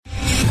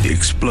The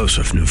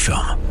explosive new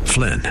film,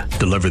 Flynn,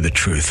 deliver the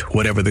truth,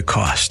 whatever the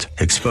cost,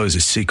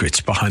 exposes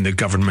secrets behind the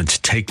government's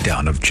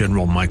takedown of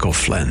General Michael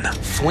Flynn.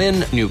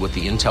 Flynn knew what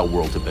the intel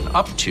world had been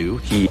up to.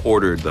 He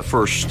ordered the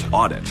first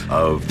audit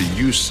of the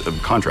use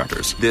of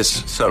contractors.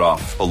 This set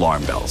off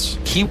alarm bells.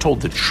 He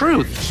told the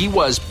truth. He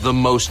was the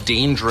most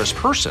dangerous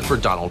person for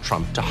Donald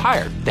Trump to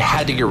hire. They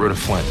had to get rid of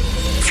Flynn.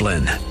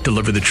 Flynn,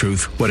 deliver the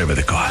truth, whatever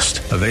the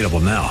cost. Available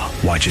now.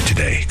 Watch it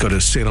today. Go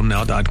to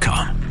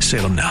salemnow.com.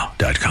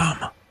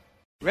 salemnow.com.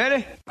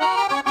 Ready?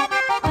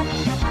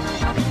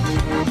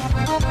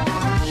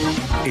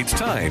 It's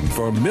time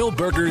for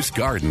Milberger's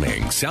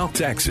Gardening, South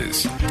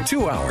Texas.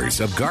 2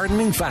 hours of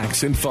gardening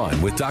facts and fun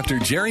with Dr.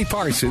 Jerry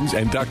Parsons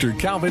and Dr.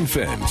 Calvin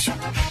Finch.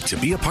 To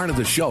be a part of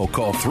the show,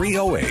 call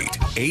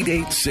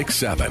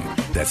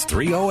 308-8867. That's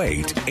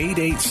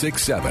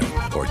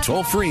 308-8867. Or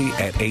toll free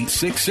at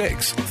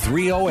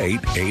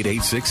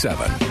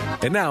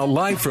 866-308-8867. And now,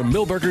 live from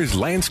Milberger's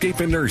Landscape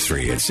and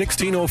Nursery at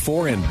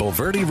 1604 and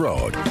Bulverde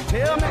Road.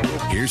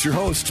 Here's your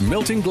host,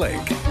 Milton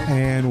Glueck.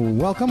 And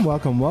welcome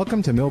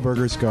to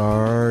Milberger's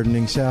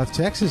Gardening, South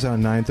Texas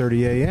on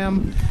 9:30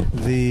 a.m.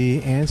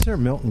 The Answer,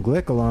 Milton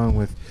Glueck, along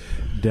with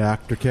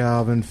Dr.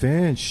 Calvin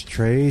Finch.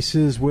 Trace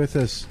is with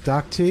us.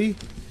 Doc T,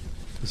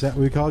 is that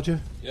what we called you?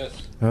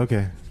 Yes.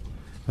 Okay.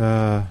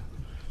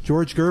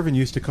 George Gervin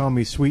used to call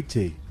me Sweet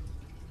Tea.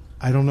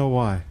 I don't know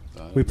why.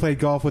 We played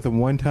golf with him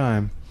one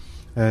time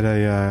at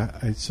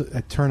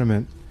a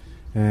tournament,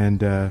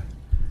 and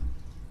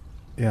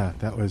yeah,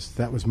 that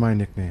was my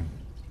nickname.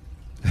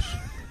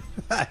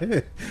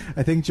 I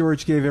think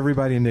George gave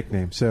everybody a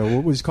nickname,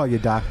 so we'll just call you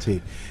Doc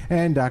T.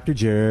 And Dr.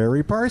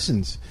 Jerry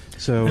Parsons.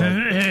 So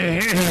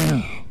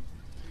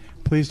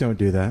please don't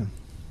do that.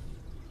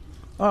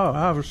 Oh,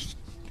 I was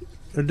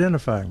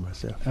identifying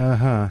myself.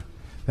 Uh-huh.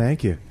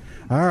 Thank you.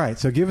 All right,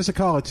 so give us a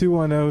call at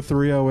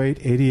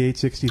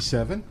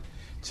 210-308-8867.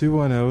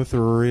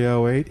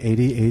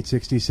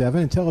 210-308-8867,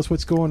 and tell us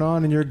what's going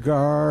on in your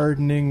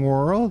gardening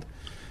world.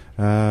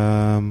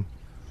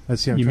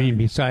 Let's see. You mean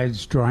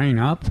besides drying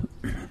up?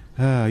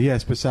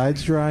 Yes,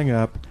 besides drying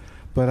up.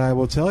 But I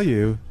will tell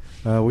you,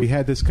 we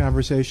had this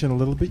conversation a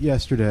little bit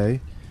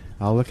yesterday.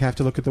 I'll have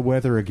to look at the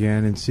weather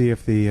again and see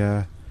if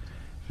the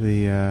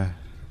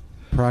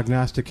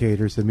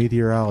prognosticators, the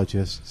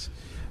meteorologists,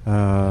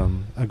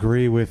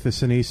 agree with the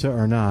Sinisa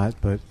or not.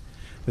 But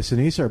the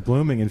Sinisa are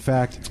blooming. In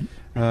fact,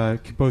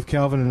 both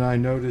Calvin and I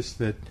noticed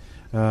that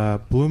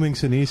blooming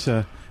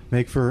Sinisa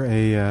make for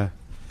a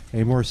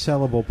more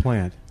sellable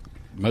plant.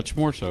 Much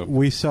more so.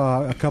 We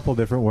saw a couple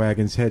different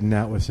wagons heading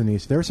out with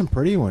Sinisa. There are some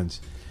pretty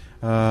ones.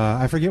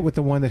 I forget what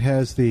the one that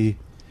has the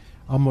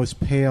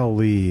almost pale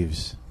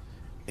leaves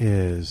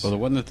is. Well, the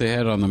one that they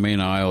had on the main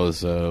aisle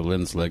is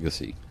Lynn's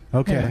Legacy.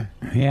 Okay.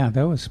 Yeah,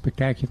 that was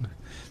spectacular.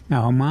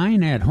 Now,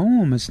 mine at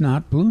home is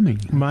not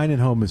blooming. Mine at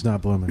home is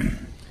not blooming.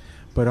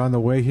 But on the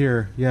way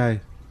here, yeah,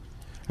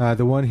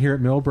 the one here at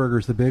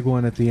Milberger's, the big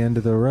one at the end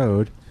of the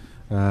road,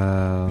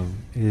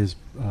 is...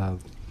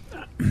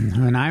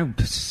 And I'm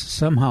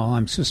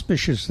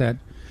suspicious that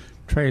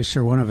Trace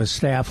or one of his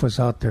staff was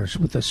out there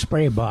with a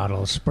spray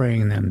bottle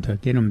spraying them to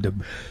get them to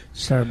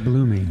start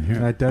blooming.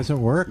 That doesn't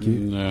work.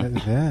 You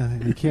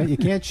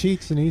can't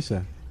cheat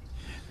Sinisa.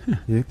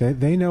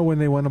 They know when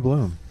they want to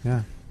bloom.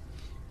 Yeah,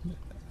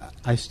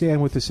 I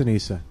stand with the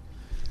Sinisa.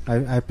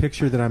 I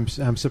picture that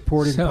I'm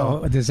supporting. So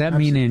Paul. Does that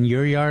mean in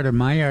your yard or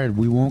my yard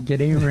we won't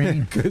get any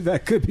rain?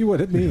 That could be what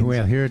it means.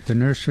 Well, here at the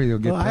nursery they'll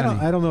get. Well,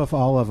 I don't know if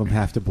all of them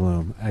have to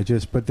bloom.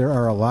 But there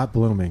are a lot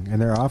blooming,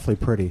 and they're awfully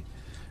pretty.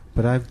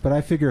 But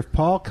I figure if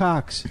Paul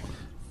Cox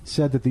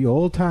said that the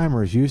old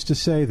timers used to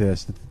say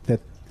this, that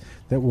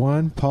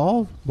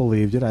Paul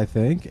believed it, I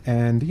think,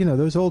 and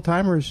those old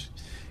timers,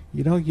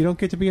 you don't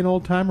get to be an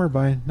old timer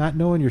by not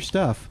knowing your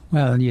stuff.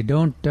 Well, you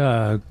don't.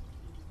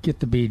 Get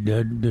to be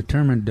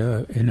determined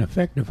an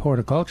effective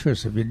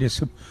horticulturist if you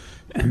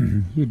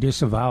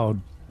disavowed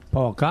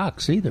Paul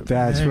Cox either.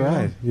 That's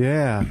right.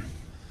 Yeah.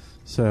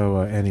 So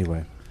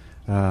anyway,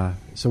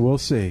 so we'll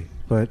see.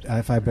 But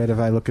if I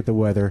look at the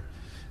weather,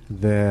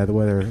 the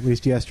weather at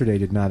least yesterday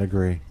did not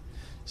agree.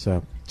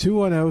 So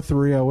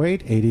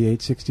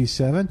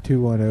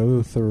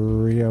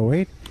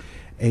 210-308-8867.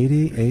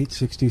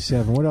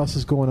 210-308-8867. What else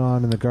is going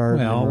on in the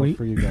garden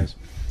for you guys?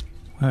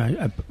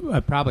 I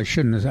probably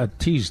shouldn't have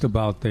teased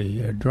about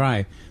the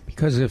dry,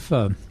 because if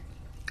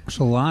there's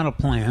a lot of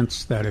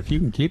plants that if you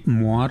can keep them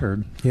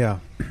watered, yeah,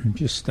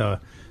 just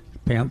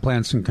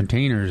plants in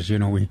containers.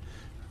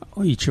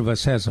 Each of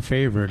us has a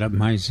favorite.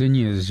 My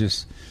zinnias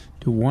just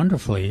do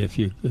wonderfully if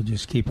you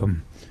just keep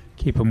them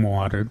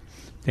watered.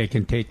 They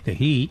can take the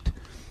heat,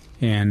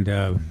 and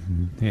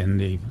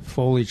the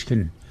foliage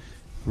can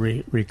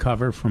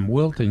recover from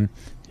wilting.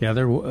 The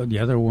other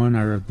one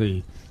are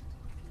the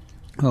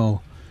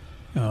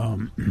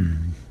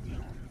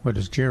what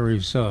is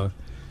Jerry's the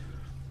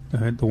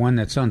one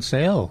that's on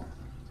sale,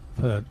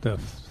 the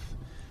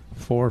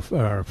four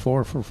for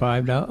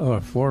 $5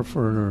 or 4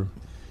 for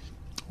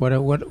what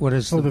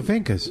is the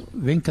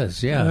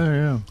Vincas,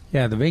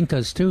 yeah the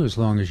Vincas too, as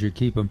long as you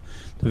keep them.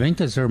 The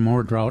Vincas are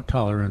more drought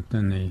tolerant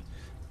than the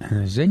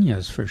the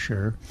zinnias for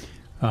sure,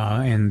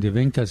 and the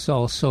vincas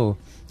also.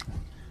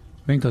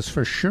 Vincas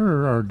for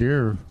sure are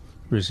deer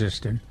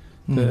resistant.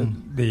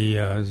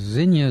 The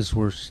zinnias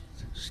were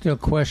still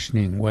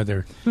questioning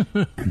whether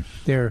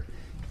they're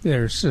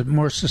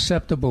more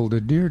susceptible to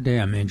deer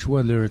damage,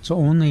 whether it's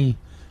only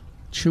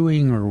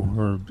chewing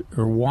or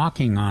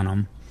walking on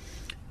them.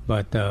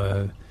 But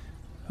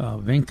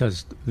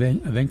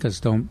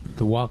vincas don't.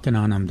 The walking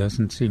on them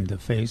doesn't seem to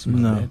faze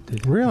them. No.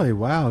 Really?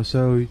 Wow.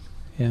 So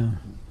Yeah.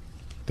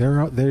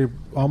 they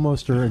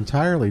almost are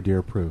entirely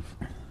deer proof.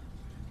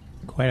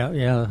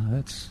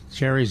 That's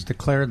Jerry's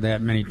declared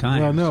that many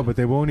times. Well, no, but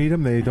they won't eat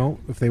them. They don't.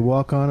 If they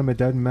walk on them, it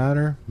doesn't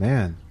matter.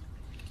 Man,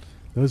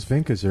 those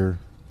vincas are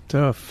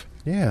Tough.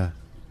 yeah.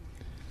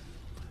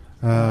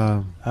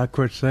 I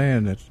quit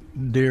saying that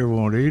deer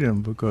won't eat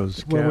them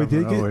because Well, we Calvin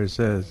did get- always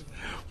says,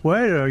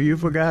 "Wait, you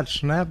forgot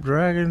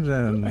snapdragons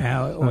and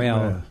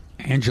Angelonia.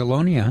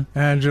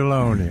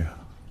 Angelonia."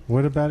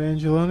 What about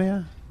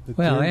Angelonia? The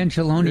Well, deer-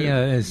 Angelonia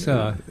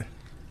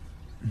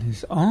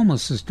is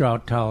almost as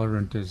drought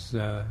tolerant as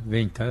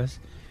vincas,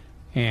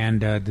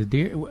 and the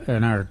deer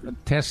in our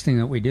testing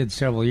that we did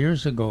several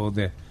years ago,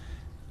 the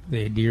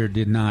deer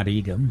did not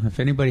eat them. If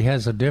anybody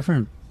has a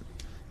different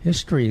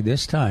history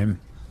this time,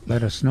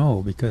 let us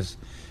know, because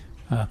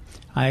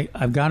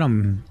I've got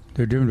them.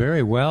 They're doing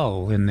very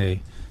well in the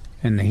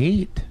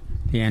heat,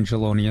 the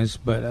Angelonias,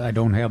 but I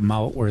don't have them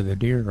out where the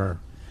deer are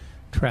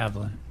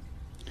traveling.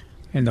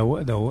 And my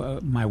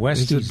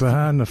Westies. Is it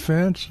behind the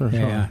fence or Yeah,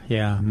 something?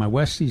 yeah. My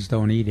Westies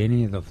don't eat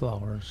any of the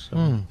flowers.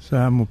 So. So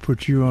I'm gonna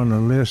put you on the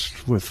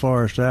list with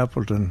Forrest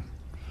Appleton.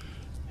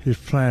 His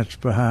plants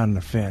behind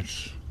the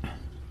fence.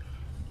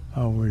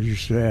 I always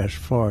used to ask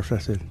Forrest. I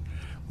said,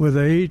 "Will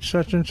they eat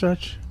such and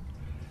such?"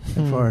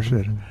 And Forrest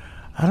said,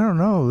 "I don't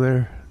know.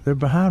 They're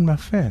behind my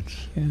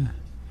fence." Yeah.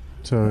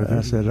 So I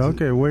said,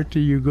 "Okay, wait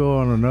till you go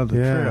on another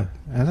yeah. trip.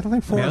 And I don't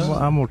think Forrest.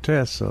 I'm gonna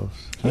test those."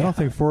 I don't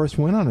think Forrest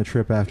went on a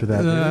trip after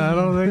that. did he? I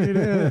don't think he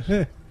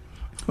did.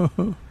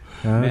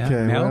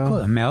 Okay.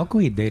 Well,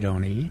 Milkweed they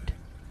don't eat.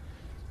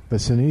 the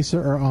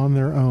Sinisa are on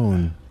their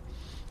own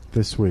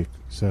this week,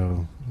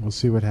 so we'll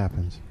see what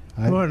happens.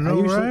 What?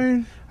 No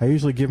rain? I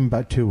usually give them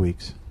about 2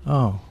 weeks,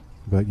 Oh,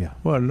 but yeah,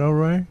 what? No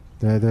rain?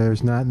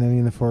 there's not any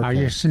in the forecast. Are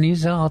your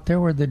Sinisa out there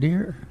where the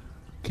deer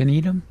can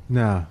eat them?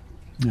 No,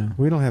 No.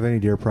 we don't have any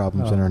deer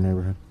problems in Oh. our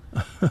neighborhood.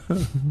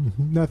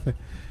 Nothing.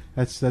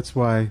 That's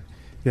why.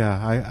 Yeah,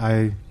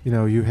 I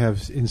you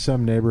have in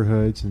some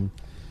neighborhoods, and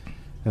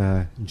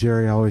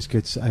Jerry always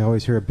gets. I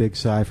always hear a big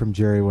sigh from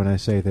Jerry when I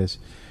say this.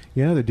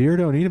 The deer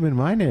don't eat them in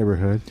my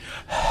neighborhood.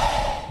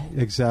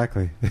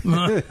 Exactly,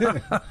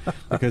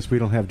 because we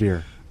don't have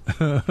deer.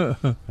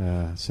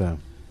 So,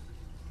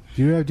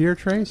 do you have deer,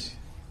 Trace?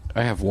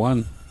 I have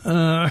one.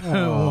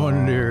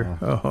 One deer.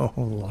 Oh,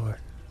 Lord.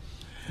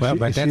 Well,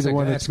 but Is she that's, the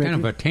one that's that's kind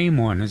of a tame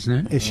one,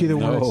 isn't it? Is she the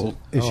one? No.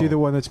 Is she the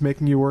one that's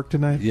making you work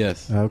tonight?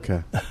 Yes.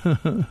 Okay.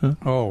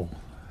 Oh,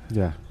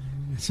 Yeah.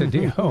 it's a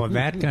deer. Oh,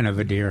 that kind of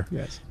a deer.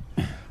 Yes.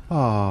 Aw.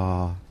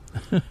 All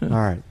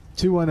right.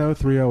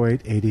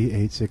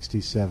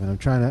 210-308-8867. I'm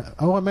trying to...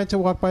 Oh, I meant to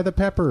walk by the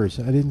peppers.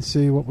 I didn't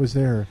see what was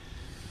there.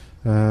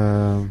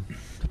 The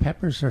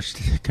peppers are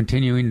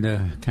continuing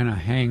to kind of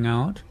hang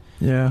out.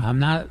 Yeah. I'm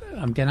not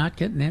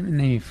getting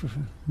any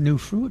new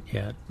fruit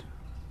yet.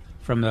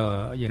 From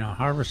the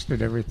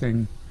harvested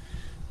everything.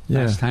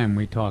 Yeah. Last time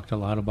we talked a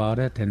lot about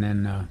it, and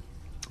then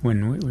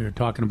when we were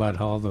talking about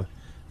all the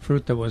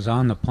fruit that was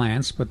on the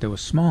plants, but they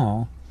was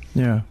small.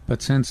 Yeah.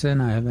 But since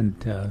then, I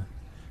haven't.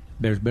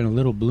 There's been a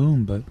little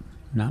bloom, but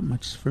not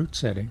much fruit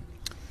setting.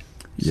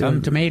 Yeah.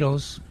 Some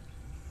tomatoes.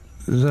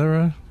 Is that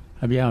right?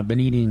 I've been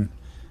eating.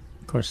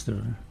 Of course,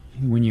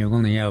 when you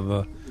only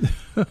have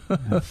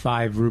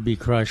 5 Ruby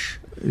Crush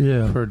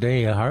per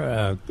day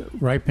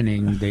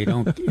ripening, they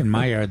don't. In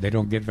my yard, they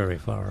don't get very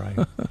far.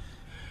 I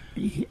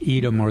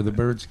eat them, or the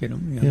birds get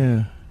them.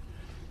 Yeah.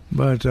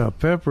 But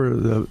pepper,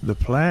 the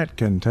plant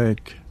can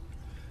take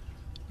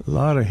a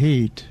lot of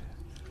heat,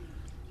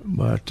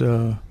 but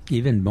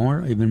even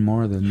more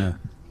than the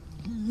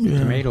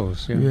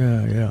tomatoes.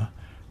 Yeah. Yeah.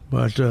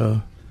 But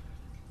I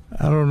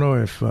don't know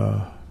if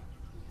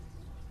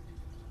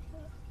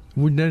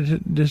we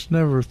just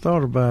never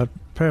thought about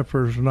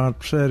peppers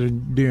not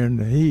setting during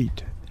the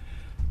heat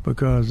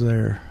because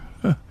they're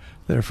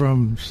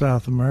from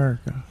South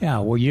America. Yeah.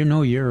 Well,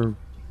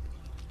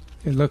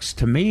 it looks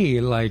to me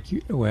like,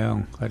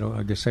 well,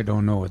 I guess I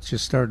don't know. It's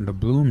just starting to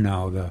bloom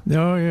now.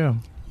 Oh yeah.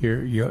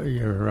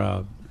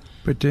 Your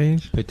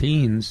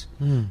Patines.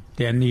 Then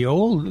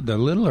the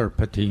littler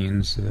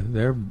patines,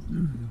 they're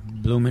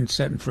blooming,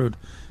 setting fruit,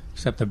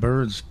 except the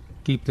birds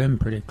keep them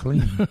pretty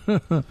clean.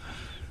 But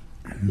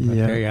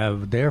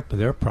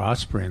they're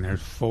prospering.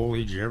 There's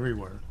foliage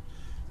everywhere,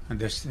 and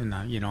this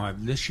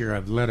year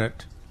I've let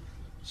it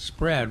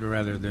spread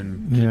rather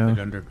than keep it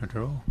under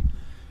control.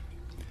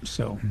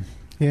 So.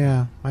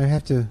 Yeah, I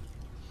have to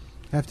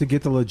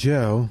get the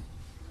LaJoe.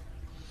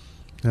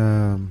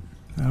 I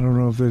don't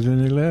know if there's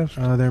any left.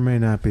 There may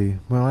not be.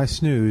 Well, I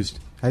snoozed.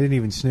 I didn't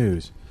even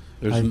snooze.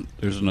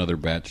 There's another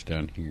batch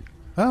down here.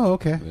 Oh,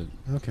 okay.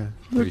 But Okay.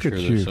 Look pretty at sure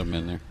you. there's some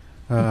in there.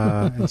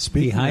 And He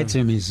speaking hides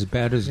of, him. He's as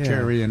bad as Yeah.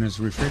 Jerry in his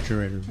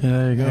refrigerator.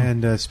 There you go.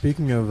 And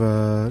speaking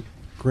of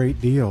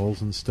great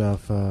deals and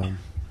stuff,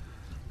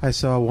 I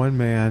saw one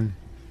man.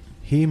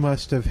 He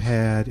must have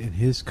had in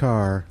his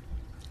car.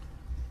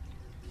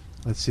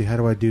 Let's see. How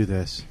do I do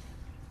this?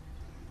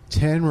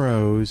 10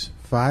 rows,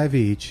 5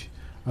 each,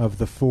 of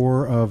the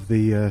 4 of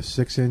the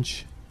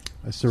 6-inch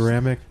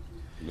ceramic.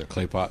 The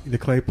clay pot. The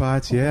clay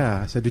pots,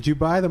 yeah. I said, did you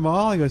buy them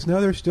all? He goes,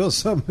 no, there's still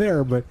some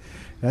there, but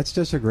that's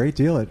just a great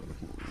deal.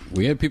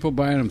 We had people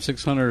buying them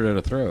 600 at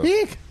a throw.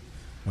 Eek!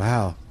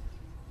 Wow.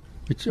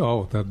 Which,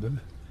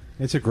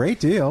 It's a great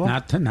deal.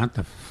 not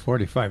the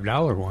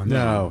 $45 one.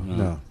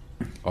 No.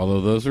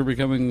 Although those are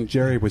becoming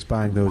Jerry was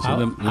buying those.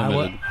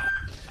 limited.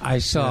 I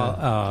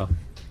saw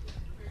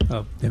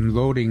them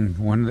loading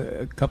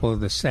a couple of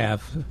the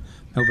staff.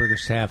 Milberger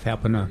staff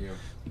happened to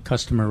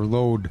customer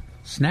load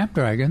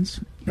Snapdragons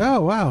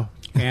Oh, wow.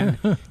 and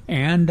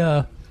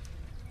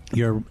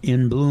your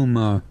in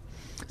bloom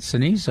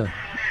Sinisa.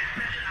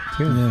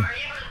 Yeah.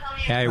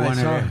 Yeah, I I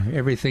wanted saw-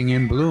 everything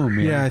in bloom.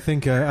 Yeah, I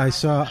think I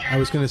was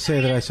going to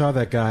say that I saw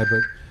that guy,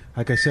 but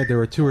like I said, there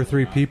were 2 or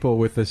 3 people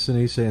with the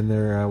Sinisa in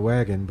their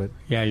wagon, but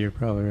Yeah, you're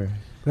probably right.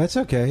 that's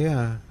okay,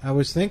 yeah. I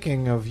was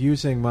thinking of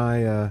using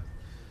my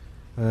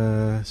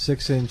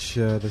 6-inch,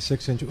 the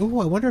 6-inch. Ooh,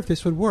 I wonder if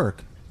this would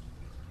work.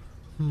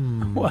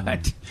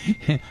 What?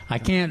 I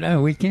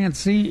can't. We can't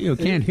see. You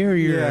can't hear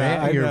your.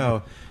 Yeah, I your,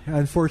 know.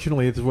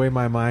 Unfortunately, it's the way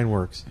my mind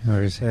works.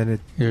 There's, And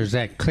there's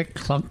that click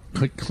clunk,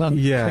 click clunk,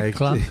 yeah, click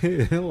clunk.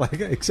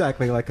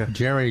 exactly like a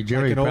Jerry like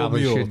an old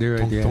probably mule. should do it.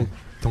 Tunk, Yeah. tunk,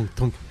 tunk,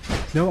 tunk.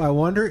 No, I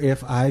wonder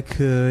if I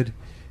could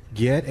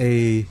get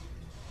a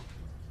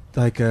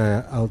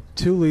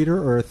 2-liter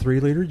or a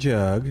 3-liter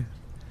jug,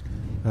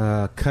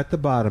 cut the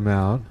bottom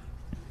out,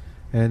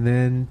 and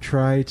then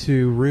try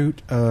to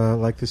root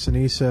like the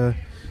Sinisa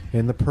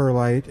in the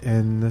perlite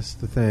and the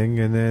thing,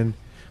 and then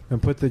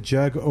put the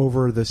jug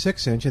over the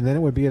 6-inch, and then it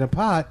would be in a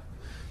pot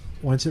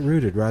once it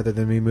rooted, rather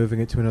than me moving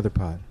it to another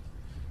pot.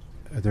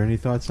 Are there any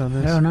thoughts on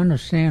this? I don't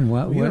understand.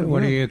 What Yeah,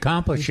 are yeah. you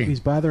accomplishing? He's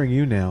bothering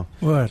you now.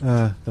 What?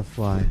 The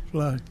fly.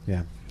 Fly.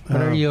 Yeah.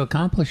 What are you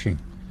accomplishing?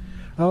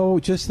 Oh,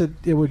 just that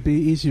it would be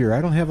easier.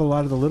 I don't have a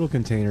lot of the little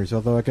containers,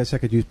 although I guess I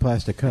could use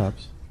plastic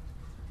cups.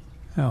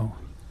 Oh,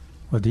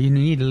 well, do you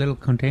need little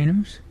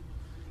containers?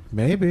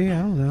 Maybe. I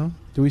don't know.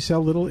 Do we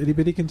sell little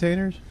itty-bitty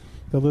containers?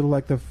 The little,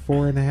 like the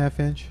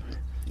 4.5-inch?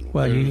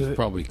 Well, There's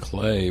probably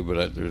clay,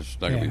 but there's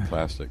not going to Yeah. be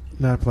plastic.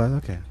 Not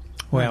plastic. Okay.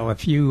 Well,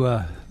 if you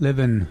live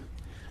in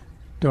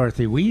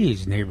Dorothy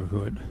Weedy's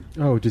neighborhood,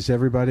 Oh, does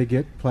everybody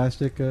get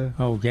plastic?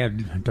 oh yeah,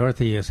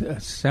 Dorothy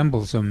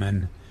assembles them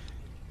and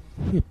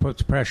he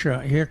puts pressure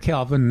on. Here,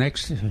 Calvin.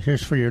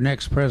 Here's for your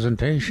next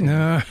presentation.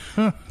 Yeah.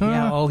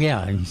 Oh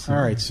yeah. All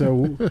right.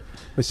 So,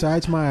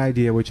 besides my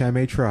idea, which I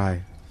may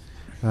try,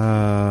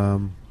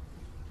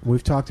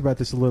 we've talked about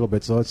this a little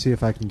bit. So let's see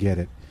if I can get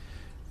it.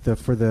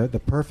 For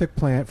the perfect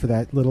plant for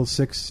that little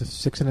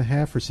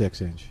 6.5 or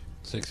 6-inch.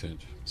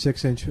 6-inch.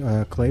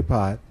 6-inch clay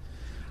pot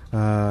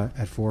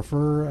at 4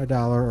 for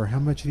 $1, or how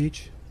much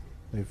each?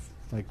 They've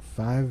like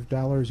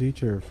 $5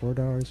 each or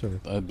 $4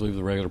 or I believe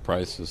the regular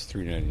price is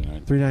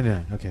 $3.99.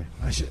 $3.99. Okay,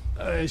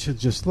 I should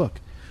just look.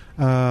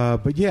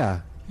 But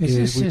yeah,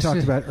 we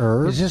talked about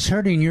herbs. Is this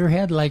hurting your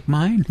head like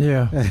mine?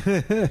 Yeah.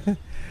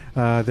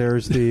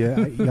 There's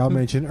the y'all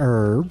mentioned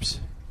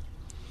herbs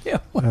Yeah.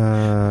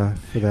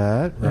 for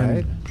that,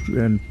 right?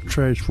 And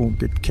Trace won't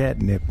get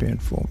catnip in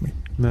for me.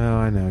 No,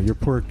 I know your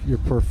poor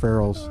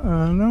ferals.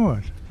 I know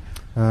it.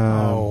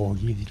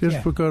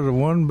 Just because of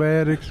one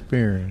bad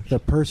experience. The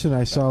person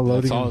I saw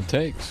loading. That's all it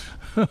takes.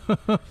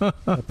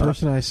 The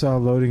person I saw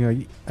loading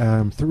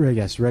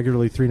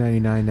regularly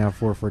 $3.99, now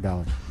 4 for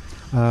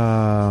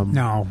 $1.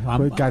 No,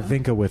 but got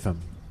Vinca with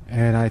them,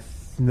 and I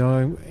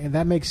know, and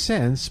that makes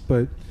sense.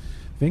 But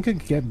Vinca can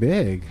get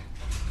big.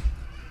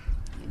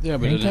 Yeah,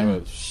 but it doesn't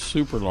have a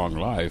super long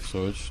life,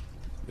 so it's,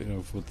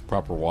 with the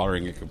proper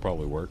watering, it could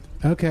probably work.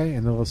 Okay,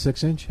 and the little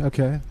 6-inch.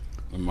 Okay.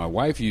 And my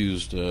wife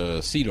used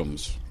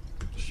sedums.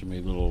 She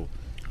made little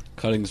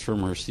cuttings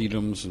from her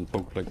sedums and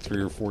poked like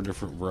 3 or 4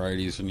 different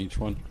varieties in each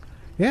one.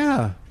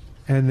 Yeah,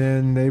 and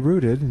then they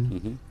rooted.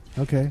 And,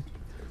 Okay,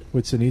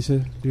 would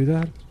Sinisa do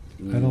that?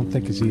 I don't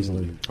think as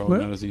easily. Probably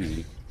not as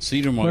easy.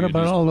 Sedum. What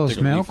about all those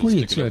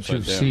milkweeds that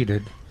you've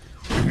seeded?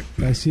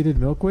 seeded? I seeded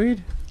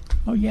milkweed.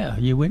 Oh yeah,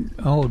 you went.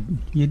 Oh,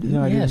 you did.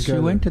 No, I didn't Yes, go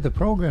you went there. to the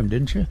program,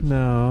 didn't you?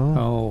 No.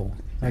 Oh.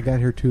 I got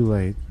here too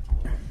late.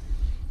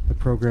 The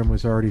program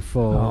was already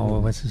full. Oh,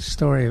 it was a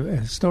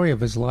story of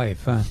his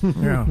life. Huh?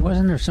 Yeah.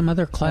 Wasn't there some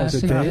other class?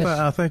 Was it in day? this?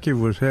 I think he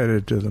was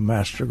headed to the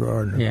Master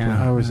Gardener.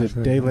 Yeah. I was a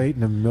day late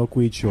and a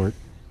milkweed short.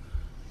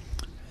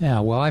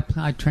 Yeah. Well,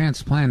 I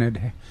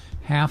transplanted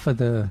half of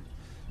the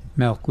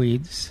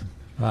milkweeds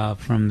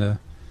from the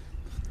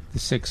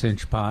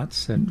 6-inch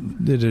pots,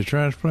 and Did they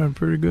transplant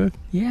pretty good?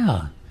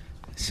 yeah,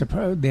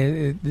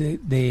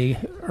 they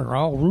are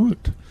all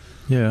root.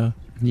 Yeah.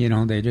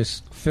 They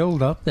just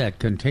filled up that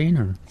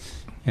container,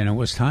 and it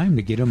was time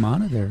to get them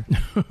out of there.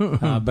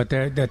 But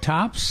the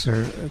tops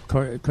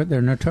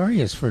they're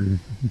notorious for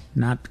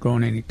not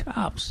growing any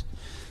tops,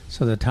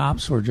 so the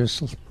tops were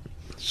just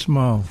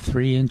Small.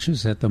 3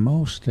 inches at the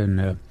most,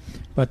 and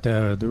but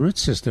the root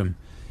system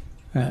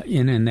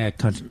in that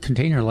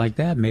container like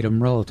that made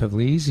them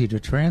relatively easy to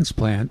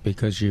transplant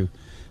because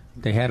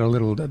they had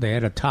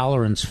a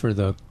tolerance for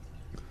the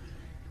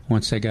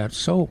once they got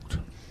soaked.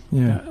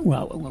 Yeah.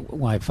 Well,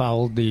 I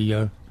followed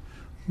the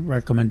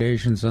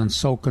recommendations on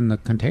soaking the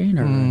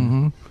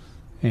container,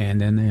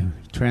 and then they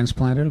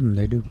transplanted them.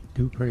 They do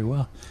pretty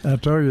well. I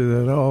told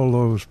you that all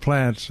those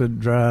plants that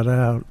dried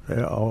out,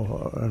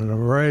 an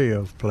array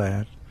of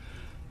plants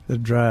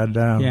that dried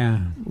down. Yeah,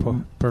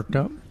 perked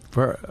up.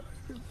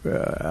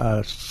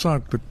 I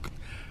sunk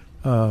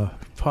the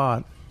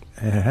pot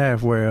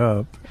halfway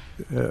up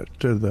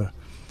to the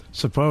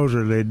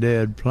supposedly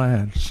dead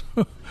plants,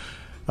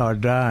 or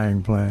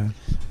dying plants.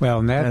 Well,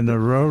 and the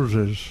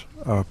roses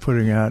are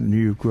putting out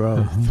new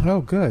growth.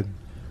 Oh, good.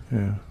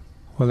 Yeah.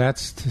 Well,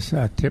 that's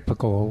a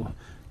typical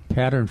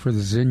pattern for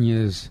the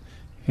zinnias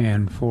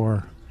and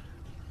for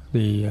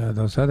the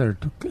those other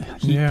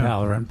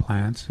heat-tolerant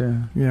plants.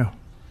 Yeah.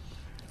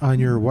 On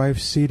your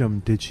wife's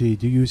sedum, did you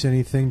use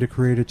anything to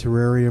create a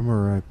terrarium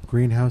or a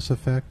greenhouse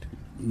effect?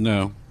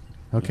 No.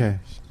 Okay.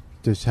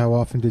 How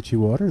often did you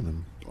water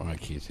them? Oh, I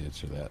can't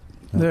answer that.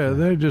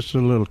 They're just a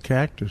little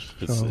cactus.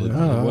 It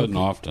wasn't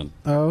often.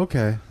 Oh,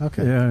 okay.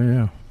 Okay.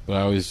 Yeah. But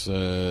I always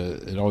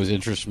it always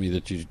interests me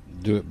that you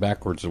do it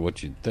backwards of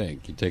what you'd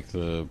think. You take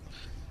the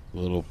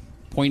little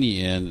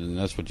pointy end, and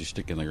that's what you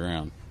stick in the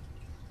ground.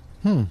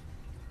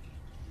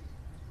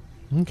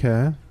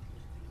 Okay.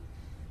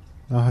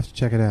 I'll have to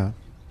check it out.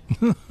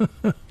 Yeah,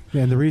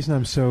 and the reason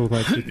I'm so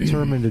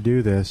determined to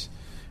do this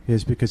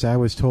is because I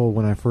was told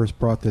when I first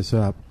brought this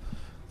up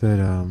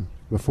that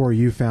before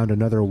you found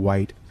another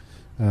white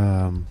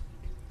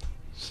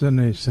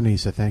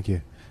Sinisa, thank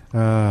you.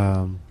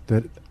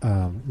 That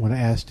when I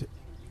asked,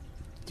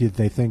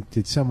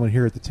 did someone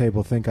here at the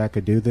table think I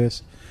could do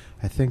this?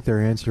 I think their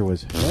answer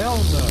was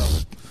hell no.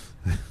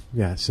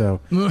 Yeah,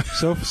 so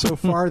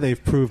far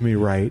they've proved me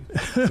right,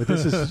 but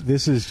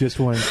this is just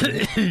one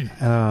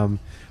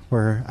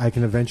where I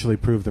can eventually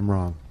prove them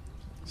wrong.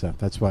 So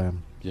that's why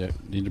I'm. Yeah,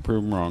 need to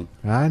prove them wrong.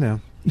 I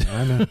know.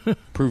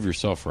 Prove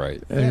yourself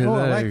right. Yeah,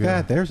 I like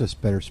that. There's a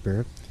better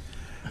spirit.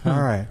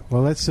 All right.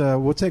 Well,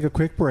 we'll take a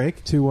quick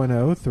break.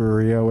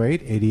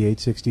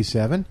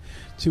 210-308-8867.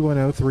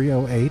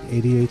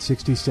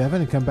 210-308-8867,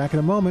 and come back in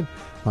a moment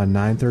on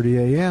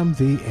 9:30 a.m.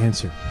 The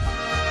Answer.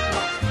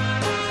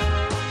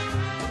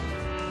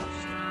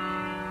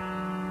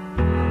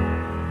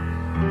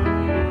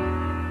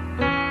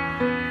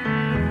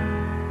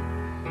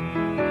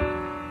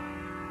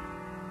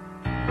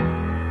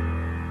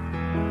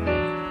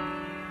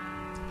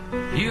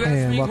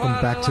 And welcome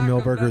back to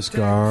Milberger's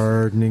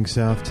Gardening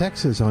South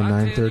Texas on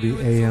 9:30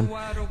 a.m.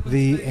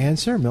 The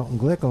Answer. Milton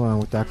Glueck along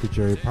with Dr.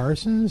 Jerry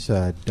Parsons,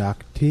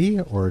 Doc T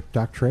or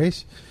Doc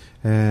Trace,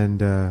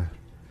 and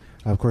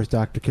of course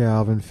Dr.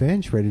 Calvin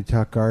Finch, ready to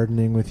talk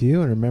gardening with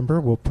you. And remember,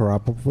 we'll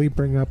probably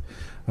bring up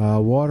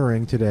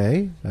watering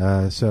today.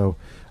 So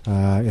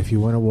if you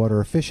want to water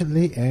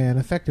efficiently and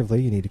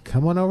effectively, you need to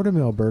come on over to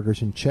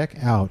Milberger's and check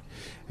out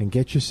and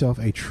get yourself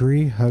a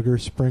tree hugger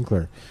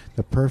sprinkler.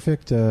 The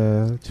perfect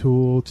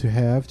tool to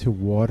have to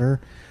water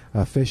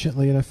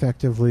efficiently and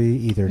effectively,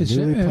 either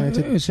newly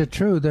planted... Is it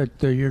true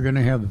that you're going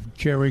to have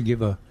Jerry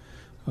give a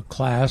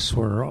class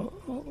where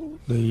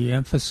the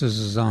emphasis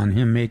is on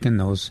him making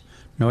those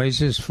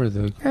noises for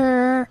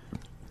the...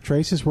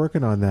 Trace is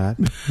working on that.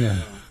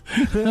 Yeah.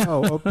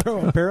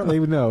 Apparently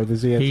no.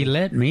 He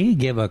let me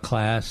give a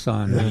class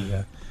on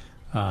the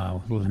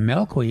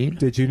milkweed.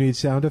 Did you need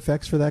sound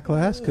effects for that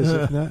class? Because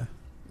if not...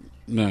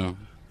 No.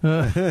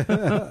 Okay.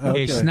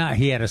 It's not.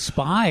 He had a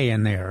spy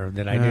in there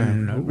that I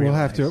didn't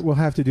realize. We'll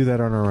have to do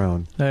that on our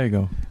own. There you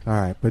go. All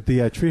right, but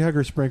the tree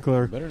hugger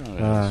sprinkler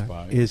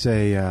is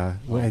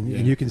and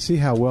you can see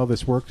how well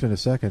this works in a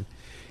second.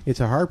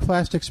 It's a hard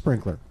plastic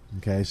sprinkler.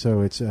 Okay,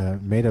 so it's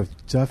made of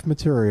tough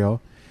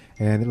material,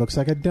 and it looks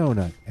like a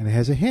donut, and it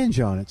has a hinge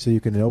on it, so you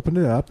can open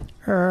it up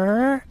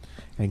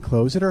and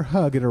close it or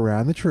hug it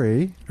around the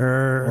tree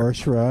or a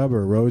shrub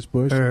or a rose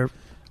bush.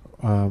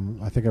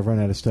 I think I've run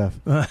out of stuff.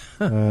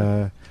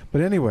 But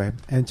anyway,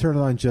 and turn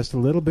it on just a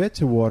little bit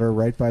to water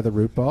right by the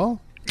root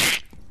ball.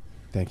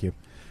 Thank you.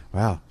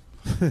 Wow.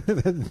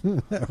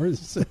 You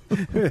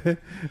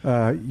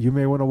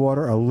may want to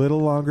water a little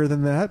longer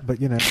than that,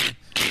 but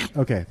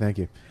okay, thank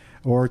you.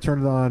 Or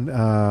turn it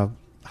on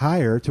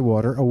higher to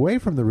water away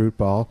from the root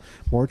ball,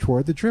 more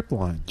toward the drip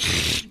line.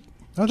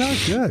 Oh, that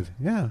was good.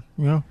 Yeah.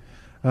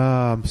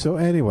 So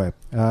anyway,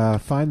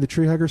 find the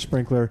tree hugger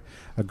sprinkler,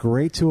 a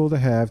great tool to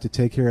have to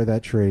take care of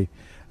that tree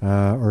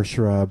or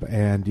shrub,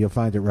 and you'll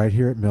find it right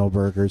here at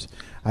Milberger's.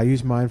 I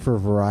use mine for a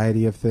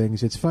variety of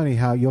things. It's funny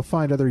how you'll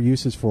find other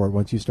uses for it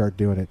once you start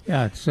doing it.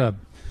 Yeah, it's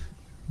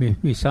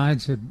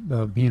besides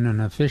it being an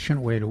efficient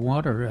way to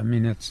water, I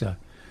mean, it's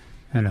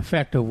an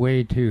effective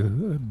way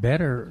to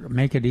better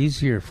make it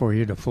easier for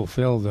you to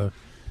fulfill the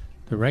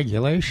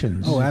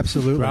regulations. Oh,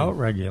 absolutely. Drought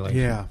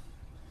regulations. Yeah.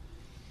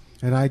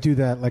 And I do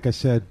that, like I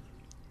said,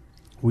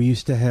 we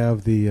used to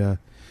have the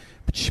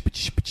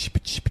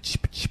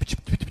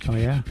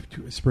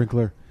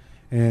sprinkler,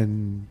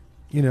 and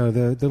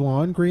the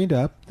lawn greened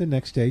up the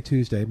next day,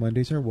 Tuesday.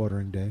 Monday's our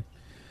watering day.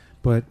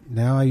 But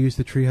now I use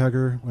the tree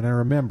hugger when I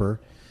remember,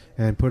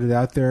 and put it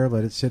out there,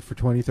 let it sit for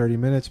 20, 30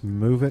 minutes,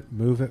 move it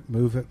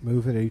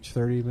each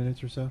 30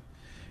 minutes or so.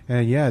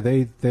 And yeah,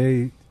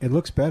 it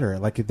looks better.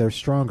 Like they're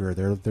stronger.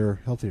 They're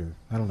healthier.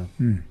 I don't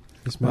know.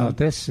 Well,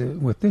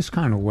 with this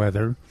kind of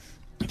weather,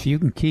 if you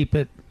can keep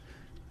it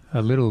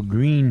a little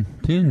green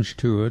tinge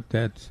to it,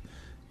 that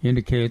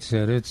indicates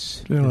that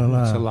it's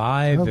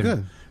alive Oh, and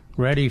good.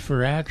 ready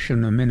for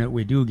action the minute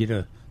we do get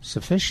a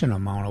sufficient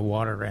amount of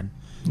water in.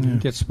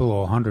 It gets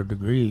below 100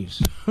 degrees.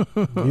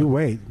 You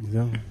wait.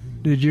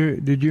 Did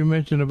you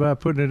mention about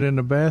putting it in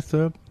the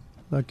bathtub,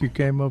 like you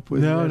came up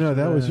with? No,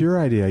 that was your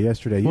idea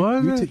yesterday.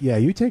 Was it?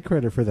 You take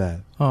credit for that.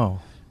 Oh,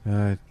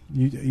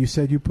 you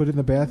said you put it in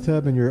the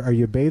bathtub, and are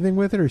you bathing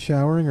with it or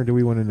showering, or do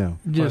we want to know?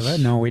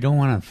 No, we don't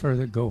want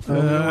to go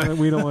further.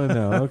 We don't want to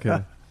know.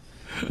 Okay.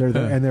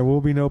 And there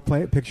will be no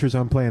pictures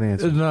on Plant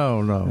Answer.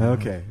 No.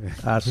 Okay.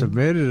 I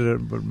submitted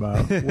it, but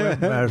my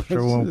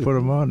webmaster won't put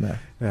them on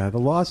there. Yeah, the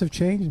laws have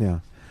changed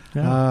now.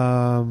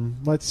 Yeah.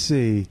 Let's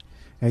see.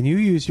 And you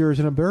use yours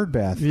in a bird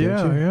bath, don't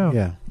you?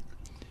 Yeah.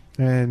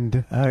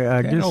 And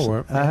I guess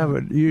I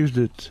haven't used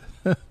it.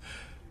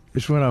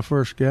 It's when I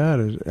first got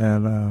it,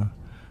 and I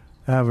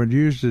haven't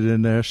used it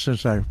in there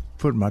since I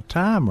put my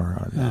timer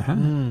on it. Uh-huh.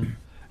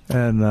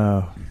 And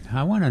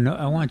I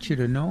want you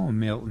to know,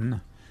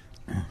 Milton.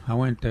 I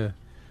went to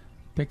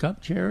pick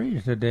up Jerry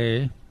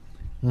today,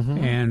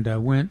 and I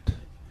went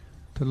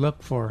to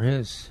look for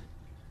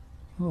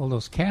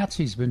those cats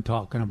he's been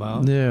talking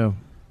about. Yeah.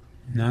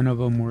 None of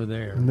them were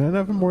there. None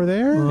of them were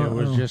there? There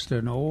was just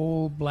an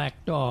old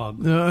black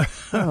dog.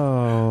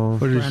 Oh.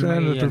 But he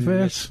sat at the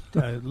fence?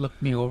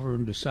 Looked me over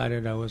and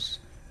decided I was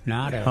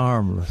not a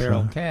harmless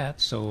feral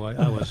cat, so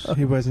I was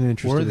he wasn't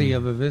interested worthy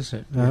of a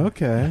visit.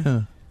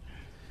 Okay.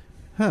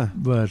 Huh.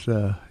 But,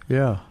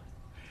 yeah.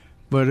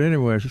 But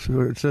anyway,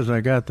 since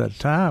I got that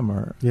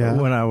timer,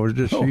 when I was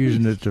just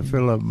using it to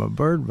fill up my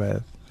bird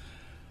bath,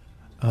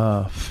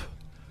 I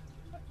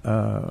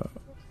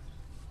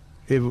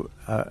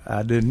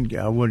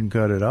wouldn't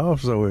cut it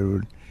off, so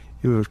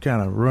it was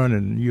kind of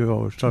running. You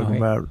always talking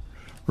about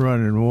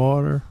running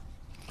water,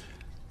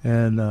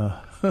 and I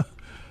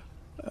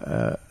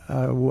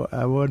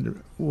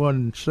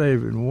wasn't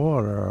saving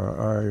water,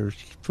 or I was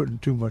putting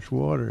too much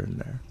water in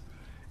there,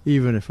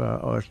 even if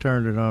I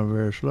turned it on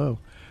very slow.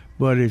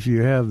 But if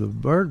you have the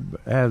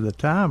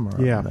timer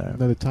on there,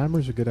 the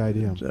timer's a good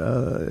idea.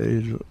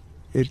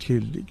 It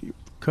could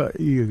cut.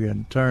 You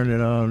can turn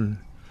it on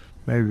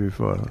maybe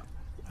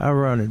I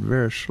run it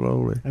very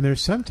slowly. And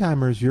there's some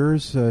timers.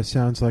 Yours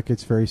sounds like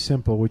it's very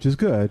simple, which is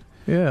good.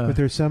 Yeah. But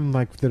there's some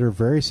that are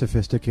very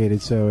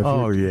sophisticated. So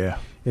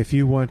if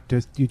you want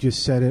to, you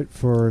just set it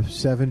for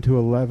 7 to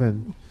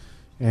 11,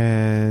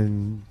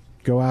 and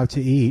go out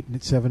to eat. And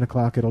at 7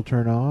 o'clock, it'll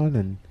turn on,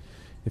 and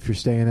if you're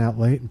staying out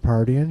late and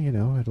partying,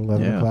 at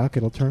 11 o'clock,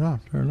 it'll turn off.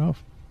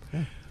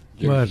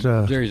 Yeah.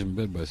 Jerry's in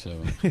bed by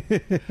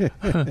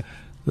 7.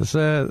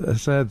 The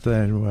sad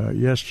thing,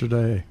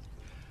 yesterday,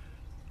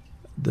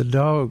 the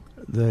dog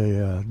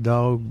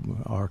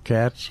or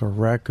cats or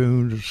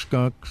raccoons or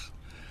skunks,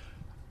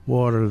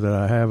 water that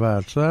I have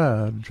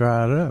outside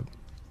dried up.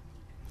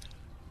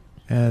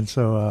 And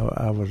so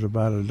I was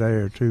about a day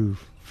or two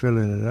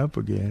filling it up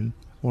again.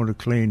 Want to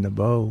clean the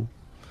bowl.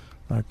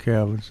 Like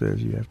Calvin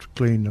says, you have to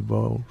clean the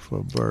bowl for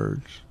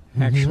birds.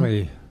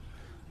 Actually,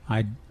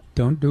 I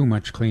don't do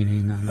much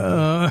cleaning on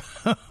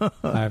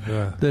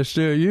the They're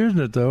still using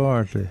it, though,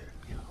 aren't they?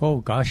 Oh,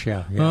 gosh,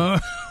 yeah.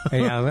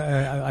 Hey,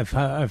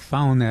 I've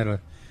found that a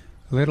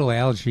little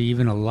algae,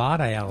 even a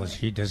lot of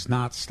algae, does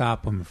not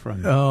stop them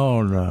from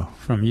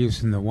from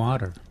using the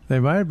water. They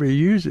might be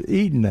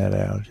eating that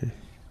algae.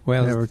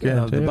 Well,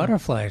 the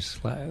butterflies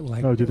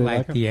like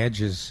the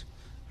edges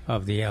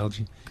of the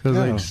algae. Because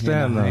they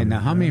stand on it. And the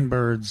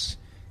hummingbirds,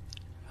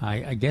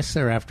 I guess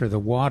they're after the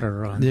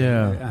water on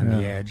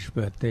the edge,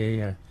 but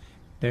they're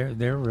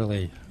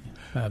really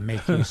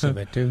make use of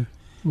it too.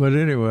 But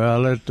anyway, I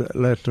let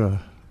the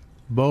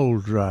bowl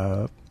dry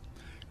up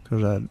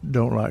because I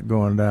don't like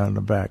going down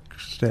the back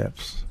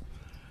steps.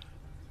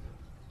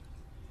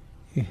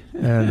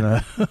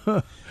 And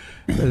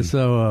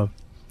so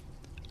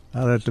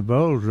I let the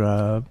bowl dry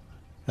up,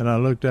 and I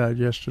looked out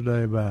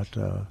yesterday about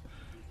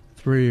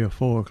 3 or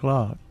 4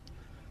 o'clock.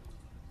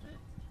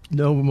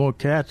 No more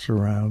cats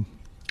around.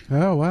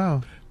 Oh,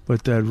 wow.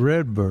 But that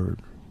redbird,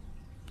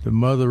 the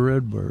mother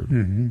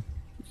redbird,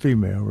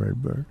 female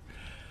redbird,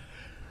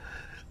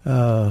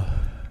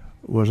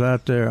 was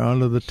out there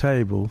under the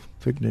table,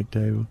 picnic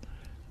table,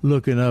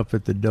 looking up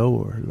at the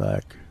door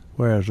like,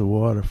 where's the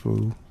water,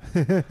 fool?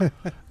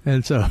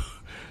 And so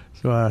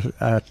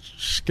I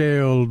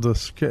scaled the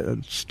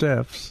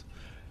steps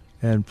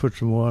and put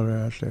some water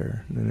out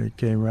there, and it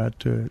came right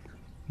to it.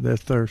 They're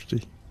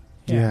thirsty.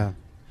 Yeah.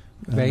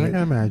 I can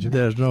imagine.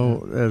 There's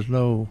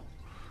no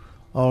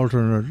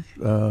alternate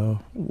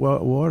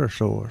water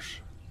source.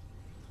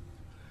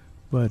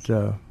 But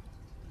so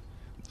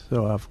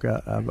I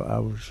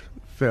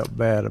felt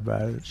bad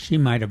about it. She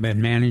might have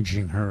been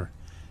managing her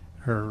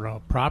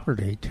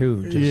property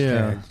too.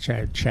 Just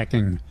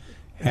checking.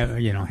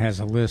 Has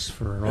a list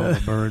for all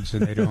the birds,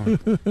 and they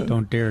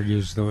don't dare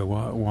use the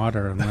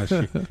water unless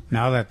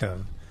now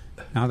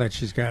that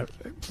she's got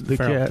the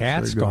feral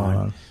cats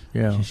gone.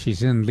 Yeah,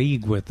 she's in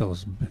league with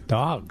those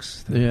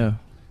dogs. Yeah,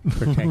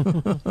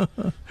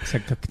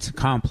 it's a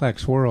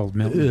complex world,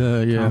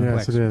 Milton.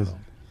 Yes, it is.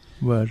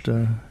 But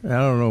I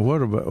don't know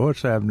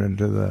what's happening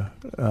to the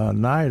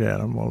night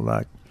animal,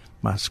 like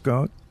my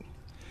skunk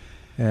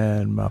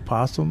and my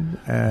possum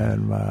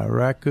and my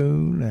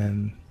raccoon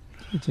and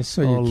just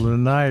so all the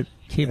night.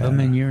 Keep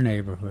them in your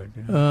neighborhood.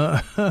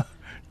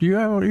 You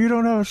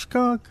don't have a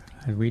skunk?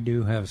 We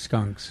do have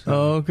skunks.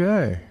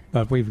 Okay,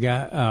 but we've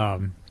got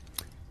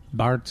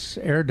Bart's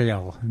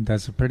Airedale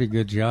does a pretty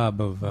good job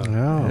of.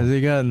 Has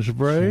he gotten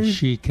sprayed?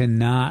 He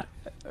cannot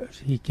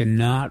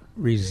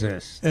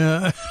resist.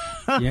 The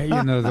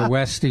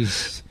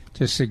Westies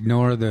just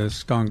ignore the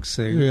skunks.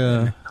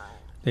 They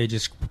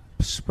just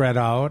spread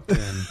out,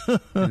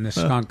 and the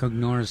skunk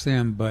ignores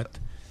them. But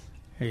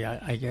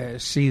I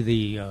see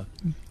the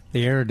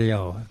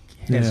Airedale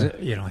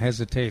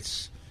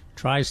hesitates,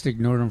 tries to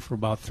ignore them for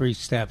about 3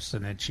 steps,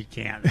 and then she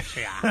can't.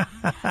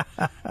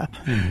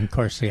 And of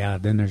course,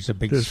 then there's a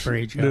big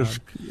spray job.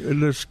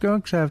 The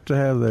skunks have to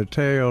have their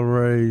tail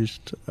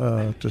raised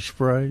to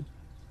spray.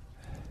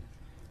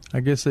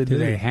 I guess they do. Do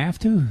they have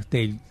to?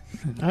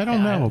 I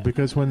don't know,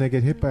 because when they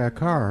get hit by a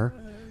car,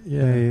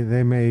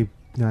 they may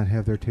not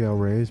have their tail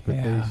raised, but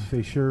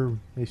they sure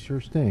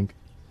stink.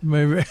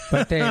 Maybe,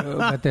 but they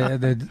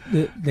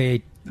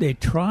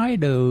try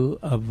to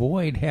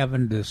avoid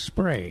having to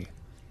spray,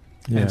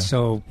 and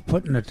so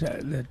putting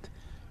the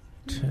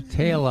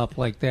tail up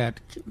like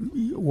that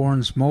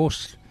warns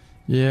most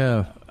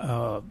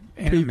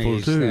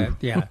enemies too.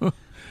 That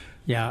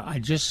I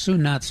just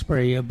soon not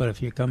spray you, but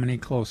if you come any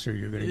closer,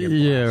 you're going to get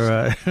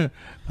blasted.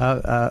 Yeah,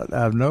 right.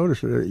 I've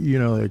noticed it.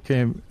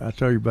 I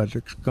told you about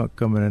the skunk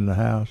coming in the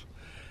house,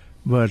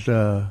 but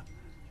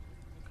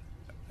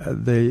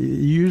they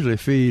usually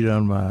feed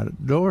on my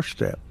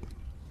doorstep.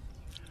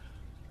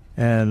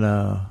 And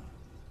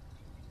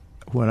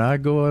when I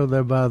go over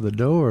there by the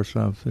door or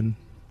something,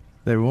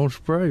 they won't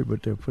spray,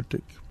 but they'll put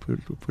the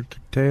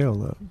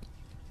tail up.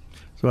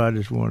 So I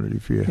just wondered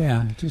if you...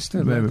 Yeah, just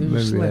to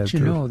let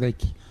you know, they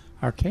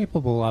are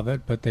capable of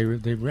it, but they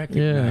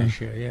recognize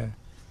you,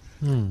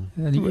 And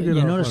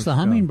you notice the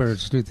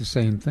hummingbirds do the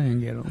same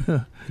thing,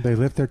 They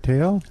lift their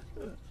tail?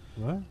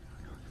 What?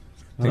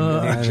 They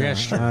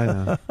gesture. I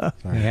know.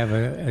 They have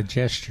a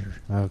gesture.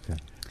 Okay.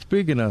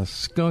 Speaking of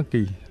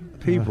skunky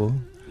people,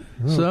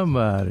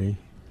 somebody,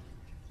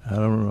 I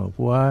don't know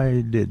why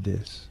he did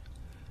this.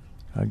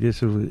 I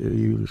guess he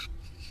was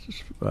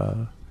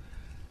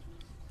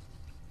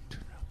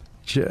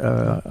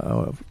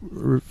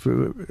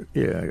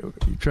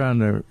trying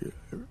to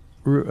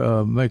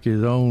make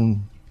his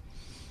own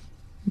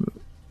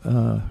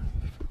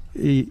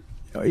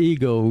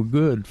ego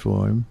good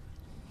for him.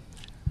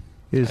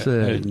 I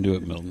didn't do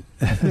it, Milton.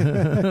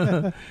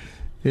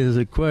 Is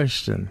a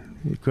question.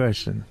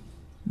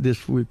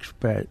 This week's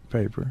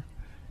paper,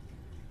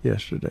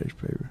 yesterday's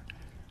paper.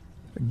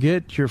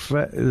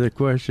 The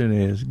question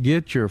is,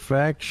 get your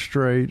facts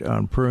straight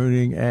on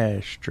pruning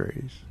ash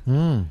trees.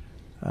 I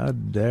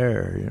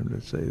dare him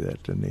to say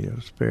that to Neil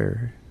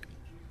Sperry.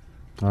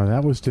 Oh,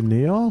 that was to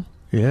Neil?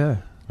 Yeah.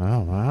 Oh,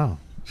 wow.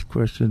 It's a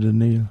question to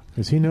Neil.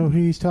 Does he know who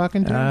he's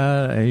talking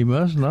to? He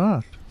must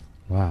not.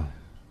 Wow.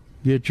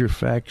 Get your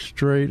facts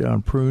straight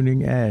on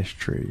pruning ash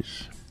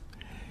trees.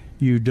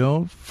 You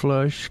don't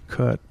flush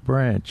cut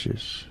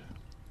branches.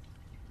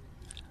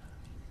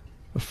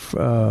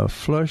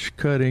 Flush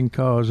cutting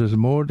causes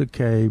more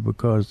decay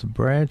because the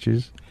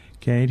branches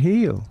can't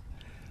heal.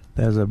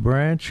 There's a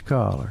branch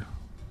collar.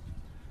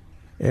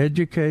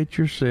 Educate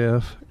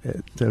yourself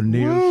to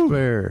Neil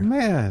Sperry.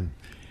 Man.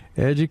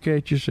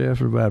 Educate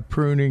yourself about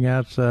pruning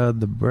outside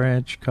the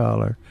branch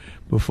collar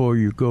before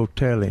you go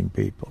telling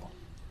people.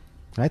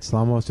 That's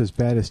almost as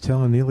bad as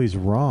telling Neil he's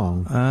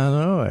wrong. I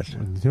know it.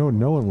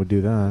 No one would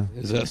do that.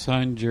 Is that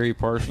signed Jerry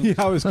Parsons? Yeah,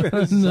 I was going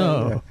to say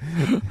no.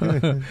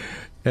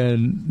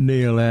 And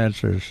Neil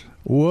answers,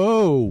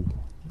 "Whoa!"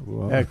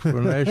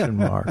 Explanation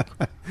mark.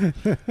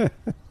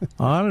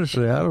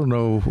 Honestly, I don't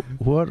know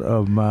what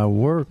of my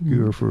work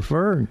you're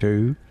referring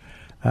to.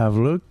 I've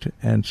looked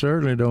and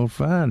certainly don't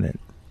find it,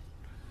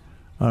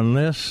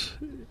 unless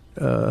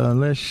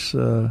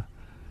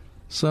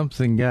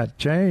something got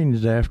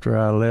changed after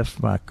I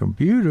left my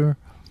computer.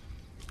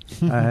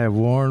 I have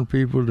warned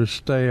people to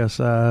stay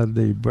aside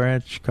the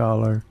branch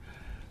collar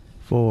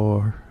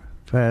for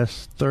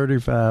past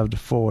 35 to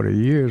 40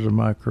 years of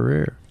my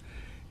career.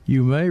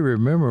 You may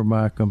remember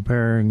my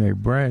comparing a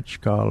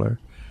branch collar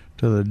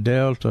to the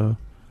delta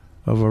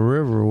of a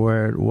river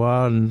where it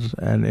widens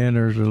and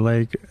enters a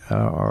lake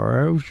or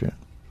ocean.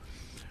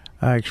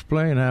 I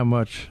explain how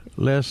much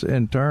less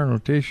internal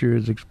tissue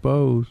is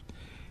exposed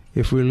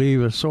if we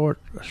leave a short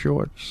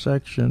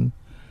section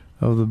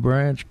of the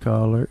branch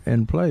collar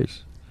in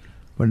place,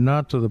 but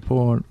not to the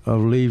point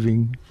of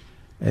leaving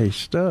a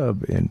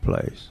stub in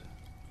place.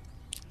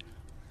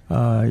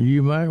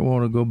 You might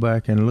want to go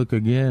back and look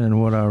again at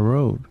what I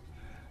wrote.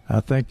 I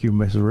think you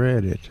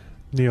misread it.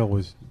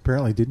 Neil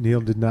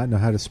did not know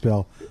how to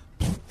spell.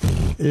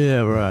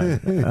 Yeah, right.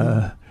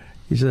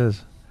 He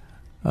says,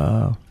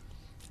 I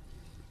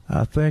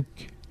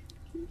think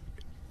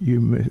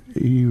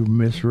you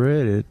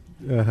misread it,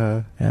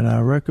 and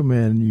I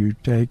recommend you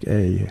take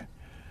a.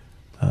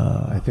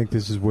 I think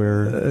this is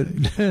where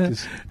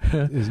is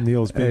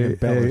Neil's being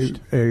embellished.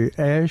 A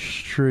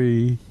ash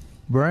tree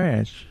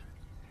branch.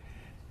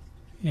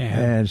 Yeah.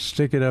 And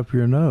stick it up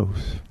your nose.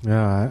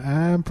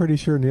 I'm pretty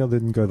sure Neil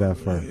didn't go that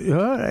far.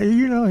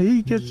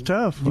 He gets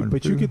tough.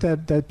 But you get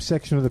that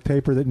section of the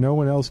paper that no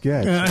one else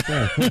gets.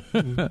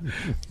 Don't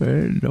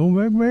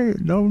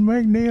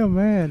make Neil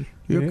mad.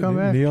 He'll come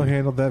after Neil you.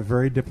 handled that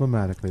very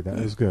diplomatically. That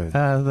was good.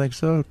 I think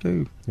so,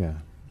 too. Yeah.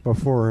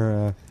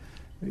 Before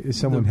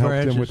someone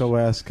helped him with the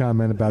last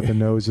comment about the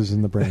noses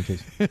and the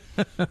branches.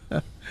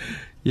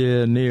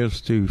 Yeah, Neil's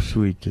too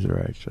sweet to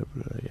write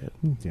something like that.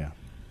 Yeah.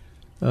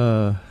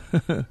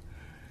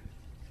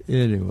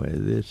 Anyway,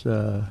 this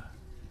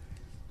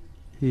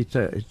he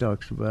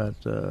talks about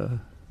got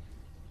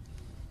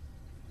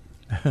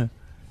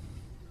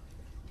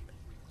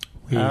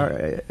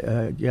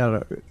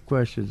a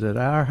question that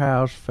our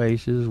house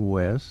faces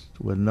west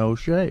with no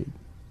shade.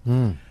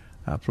 I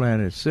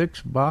planted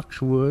 6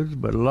 boxwoods,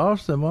 but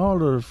lost them all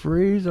to the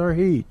freeze or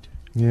heat.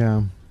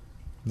 Yeah,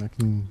 I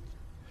can.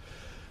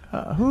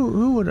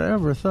 Who would have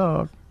ever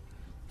thought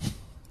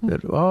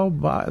that all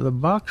the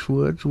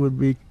boxwoods would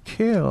be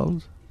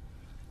killed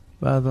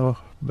by the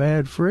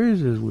bad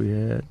freezes we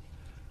had?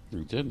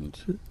 We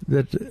didn't.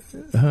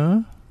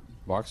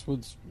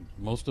 Boxwoods,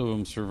 most of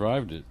them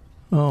survived it.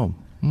 Oh.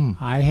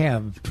 I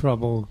have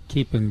trouble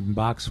keeping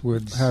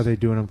boxwoods How are they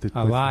doing with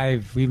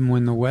alive even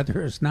when the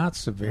weather is not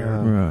severe.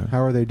 Right.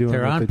 How are they doing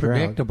They're with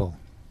unpredictable.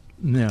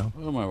 No.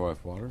 Oh, my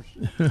wife waters.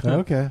 the drought?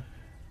 Okay.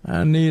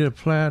 I need a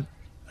plant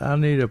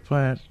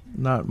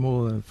not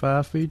more than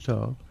 5 feet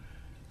tall.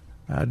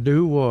 I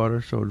do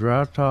water, so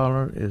drought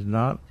tolerant is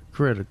not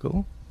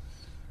critical.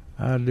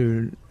 I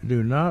do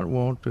not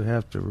want to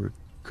have to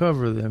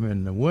recover them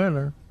in the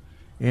winter.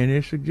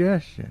 Any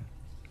suggestion?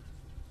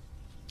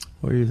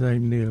 What do you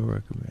think Neil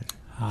recommended?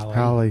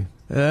 Holly.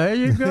 There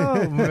you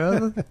go,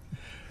 brother.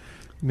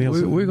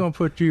 We're going to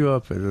put you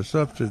up as a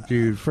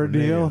substitute for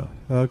Neil.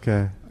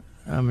 Okay.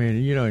 I mean,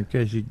 in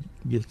case you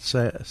get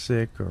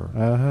sick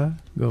or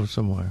go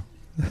somewhere.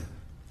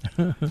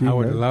 I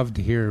would love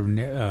to hear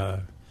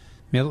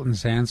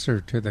Milton's answer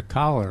to the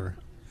collar.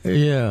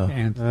 Yeah.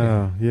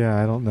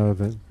 I don't know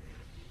that.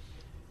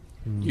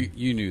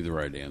 You knew the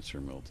right answer,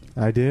 Milton.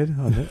 I did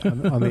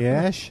on the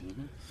ash.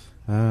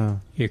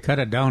 You cut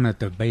it down at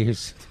the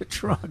base of the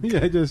trunk.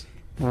 Yeah, just.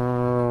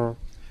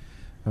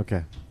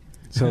 Okay.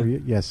 So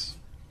yes,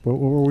 what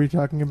were we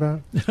talking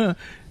about?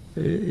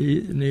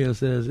 Neil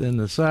says in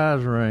that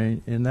size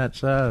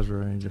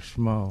range, it's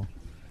small.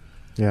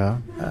 Yeah.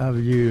 I've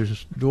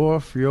used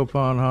dwarf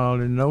Yopon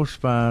holly, no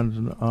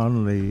spines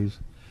on leaves,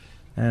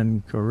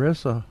 and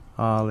Carissa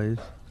hollies,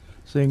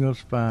 single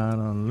spine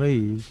on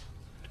leaves.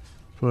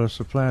 Plus,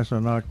 the plants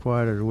are not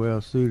quite as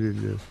well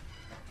suited to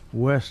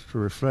west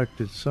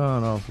reflected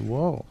sun off the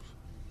walls.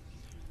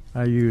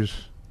 I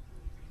use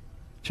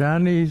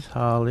Chinese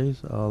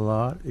hollies a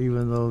lot,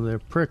 even though they're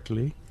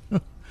prickly.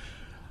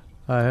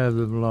 I have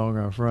them along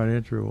our front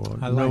entry wall.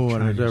 No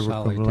one has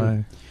ever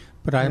complained.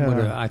 But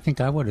I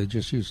think I would have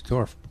just used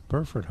dwarf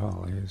Burford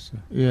holly.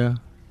 Yeah.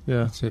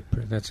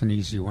 That's an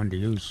easy one to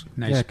use.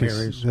 Nice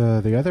berries.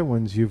 The other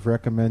ones you've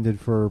recommended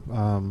for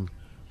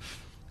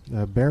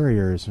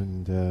barriers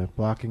and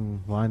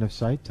blocking line of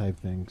sight type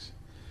things.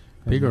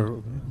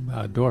 Bigger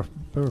dwarf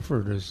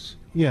Burford is.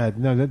 Yeah,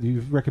 no,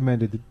 you've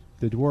recommended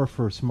the dwarf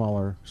for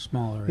smaller.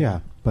 Smaller. Yeah,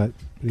 but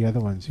the other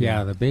ones.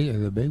 Yeah, the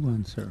big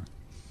ones are.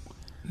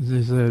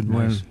 They said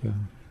nice,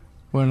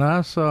 when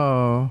I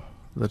saw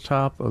the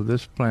top of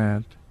this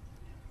plant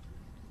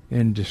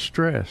in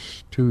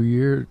distress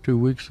 2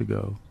 weeks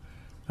ago,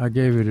 I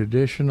gave it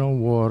additional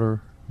water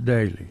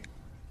daily,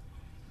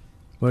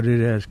 but it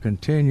has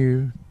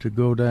continued to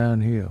go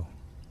downhill.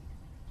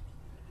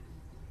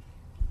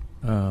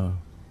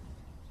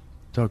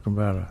 Talking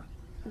about a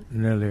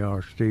Nellie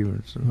R.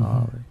 Stevenson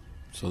holly.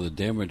 So the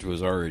damage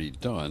was already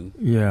done.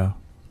 Yeah.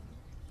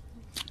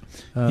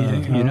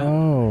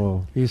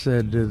 He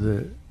said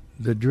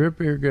the drip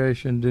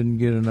irrigation didn't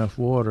get enough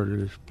water to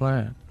this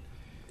plant.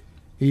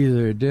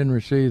 Either it didn't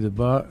reach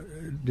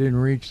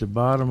the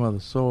bottom of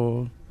the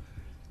soil,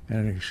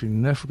 and a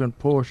significant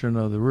portion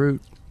of the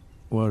root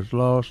was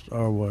lost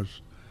or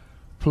was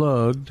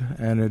plugged,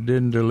 and it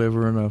didn't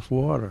deliver enough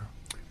water.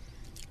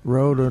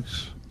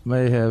 Rodents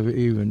may have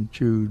even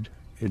chewed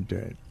into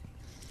it.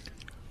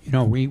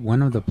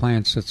 One of the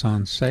plants that's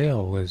on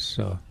sale is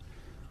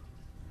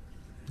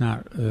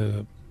not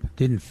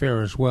didn't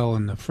fare as well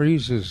in the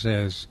freezes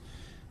as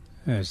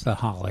the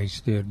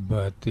hollies did,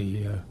 but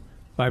the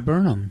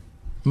viburnum.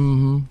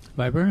 Mm-hmm.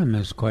 Viburnum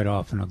is quite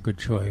often a good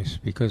choice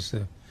because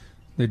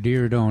the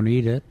deer don't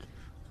eat it,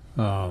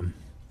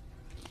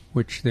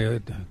 which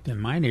in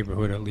my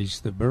neighborhood at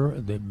least the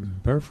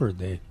Burford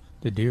the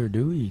deer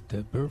do eat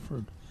the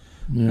Burford.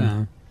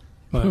 Yeah.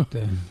 But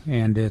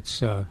and it's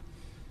they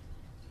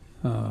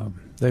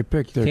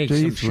pick their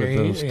teeth with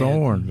those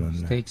thorns on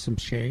there. Take some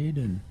shade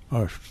and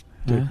or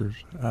stickers.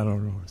 I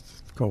don't know.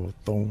 It's called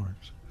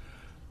thorns.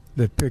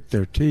 They pick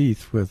their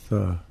teeth with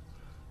the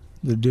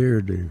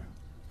deer do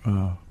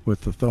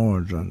with the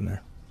thorns on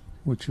there.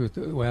 Which with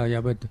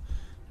but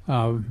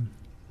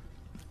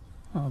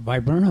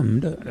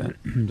viburnum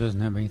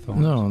doesn't have any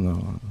thorns.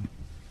 No.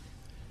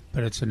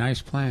 But it's a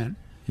nice plant.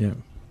 Yeah.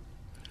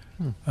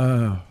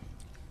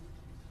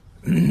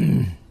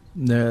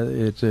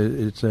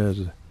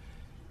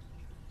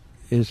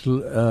 It's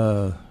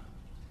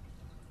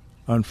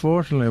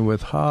unfortunately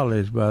with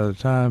hollies, by the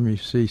time you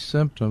see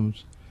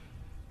symptoms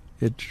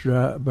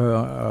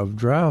of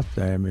drought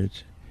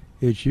damage,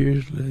 it's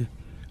usually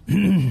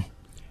a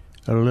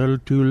little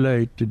too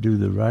late to do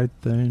the right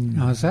thing.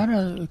 Now, is that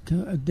a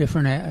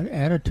different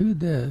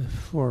attitude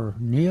for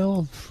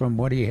Neil from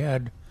what he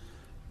had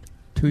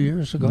 2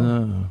 years ago?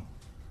 No.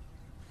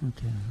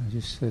 Okay,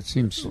 it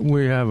seems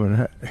we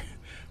haven't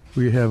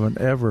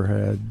ever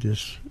had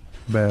this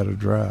bad a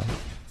drought.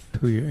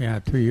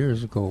 2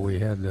 years ago we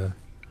had the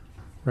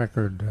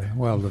record. The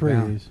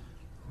freeze.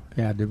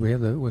 Did we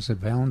have was it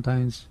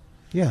Valentine's?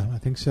 Yeah, I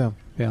think so.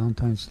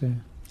 Valentine's Day.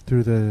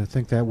 Through I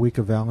think that week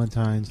of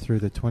Valentine's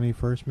through the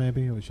 21st,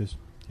 maybe. It was just,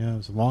 it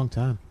was a long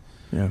time.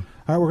 Yeah. All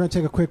right, we're going to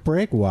take a quick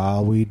break.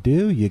 While we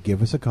do, you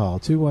give us a call.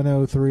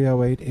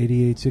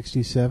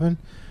 210-308-8867.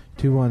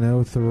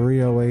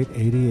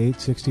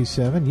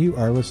 210-308-8867. You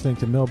are listening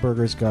to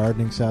Milberger's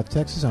Gardening, South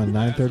Texas on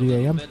 9:30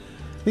 a.m.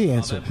 The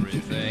Answer.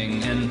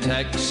 Everything in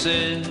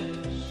Texas.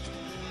 I'm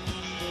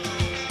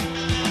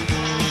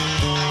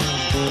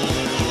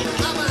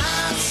a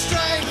hot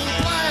string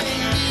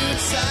playing you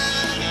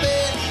side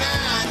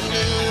midnight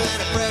and a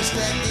fresh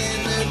deck in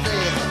the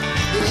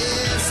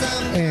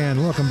bed.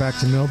 And welcome back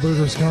to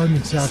Milberger's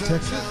Gardening, South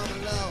Texas.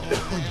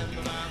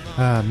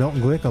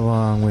 Milton Glueck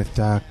along with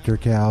Dr.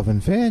 Calvin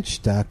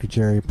Finch, Dr.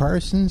 Jerry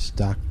Parsons,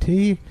 Doc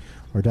T,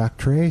 or Doc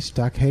Trace,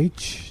 Doc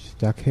H,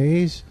 Doc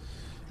Hayes.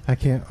 I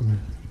can't...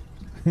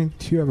 Do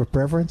you have a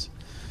preference?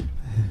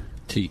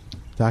 T.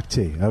 Doc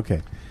T,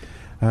 okay.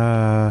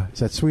 Is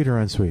that sweet or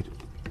unsweet?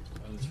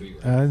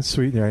 Unsweet.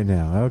 Unsweet right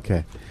now,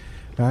 okay.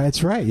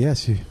 It's right,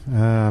 yes.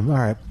 All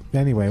right.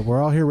 Anyway,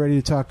 we're all here ready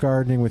to talk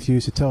gardening with you,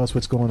 so tell us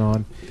what's going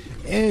on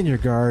in your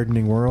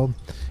gardening world.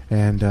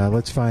 And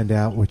let's find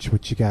out what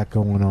you got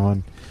going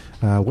on.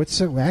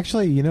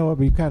 Actually, you know what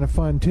would be kind of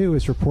fun, too,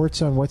 is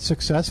reports on what's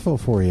successful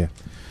for you.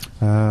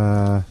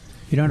 I'd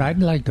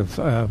like to...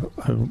 I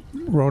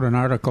wrote an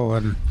article,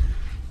 and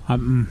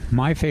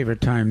my favorite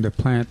time to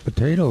plant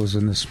potatoes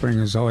in the spring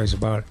is always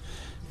about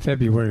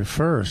February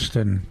 1st.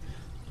 And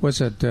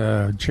was it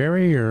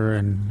Jerry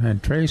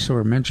and Trace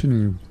were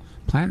mentioning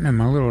planting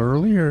them a little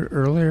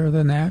earlier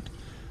than that?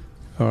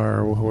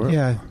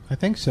 Yeah, I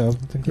think so.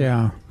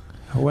 Yeah.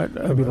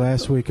 Maybe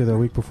last week or the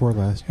week before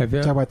last. Talk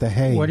about the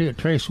hay.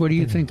 Trace, what do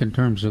you think in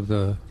terms of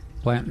the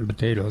planting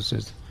potatoes?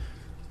 Is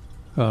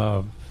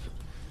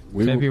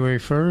February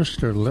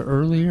 1st or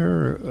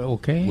earlier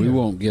okay? We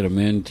won't get them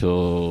in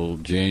till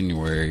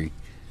January,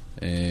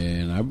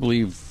 and I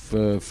believe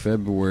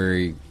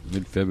mid-February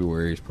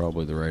is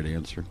probably the right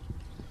answer.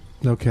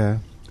 Okay.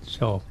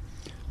 So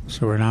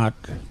we're not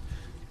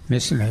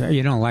missing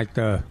it. Like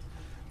the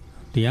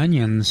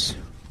onions.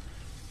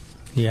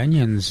 The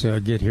onions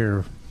get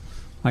here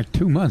like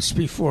 2 months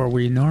before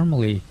we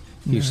normally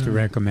used to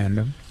recommend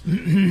them.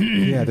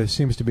 Yeah, there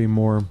seems to be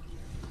more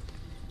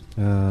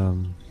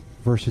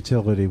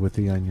versatility with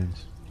the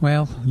onions.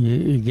 Well,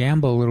 you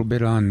gamble a little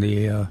bit on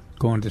the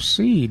going to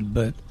seed,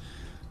 but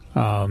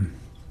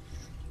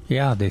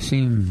they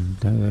seem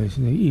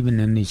even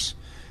in these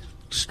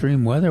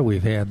extreme weather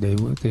we've had,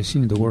 they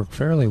seem to work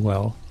fairly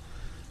well.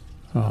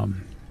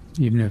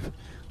 Even if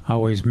I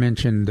always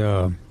mentioned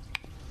the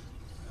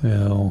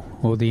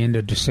end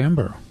of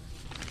December.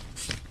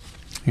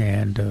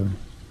 And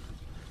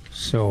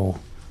so,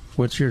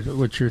 what's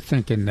your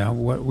thinking now?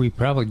 What we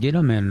probably get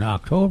them in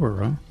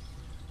October,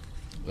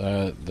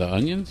 huh? The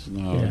onions?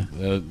 No,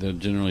 they'll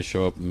generally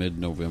show up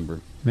mid-November.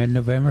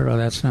 Mid-November? Oh,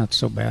 that's not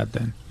so bad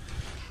then.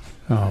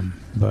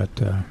 But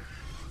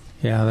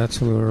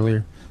that's a little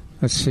earlier.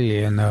 Let's see.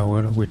 And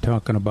what are we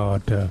talking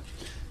about?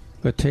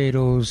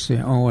 Potatoes.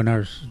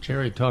 And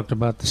Jerry talked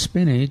about the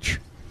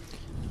spinach.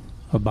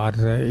 About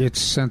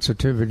its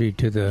sensitivity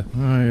to the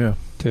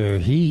to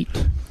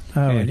heat.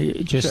 I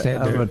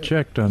haven't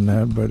checked on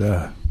that, but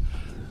I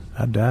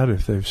doubt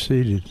if they've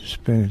seeded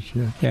spinach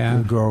yet. Yeah,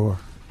 the grower.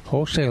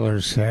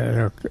 Wholesalers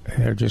are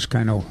just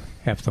kind of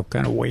have to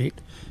wait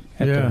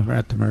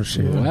at the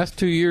mercy. The last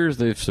 2 years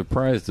they've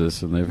surprised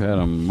us, and they've had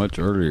them much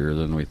earlier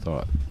than we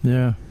thought.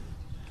 Yeah.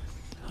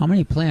 How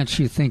many plants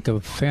do you think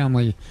a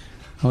family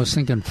I was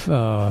thinking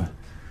four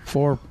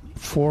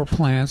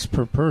plants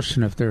per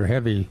person if they're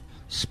heavy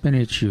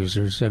spinach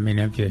users. I mean,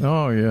 if you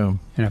and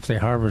if they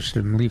harvest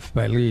them leaf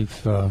by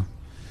leaf. The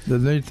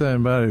neat thing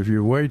about it, if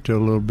you wait till a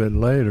little bit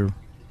later,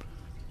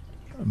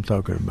 I'm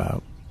talking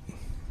about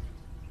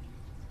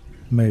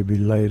maybe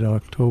late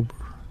October,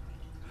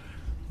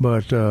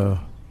 but the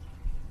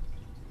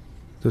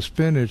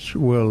spinach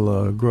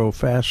will grow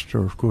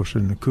faster, of course,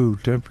 in the cool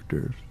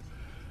temperatures.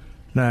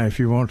 Now, if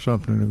you want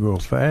something to grow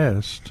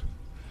fast,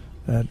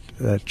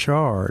 that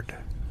chard,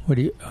 what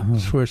do you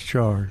Swiss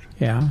chard,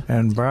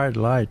 and bright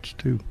lights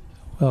too.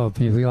 Well, if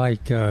you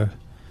like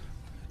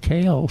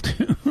kale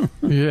too.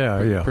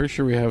 yeah. Pretty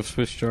sure we have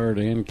Swiss chard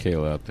and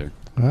kale out there.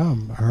 I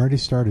already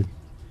started.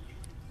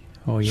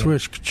 Oh yeah,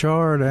 Swiss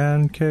chard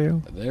and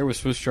kale. There was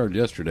Swiss chard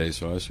yesterday,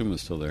 so I assume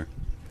it's still there.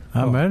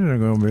 I imagine there's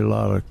going to be a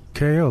lot of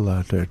kale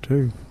out there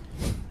too.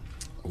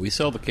 We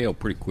sell the kale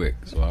pretty quick,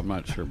 so I'm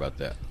not sure about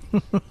that.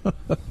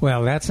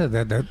 Well, that's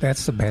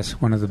the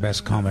best, one of the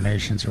best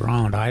combinations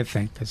around. I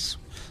think is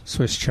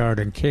Swiss chard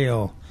and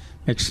kale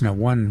mixing it.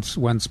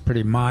 One's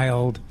pretty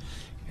mild,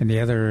 and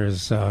the other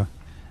is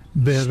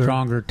bitter,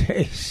 stronger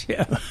taste.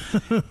 Yeah,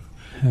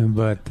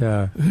 but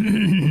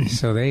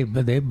so they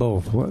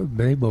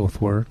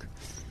both work.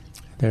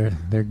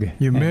 They're good.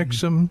 You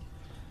mix them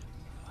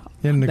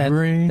in the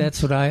greens.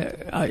 That's what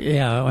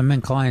I'm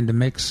inclined to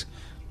mix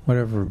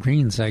whatever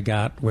greens I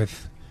got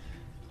with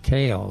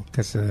kale,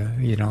 because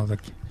the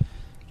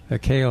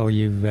kale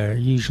you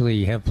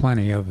usually have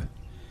plenty of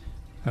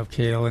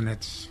kale, and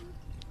it's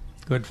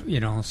good,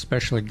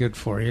 especially good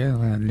for you.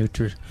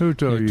 Who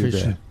told you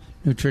that?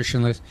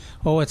 Nutritionalists.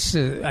 Oh, it's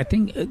I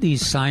think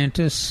these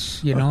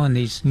scientists, and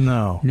these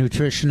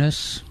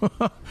nutritionists.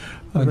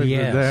 I think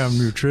they're damn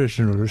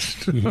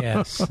nutritionalists.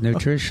 Yes,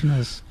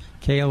 nutritionists.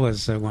 Kale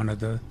is one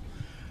of the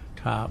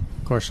top.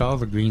 Of course, all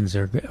the greens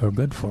are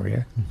good for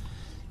you,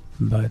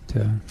 but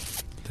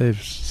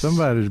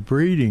somebody's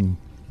breeding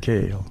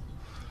kale.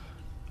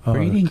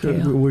 Breeding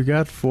kale. We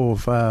got 4 or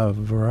 5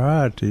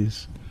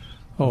 varieties.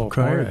 Oh,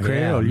 kale.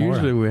 Yeah,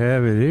 usually we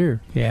have it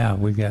here. Yeah,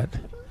 we got.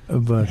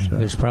 But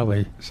there's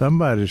probably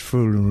somebody's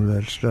fooling with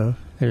that stuff.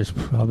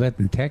 I'll bet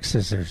in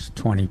Texas there's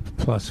 20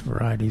 plus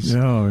varieties.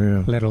 Oh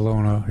yeah. Let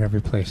alone every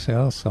place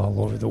else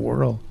all over the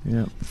world.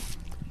 Yeah.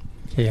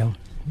 Kale.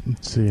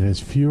 Let's see. It has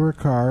fewer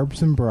carbs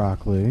than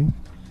broccoli.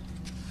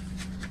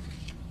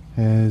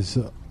 Has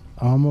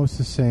almost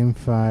the same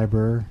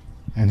fiber,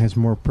 and has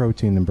more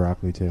protein than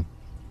broccoli too.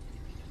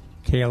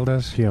 Kale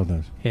does. Kale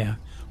does. Yeah.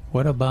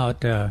 What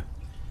about? Do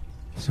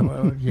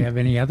you have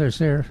any others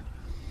there?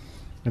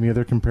 Any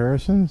other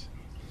comparisons?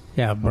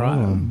 Yeah,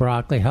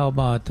 broccoli. How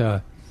about...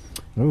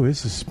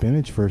 this is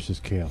spinach versus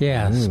kale.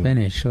 Yeah,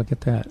 spinach. Look at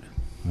that.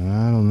 I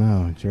don't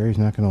know. Jerry's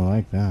not going to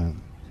like that.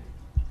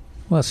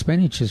 Well,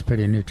 spinach is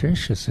pretty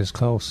nutritious, as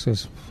close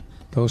as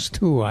those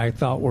two I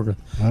thought were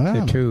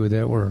the two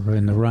that were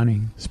in the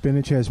running.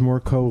 Spinach has more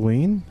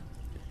choline.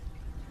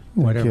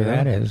 Whatever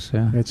that is.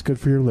 Yeah. It's good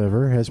for your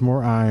liver. Has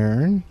more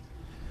iron.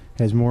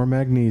 Has more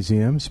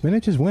magnesium.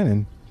 Spinach is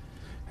winning.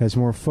 Has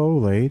more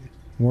folate.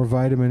 More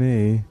vitamin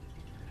E,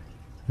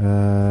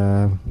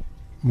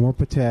 more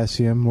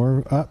potassium,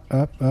 more up.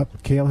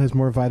 Kale has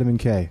more vitamin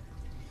K.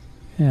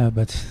 Yeah,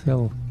 but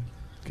still.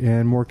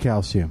 And more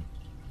calcium.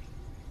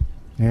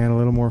 And a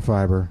little more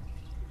fiber.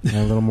 And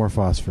a little more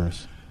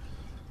phosphorus.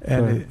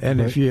 And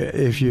if you add,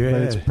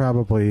 it's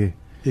probably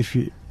if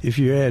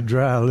you add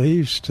dry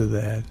leaves to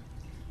that,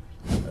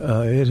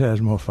 it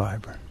has more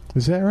fiber.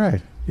 Is that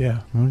right?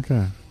 Yeah.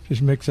 Okay.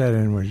 Just mix that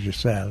in with your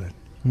salad.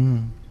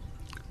 Mm.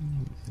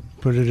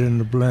 Put it in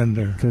the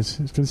blender.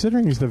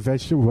 Considering he's the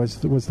vegetable was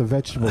the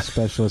vegetable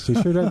specialist,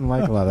 he sure doesn't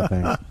like a lot of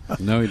things.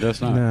 No, he does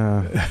not.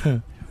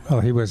 No. Well,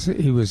 he was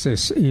a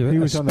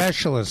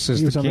specialist.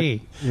 Is the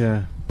key.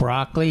 Yeah.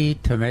 Broccoli,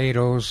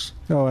 tomatoes.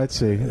 Oh, let's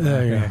see.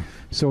 There you go.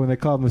 So when they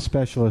called him a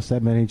specialist,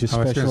 that meant he just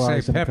specialized in... I was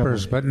going to say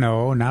peppers, but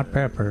no, not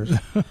peppers.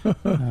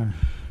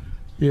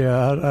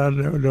 Yeah, I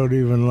don't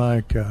even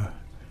like...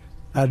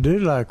 I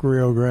did like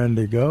Rio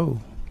Grande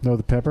Go. No,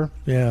 the pepper?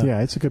 Yeah.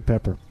 Yeah, it's a good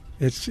pepper.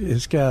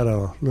 It's got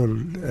a little...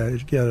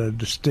 it's got a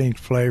distinct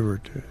flavor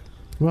to it.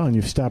 Well, and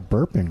you've stopped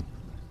burping.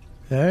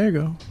 There you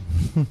go.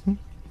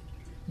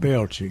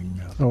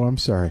 Belching. Oh, I'm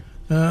sorry.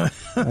 I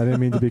didn't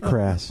mean to be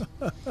crass.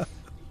 All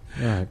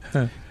right.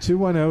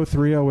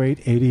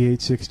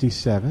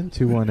 210-308-8867.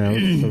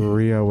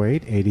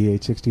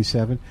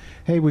 210-308-8867.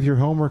 Hey, with your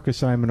homework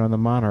assignment on the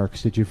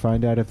Monarchs, did you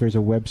find out if there's a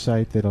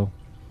website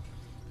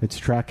that's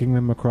tracking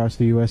them across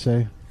the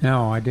USA?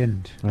 No, I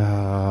didn't.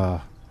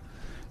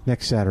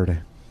 Next Saturday.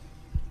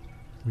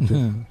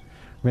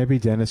 Maybe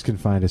Dennis can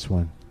find us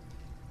one.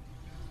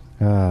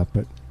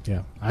 But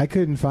yeah, I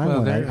couldn't find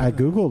one. I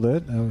Googled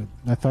it.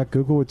 I thought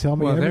Google would tell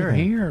me everything. They're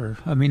here.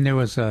 I mean, there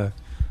was a...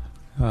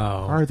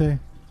 Are they?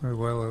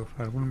 Well,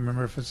 I don't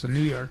remember if it's the New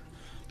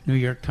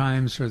York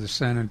Times or the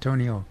San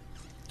Antonio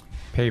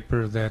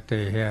paper that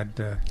they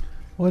had.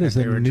 What does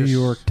the New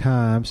York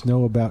Times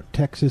know about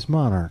Texas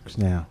Monarchs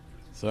now?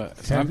 So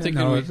I'm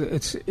thinking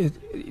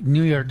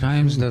New York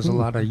Times does a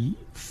lot of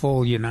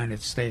full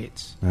United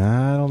States.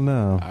 I don't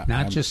know.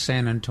 Not just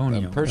San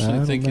Antonio. I'm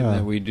personally thinking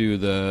that we do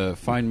the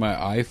Find My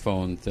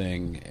iPhone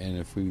thing, and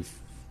if we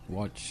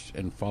watch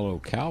and follow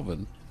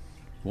Calvin,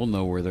 we'll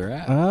know where they're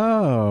at.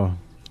 Oh.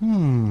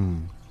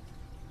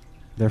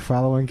 They're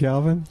following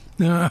Calvin?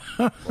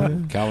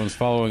 Calvin's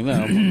following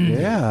them.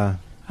 Yeah.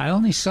 I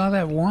only saw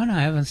that one.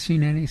 I haven't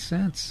seen any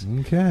since.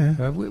 Okay.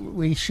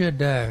 We should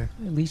at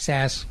least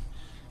ask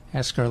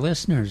our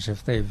listeners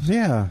if they've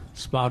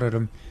spotted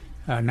them.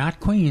 Not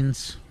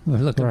queens. We're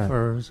looking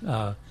for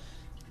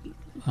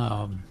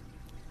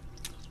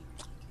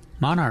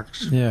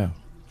monarchs. Yeah.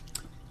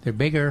 They're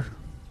bigger,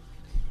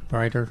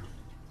 brighter,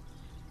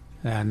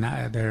 and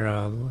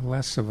they're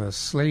less of a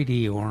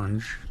slatey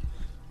orange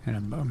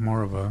and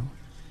more of a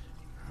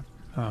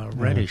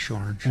reddish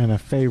orange. And a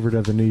favorite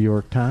of the New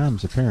York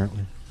Times,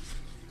 apparently.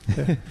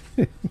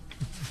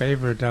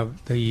 Favorite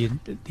of the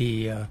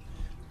New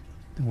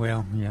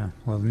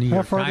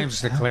York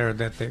Times declared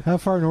that how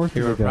far north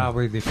they were go?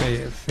 probably the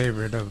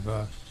favorite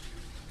of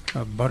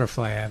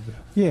Butterfly.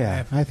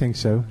 I think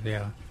so.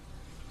 Yeah.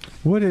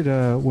 What did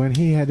when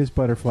he had his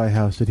butterfly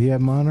house? Did he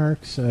have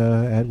monarchs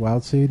at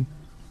Wild Seed?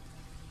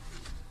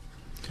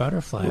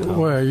 Butterfly house.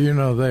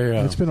 Well, they.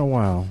 It's been a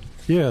while.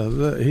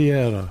 Yeah, he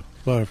had a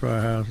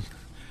butterfly house,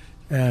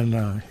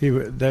 and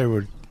they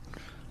would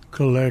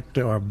collect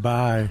or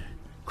buy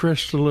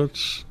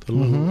crystallets, the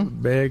little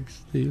bags,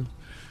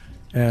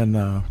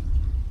 and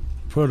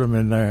put them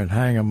in there and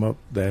hang them up.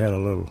 They had a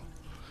little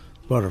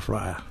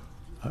butterfly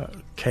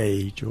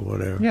cage or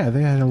whatever. Yeah,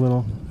 they had a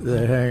little.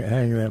 They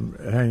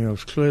hang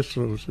those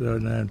crystals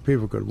in there, and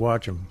people could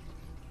watch them.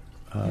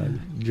 I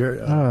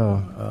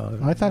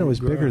thought it was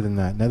bigger than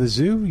that. Now the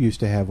zoo used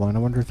to have one. I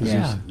wonder if the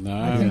zoo.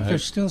 I think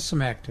there's still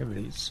some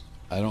activities.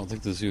 I don't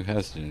think the zoo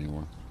has it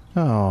anymore.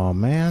 Oh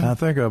man! I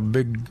think a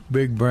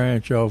big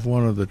branch off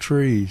one of the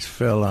trees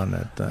fell on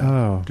that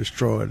thing.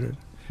 Destroyed it.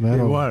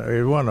 It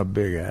wasn't a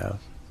big house.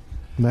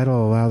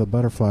 That'll allow the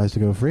butterflies to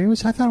go free. I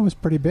thought it was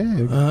pretty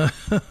big.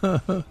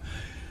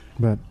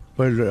 But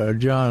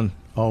John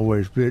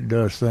always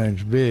does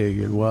things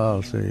big at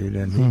Wild Seed,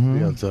 and he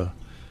built a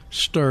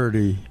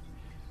sturdy,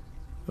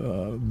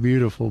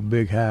 beautiful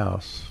big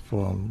house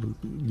for them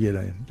to get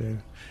into.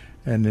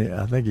 And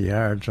I think he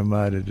hired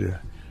somebody to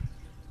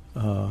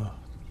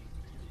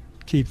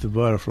keep the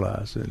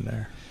butterflies in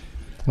there.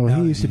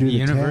 Well, he used to do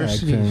the tag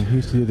thing. He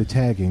used to do the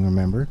tagging,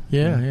 remember?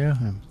 Yeah.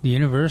 The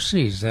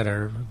universities that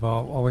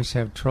always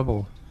have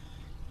trouble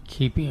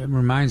keeping. It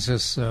reminds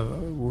us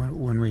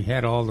when we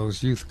had all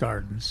those youth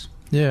gardens.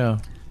 Yeah.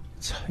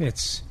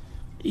 It's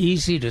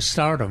easy to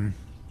start them,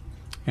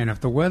 and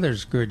if the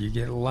weather's good, you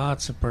get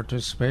lots of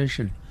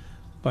participation.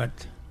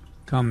 But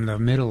come the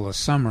middle of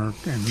summer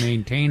and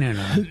maintaining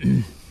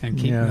them and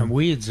keeping the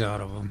weeds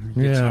out of them,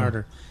 it gets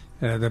harder.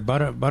 The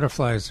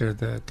butterflies are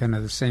the kind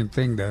of the same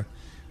thing.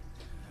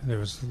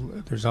 There's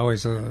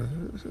always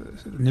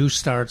new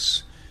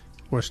starts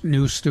or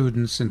new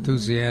students,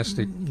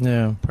 enthusiastic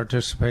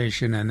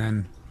participation, and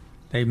then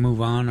they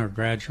move on or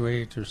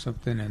graduate or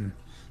something, and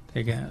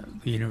the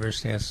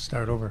university has to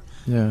start over.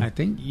 Yeah. I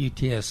think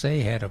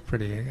UTSA had a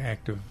pretty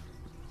active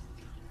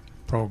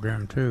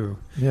program too.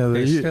 Yeah,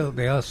 they still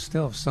have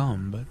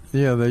some, but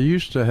they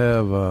used to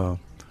have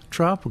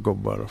tropical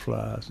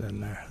butterflies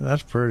in there.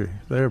 That's pretty.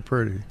 They're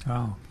pretty.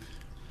 Oh,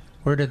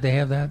 where did they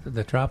have that?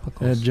 The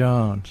tropicals at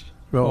John's.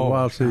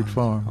 Wild Seed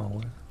Farm.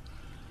 Oh,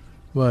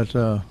 but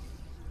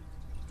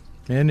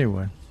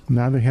anyway.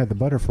 Now they had the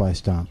butterfly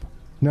stomp.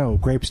 No,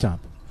 grape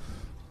stomp.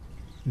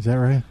 Is that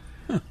right?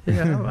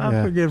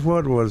 I forget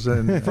what was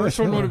in there. First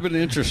one would have been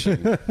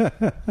interesting.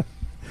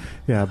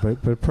 Yeah,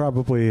 but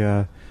probably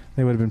they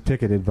would have been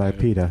picketed by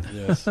PETA.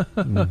 Yes.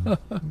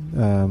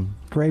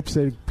 Grapes,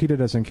 PETA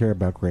doesn't care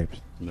about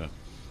grapes. No.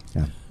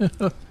 Yeah.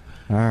 All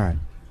right.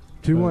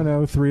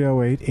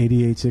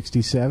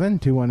 210-308-8867.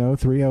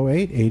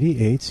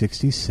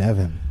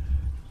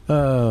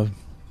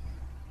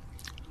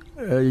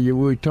 210-308-8867.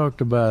 We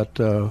talked about,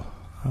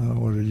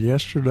 was it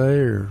yesterday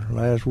or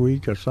last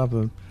week or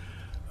something,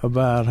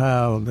 about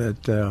how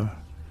that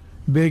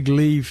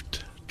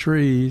big-leafed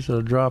trees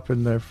are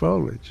dropping their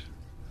foliage.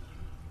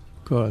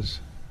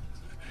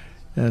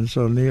 And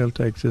so Neil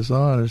takes this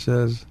on and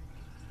says,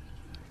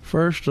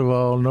 first of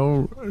all,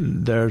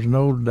 there's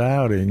no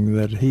doubting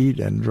that heat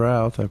and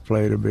drought have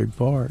played a big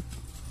part.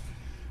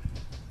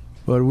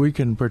 But we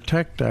can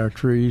protect our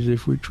trees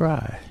if we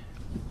try.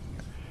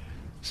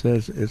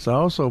 Says it's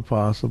also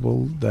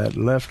possible that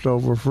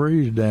leftover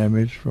freeze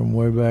damage from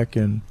way back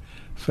in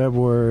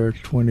February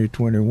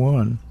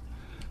 2021,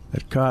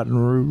 that cotton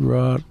root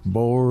rot,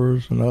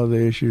 borers, and other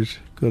issues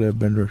could have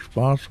been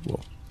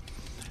responsible.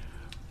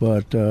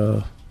 But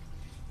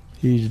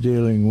he's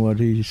dealing what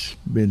he's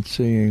been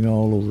seeing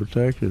all over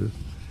Texas.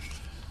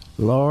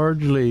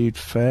 Large-leaf,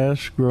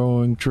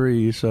 fast-growing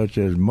trees such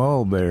as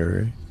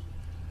mulberry,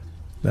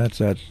 that's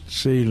that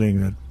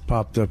seedling that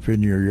popped up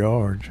in your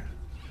yard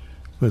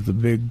with the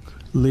big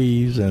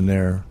leaves, and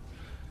they're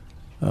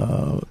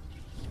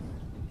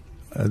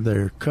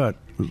they're cut,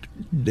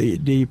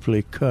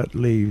 deeply cut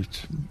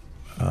leaves.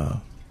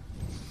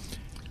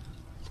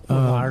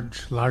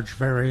 Large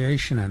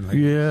variation in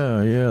leaves.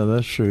 Yeah,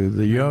 that's true.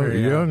 The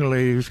young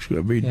leaves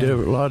could be a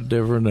lot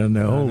different than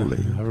the old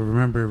leaves. I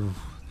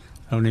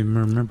don't even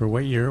remember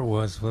what year it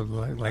was.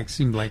 But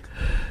seemed like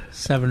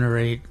 7 or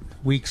 8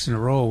 weeks in a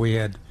row we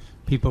had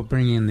people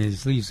bringing in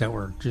these leaves that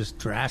were just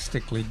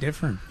drastically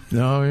different.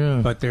 Oh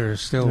yeah, but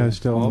there's still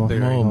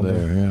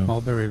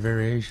mulberry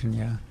variation.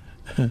 Yeah.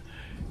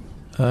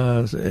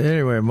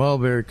 Anyway,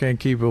 mulberry can't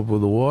keep up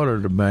with the water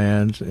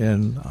demands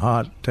in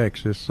hot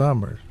Texas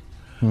summers.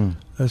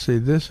 Let's see,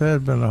 this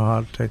has been a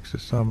hot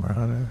Texas summer,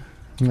 honey.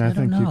 I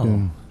think you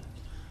can.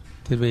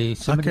 Did we? I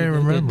can't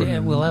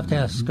remember. We'll have to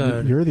ask.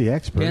 You're the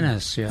expert.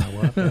 Dennis, yeah,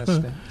 we'll have to ask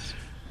Dennis.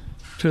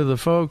 To the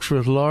folks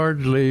with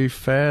large leaf,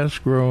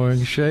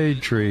 fast-growing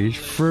shade trees,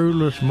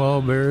 fruitless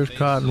mulberries,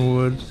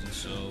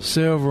 cottonwoods,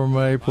 silver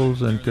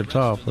maples, and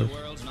catalpas.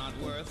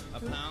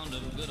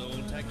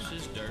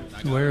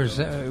 Where's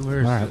All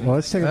right, well,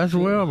 let's take That's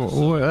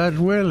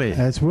Willie.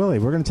 That's Willie.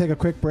 We're going to take a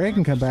quick break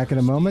and come back in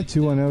a moment.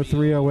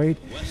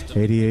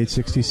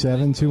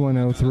 210-308-8867.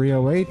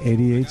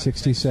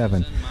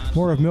 210-308-8867.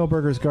 More of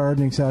Milberger's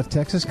Gardening South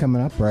Texas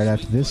coming up right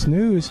after this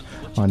news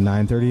on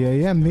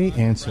 9:30 a.m. The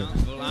Answer.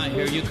 Well, I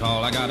hear you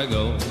call. I gotta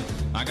go.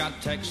 I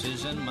got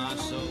Texas in my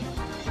soul.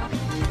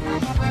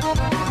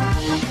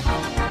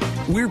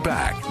 We're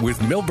back with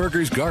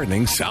Milberger's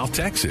Gardening South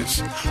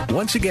Texas.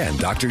 Once again,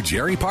 Dr.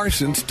 Jerry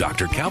Parsons,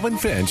 Dr. Calvin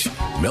Finch,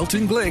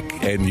 Milton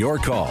Glueck, and your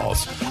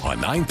calls on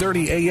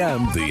 9:30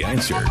 a.m. The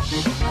Answer.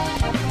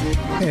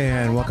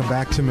 And welcome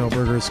back to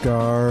Milberger's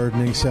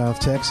Gardening South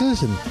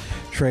Texas. And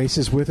Trace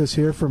is with us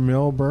here from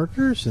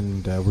Milberger's,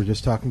 and we're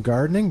just talking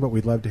gardening, but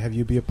we'd love to have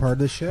you be a part of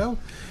the show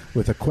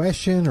with a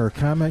question or a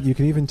comment. You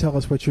can even tell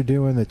us what you're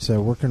doing that's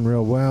working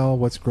real well,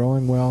 what's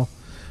growing well.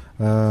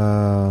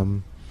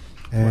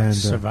 And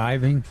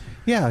surviving.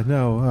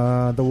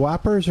 The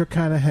whoppers are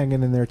kind of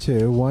hanging in there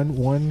too.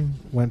 One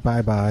went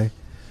bye.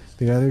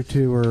 The other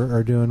two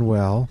are doing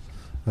well.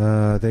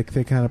 They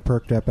kind of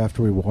perked up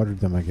after we watered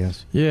them, I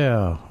guess.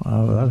 Yeah,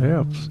 that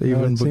helps.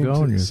 Even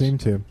begonias seem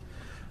to.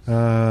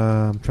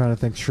 I'm trying to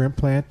think. Shrimp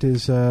plant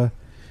is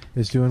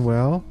doing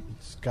well.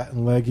 It's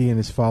gotten leggy and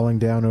is falling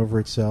down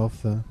over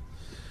itself.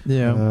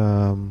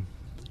 The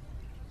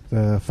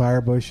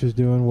fire bush is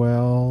doing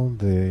well.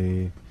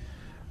 The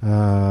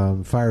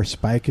fire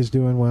spike is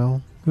doing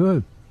well.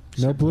 Good.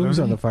 No blooms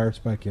on the fire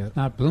spike yet.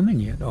 Not blooming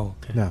yet. Oh,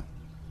 okay. No.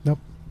 Nope.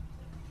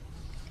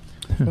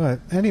 But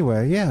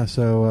anyway, yeah.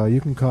 So you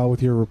can call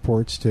with your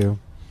reports too.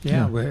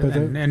 Yeah.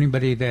 And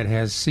anybody that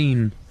has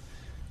seen,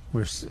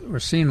 we're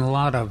seeing a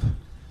lot of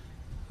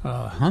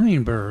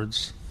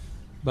hummingbirds,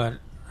 but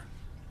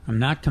I'm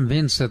not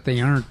convinced that they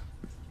aren't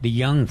the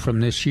young from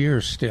this year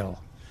still.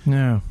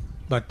 Yeah.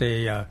 But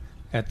they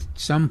at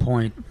some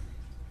point,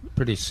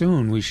 pretty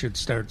soon, we should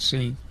start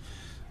seeing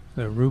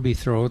the ruby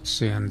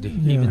throats and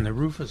even the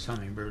rufous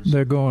hummingbirds.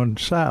 They're going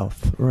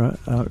south, right?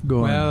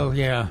 Well,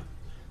 yeah,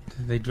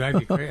 they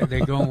drive you crazy.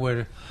 They go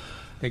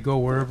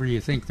wherever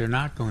you think they're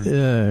not going.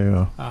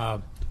 Yeah.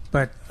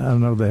 But I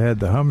know they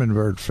had the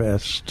Hummingbird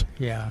Fest.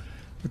 Yeah,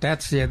 but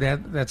that's the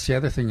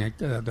other thing.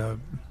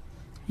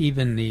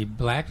 Even the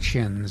black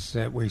chins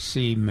that we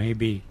see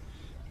maybe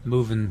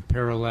moving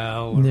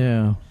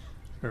parallel.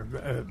 Or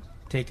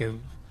take a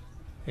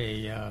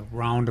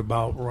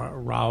roundabout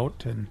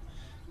route and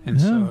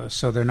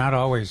so they're not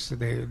always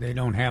they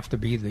don't have to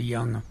be the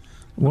young.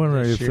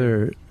 Wonder if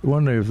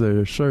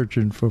they're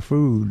searching for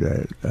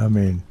food. I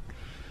mean,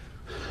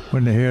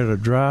 when they hear the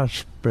dry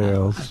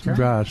spells,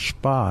 dry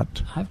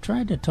spot. I've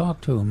tried to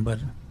talk to them, but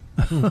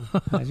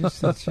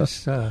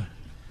it's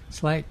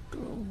like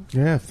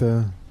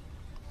they're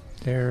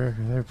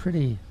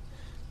pretty.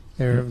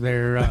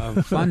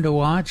 They're fun to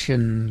watch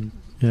and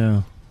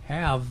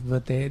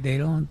but they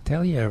don't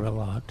tell you a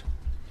lot.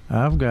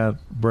 I've got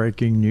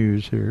breaking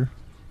news here.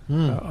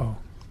 Uh-oh.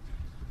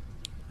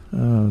 That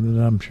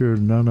I'm sure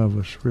none of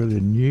us really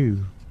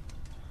knew.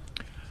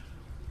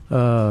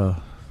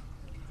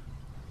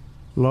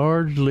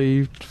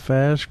 Large-leafed,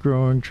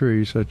 fast-growing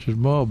trees such as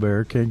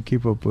mulberry can't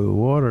keep up with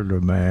water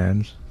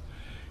demands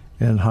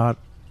in hot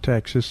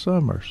Texas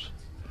summers.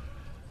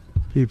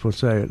 People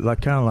say,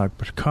 kind of like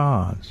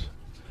pecans.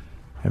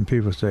 And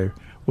people say,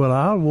 well,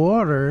 I'll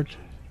water it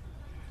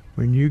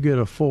when you get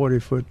a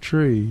 40-foot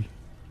tree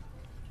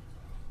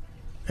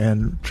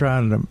and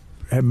trying to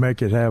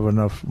make it have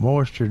enough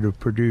moisture to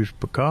produce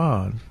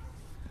pecans.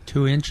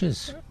 2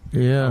 inches?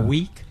 Yeah. A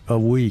week? A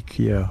week,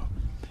 yeah.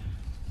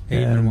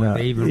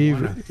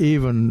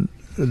 Even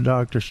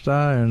Dr.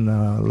 Stein,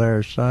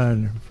 Larry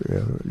Stein,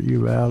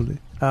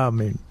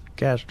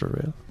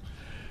 Castroville,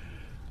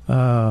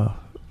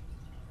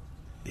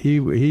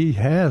 he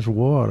has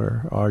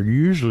water, or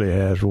usually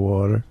has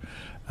water,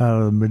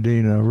 out of the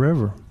Medina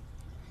River.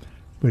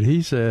 But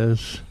he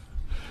says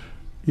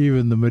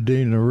even the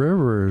Medina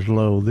River is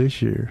low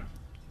this year.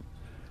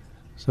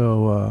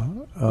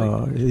 So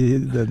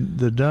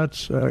the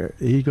nuts,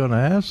 he's going to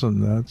have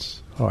some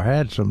nuts, or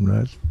had some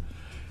nuts,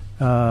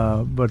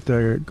 but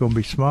they're going to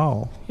be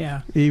small.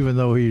 Yeah. Even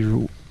though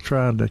he's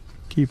trying to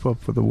keep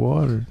up with the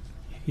water.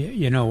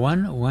 You know,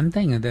 one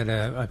thing that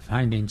I'm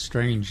finding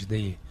strange,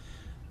 the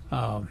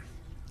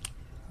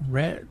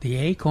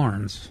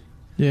acorns.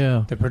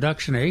 Yeah. The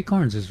production of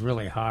acorns is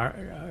really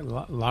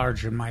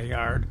large in my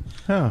yard.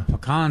 Huh.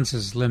 Pecans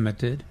is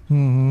limited,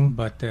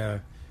 but the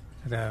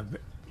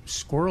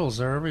squirrels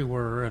are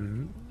everywhere,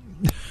 and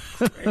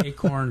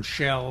acorn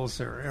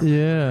shells are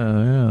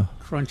everywhere. Yeah.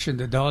 Crunching.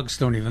 The dogs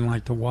don't even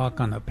like to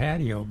walk on the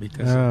patio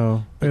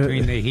because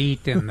between the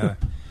heat and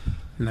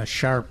the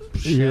sharp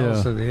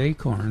shells of the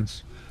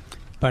acorns.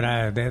 But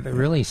that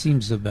really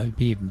seems to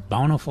be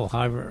bountiful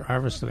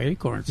harvest of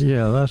acorns.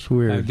 Yeah, that's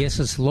weird. I guess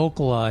it's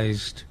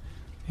localized.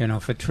 You know,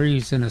 if a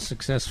tree's in a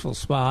successful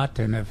spot,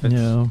 and if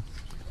it's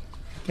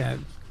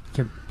can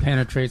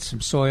penetrate some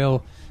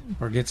soil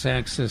or gets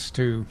access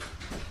to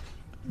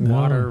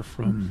water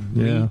from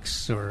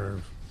leaks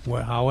or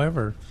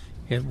however,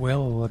 it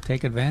will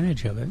take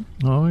advantage of it.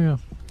 Oh, yeah.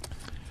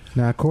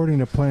 Now, according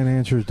to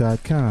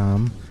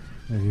plantanswers.com,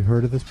 have you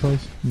heard of this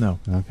place? No.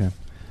 Okay.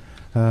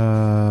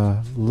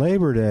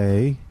 Labor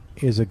Day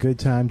is a good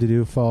time to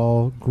do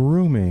fall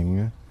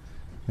grooming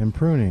and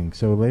pruning.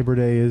 So Labor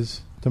Day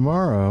is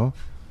tomorrow.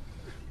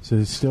 So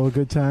it's still a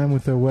good time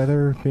with the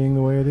weather being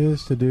the way it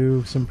is to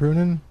do some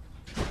pruning?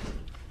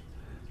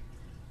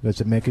 Does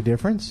it make a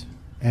difference?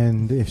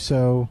 And if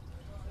so,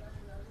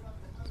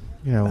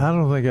 you know... I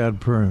don't think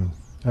I'd prune.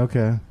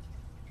 Okay.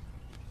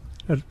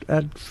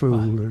 That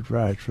fool is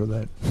right for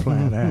that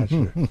plant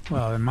answer.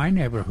 Well, in my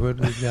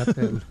neighborhood, we've got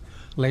the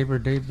Labor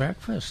Day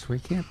breakfast. We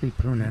can't be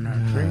pruning our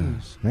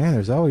trees. Man,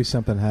 there's always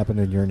something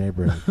happening in your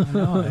neighborhood. I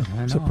know.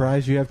 I'm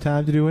surprised you have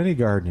time to do any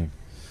gardening.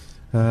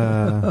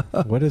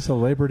 What is a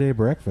Labor Day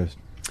breakfast?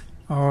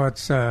 Oh,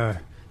 it's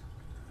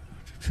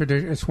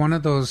one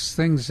of those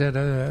things that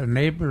a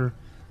neighbor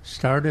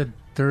started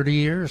 30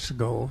 years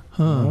ago.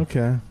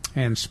 Okay.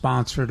 And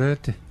sponsored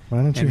it.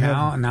 Why don't you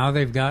now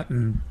they've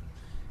gotten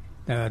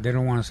they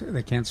don't want to.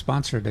 They can't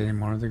sponsor it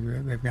anymore.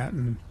 They've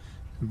gotten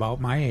about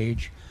my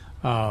age,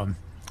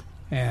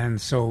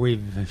 and so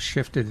we've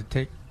shifted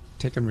to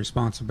taking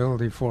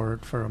responsibility for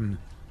it to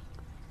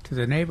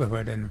the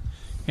neighborhood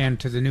and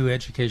to the new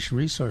Education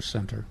Resource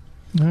Center.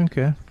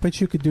 Okay. But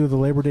you could do the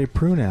Labor Day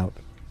prune out.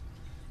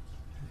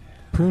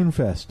 Prune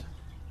Fest.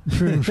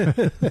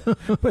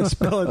 But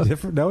spell it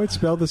different. No, it's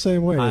spelled the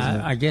same way, isn't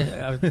it? I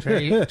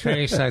guess,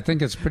 Trace, I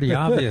think it's pretty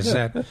obvious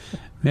that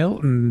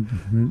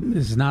Milton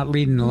is not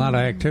leading a lot of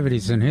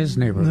activities in his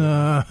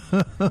neighborhood.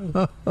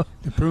 The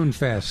Prune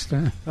Fest.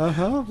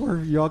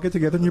 Where you all get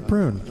together and you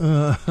prune.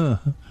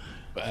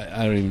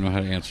 I don't even know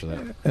how to answer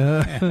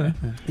that.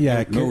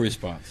 Yeah, no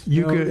response.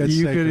 You could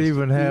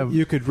even have.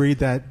 You could read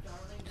that.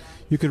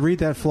 You could read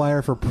that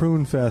flyer for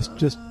Prune Fest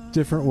just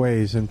different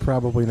ways, and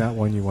probably not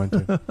one you want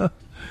to.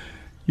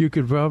 You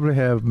could probably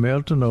have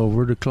Milton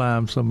over to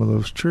climb some of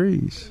those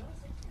trees.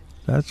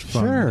 That's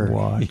fun to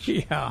watch.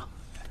 Yeah,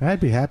 I'd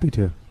be happy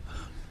to.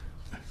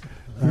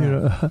 You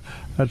know,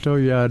 I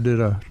told you I did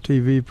a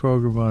TV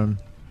program on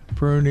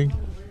pruning.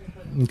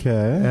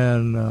 Okay.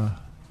 And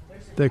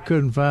they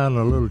couldn't find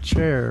a little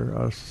chair,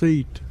 a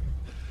seat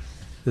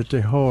that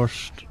they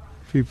horsed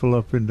people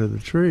up into the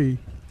tree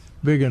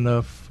big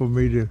enough for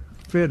me to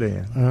fit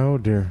in. Oh,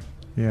 dear.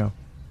 Yeah.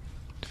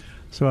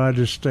 So I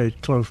just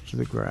stayed close to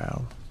the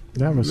ground.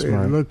 That was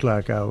smart. It looked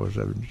like I was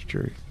up in the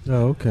tree.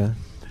 Oh, okay.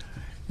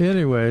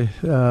 Anyway,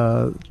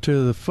 to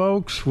the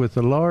folks with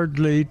the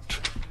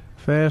large-leafed,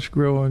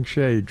 fast-growing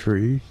shade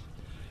trees,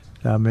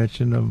 I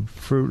mentioned them: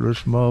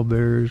 fruitless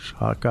mulberries,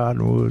 hot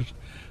cottonwoods,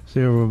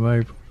 silver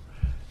maple.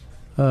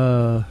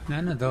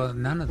 None of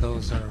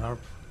those are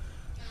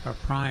our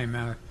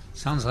prime.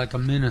 Sounds like a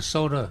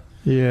Minnesota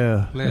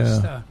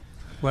list. Yeah.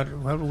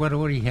 What do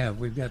we have?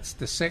 We've got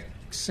the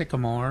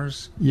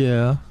sycamores.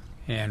 Yeah.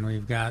 And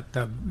we've got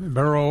the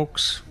bur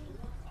oaks.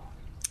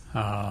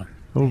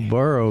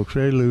 Bur oaks,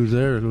 they lose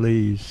their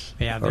leaves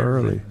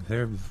early.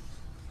 They've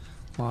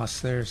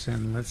lost theirs,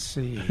 and let's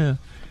see. It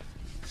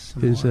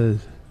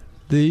says,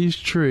 these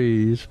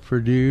trees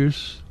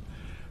produce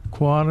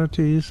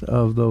quantities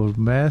of those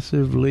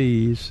massive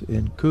leaves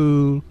in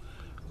cool,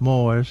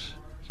 moist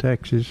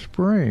Texas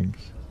springs.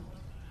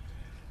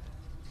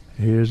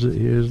 Here's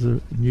the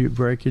new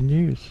breaking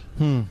news.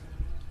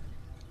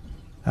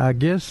 I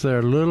guess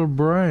their little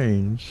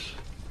brains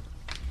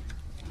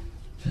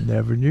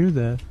never knew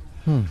that.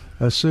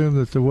 Assume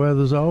that the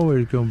weather's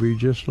always going to be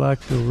just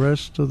like the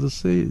rest of the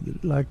season.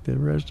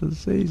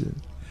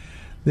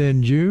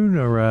 Then June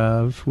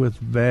arrives with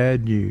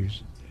bad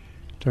news.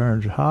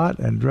 Turns hot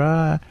and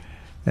dry,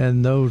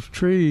 and those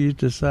trees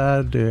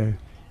decide to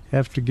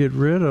have to get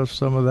rid of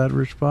some of that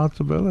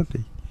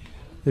responsibility.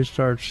 They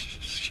start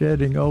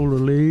shedding older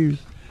leaves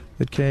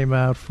that came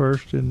out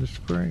first in the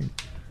spring.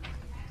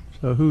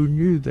 So who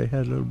knew they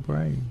had little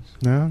brains?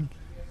 No.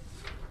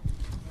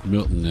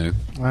 Milton knew.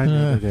 I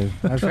know they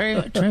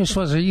did. Trace,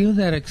 was it you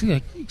that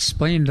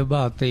explained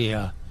about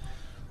the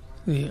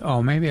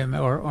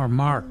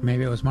Mark?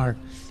 Maybe it was Mark,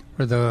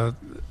 where the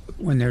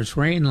when there's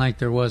rain like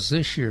there was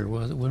this year,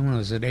 when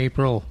was it,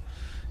 April,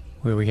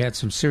 where we had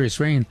some serious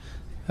rain,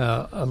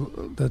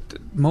 the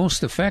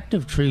most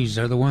effective trees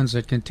are the ones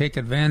that can take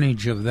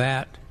advantage of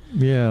that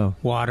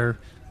water,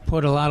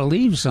 put a lot of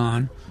leaves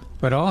on,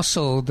 but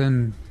also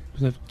then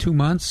the 2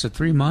 months or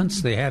 3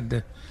 months they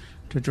had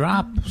to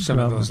drop some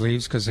of those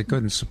leaves because they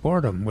couldn't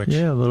support them. Which,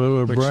 the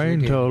little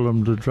brain told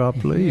them to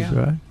drop leaves,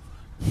 right?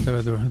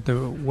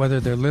 Whether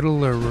they're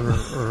little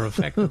or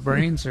effective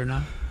brains or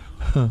not.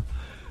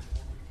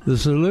 The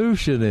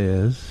solution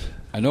is...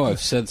 I know I've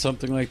said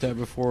something like that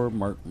before.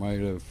 Mark might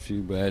have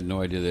few, but I had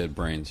no idea they had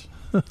brains.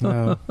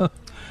 No.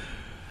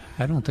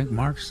 I don't think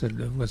Mark said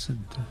it wasn't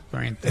a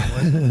brain thing,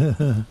 was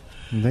it?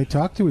 They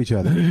talk to each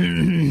other.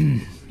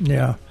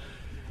 Yeah.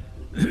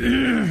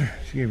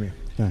 Excuse me.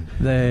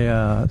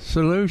 The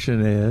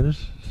solution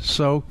is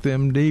soak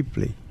them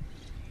deeply.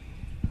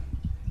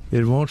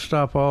 It won't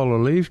stop all the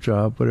leaf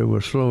drop, but it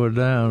will slow it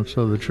down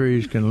so the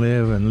trees can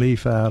live and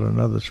leaf out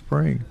another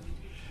spring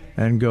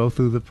and go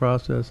through the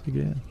process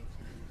again.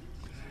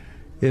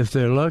 If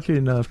they're lucky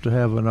enough to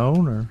have an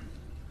owner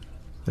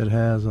that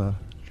has a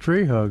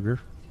tree hugger,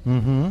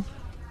 and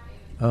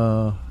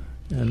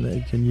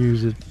they can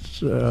use it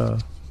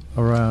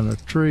around the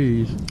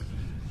trees,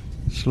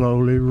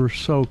 slowly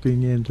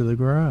soaking into the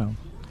ground.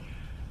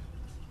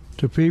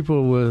 To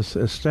people with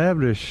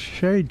established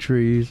shade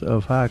trees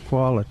of high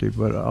quality,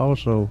 but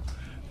also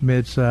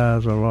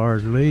mid-size or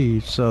large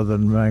leaves,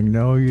 southern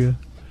magnolia,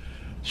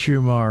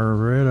 Schumacher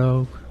red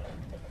oak,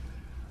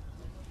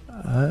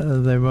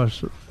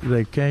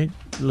 they can't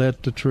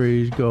let the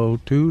trees go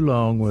too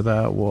long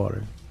without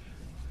water.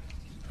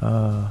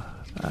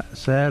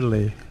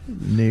 Sadly,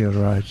 Neil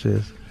writes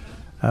this,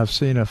 I've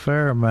seen a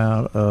fair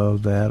amount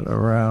of that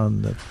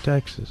around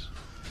Texas.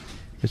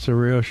 It's a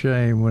real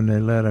shame when they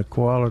let a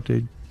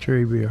quality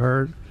tree be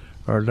hurt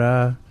or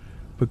die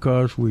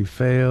because we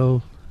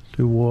fail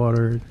to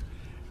water it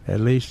at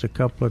least a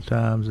couple of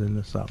times in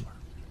the summer.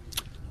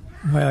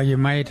 Well, you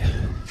might...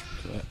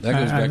 That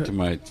goes back to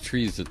my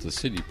trees that the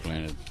city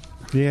planted.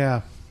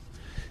 Yeah.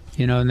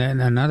 You know, and then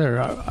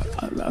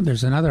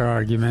there's another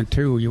argument,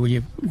 too.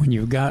 When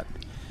you've got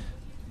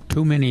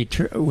too many...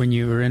 when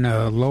you're in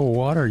a low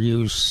water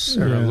use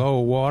or a low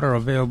water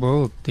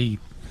availability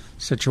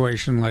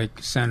situation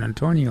like San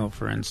Antonio,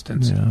 for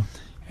instance,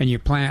 and you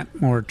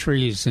plant more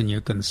trees than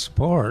you can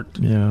support...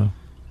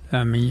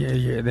 I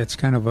mean, that's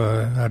kind of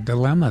a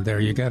dilemma there.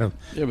 You got to,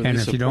 and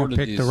if you don't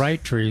pick the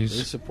right trees,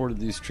 they supported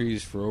these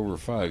trees for over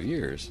 5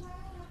 years,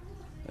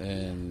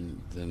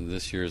 and then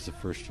this year is the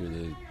first year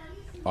they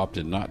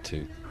opted not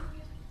to.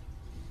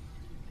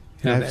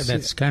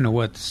 That's kind of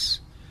what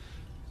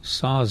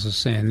Saws is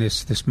saying.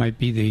 This might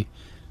be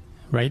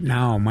right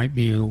now might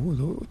be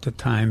the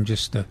time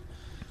just to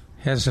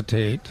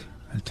hesitate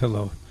until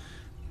the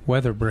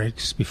weather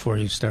breaks before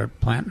you start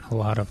planting a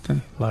lot of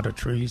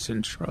trees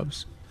and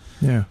shrubs.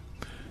 Yeah,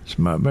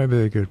 maybe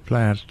they could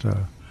plant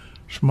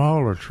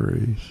smaller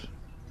trees.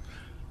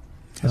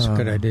 That's a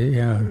good idea,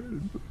 yeah.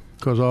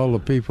 Because all the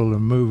people are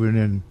moving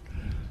in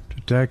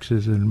to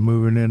Texas and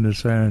moving into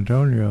San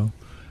Antonio,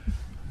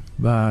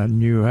 buying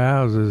new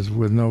houses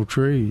with no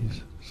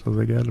trees. So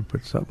they got to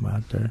put something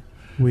out there.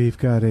 We've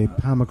got a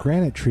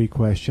pomegranate tree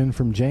question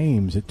from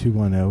James at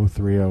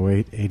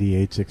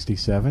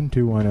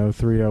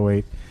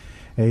 210-308-8867,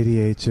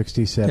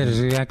 210-308-8867.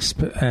 Is the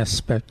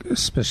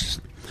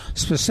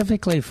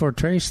specifically for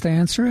Trace to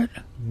answer it?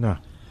 No.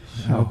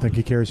 I don't think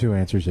he cares who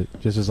answers it,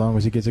 just as long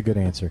as he gets a good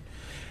answer.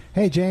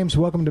 Hey, James,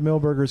 welcome to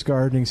Milberger's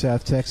Gardening,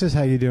 South Texas.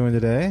 How you doing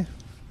today?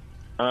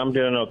 I'm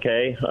doing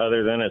okay,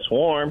 other than it's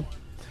warm.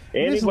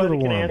 Anybody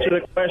can answer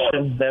the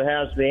question that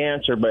has the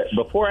answer, but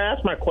before I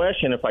ask my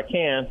question, if I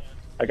can,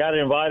 I got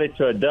invited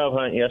to a dove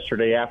hunt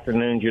yesterday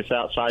afternoon just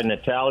outside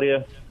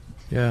Natalia.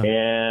 Yeah.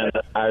 And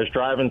I was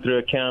driving through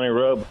a county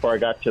road before I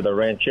got to the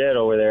ranchette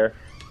over there.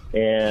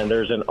 And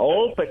there's an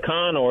old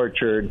pecan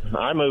orchard.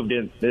 I moved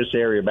in this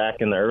area back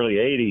in the early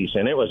 80s,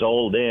 and it was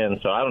old then,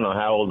 so I don't know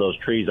how old those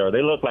trees are.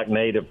 They look like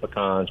native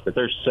pecans, but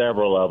there's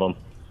several of them.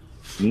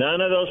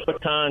 None of those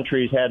pecan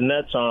trees had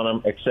nuts on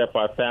them, except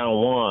I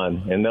found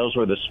one, and those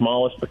were the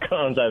smallest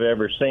pecans I've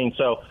ever seen.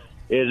 So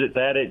is it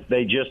that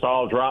they just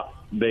all dropped,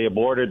 they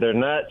aborted their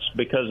nuts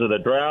because of the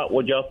drought?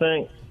 What y'all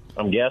think?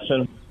 I'm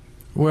guessing.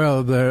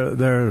 Well,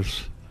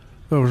 there's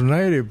those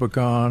native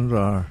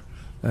pecans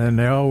and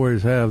they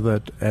always have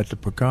that at the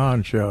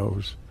pecan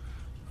shows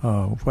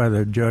where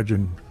they're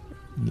judging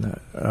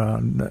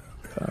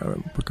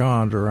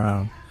pecans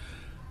around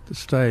the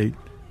state.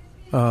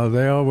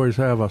 They always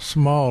have a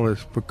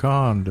smallest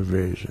pecan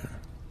division.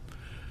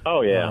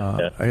 Oh,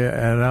 yeah.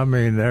 And I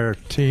mean, they're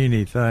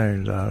teeny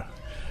things. I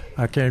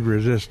can't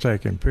resist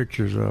taking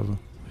pictures of them.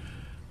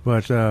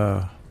 But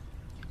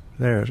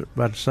they're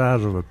about the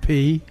size of a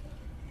pea,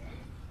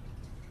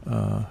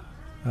 I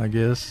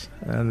guess,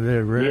 and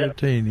they're really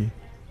teeny.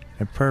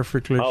 A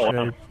perfectly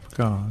shaped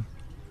pecan.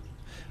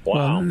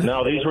 Wow.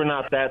 No, these were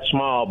not that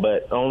small,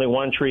 but only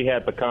one tree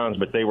had pecans,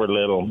 but they were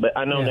little. But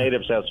I know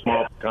natives have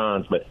small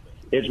pecans, but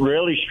it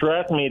really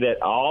struck me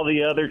that all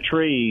the other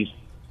trees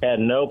had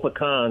no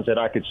pecans that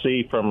I could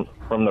see from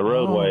the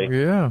roadway.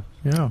 Oh,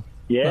 yeah.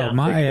 Yeah,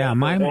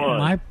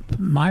 my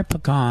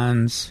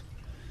pecans.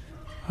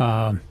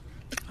 I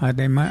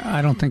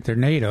don't think they're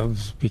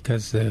natives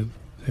because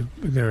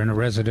they're in a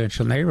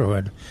residential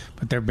neighborhood,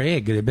 but they're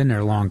big. They've been there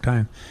a long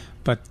time,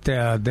 but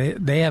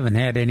they haven't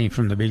had any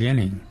from the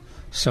beginning.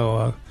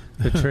 So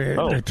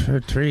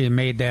the tree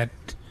made that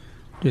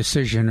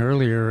decision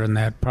earlier in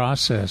that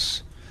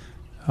process.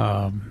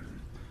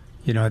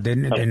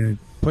 Didn't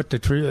put the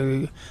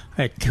tree.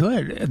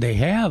 They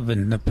have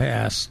in the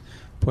past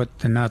put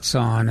the nuts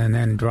on and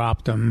then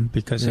dropped them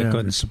because they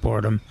couldn't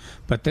support them.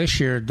 But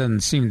this year it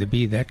doesn't seem to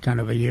be that kind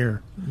of a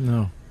year.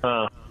 No.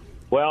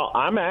 Well,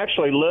 I'm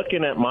actually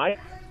looking at my.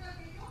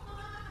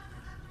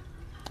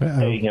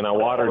 And I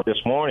watered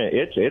this morning.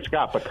 It's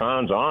got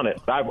pecans on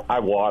it. I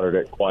watered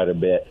it quite a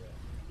bit.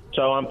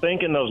 So I'm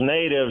thinking those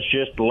natives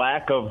just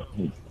lack of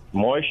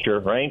moisture,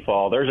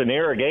 rainfall. There's an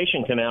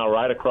irrigation canal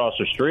right across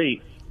the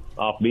street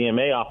off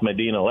BMA, off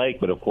Medina Lake,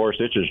 but of course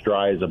it's as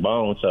dry as a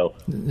bone. So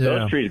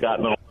those trees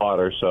got no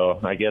water. So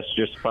I guess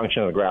just a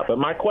function of the ground. But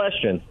my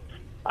question,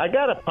 I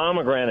got a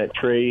pomegranate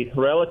tree,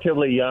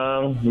 relatively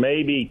young,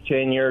 maybe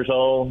 10 years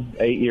old,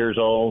 8 years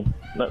old.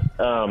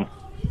 And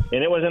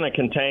it was in a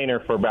container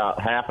for about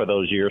half of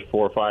those years,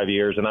 4 or 5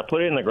 years. And I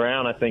put it in the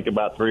ground, I think,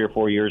 about 3 or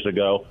 4 years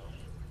ago.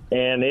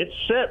 And it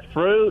set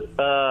fruit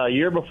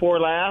year before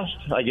last.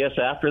 I guess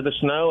after the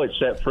snow, it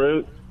set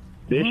fruit.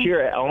 This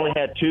year, it only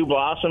had 2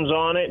 blossoms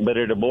on it, but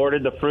it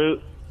aborted the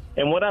fruit.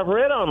 And what I've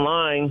read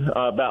online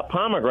about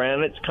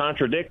pomegranates,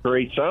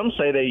 contradictory. Some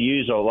say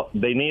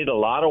they need a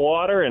lot of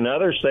water, and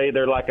others say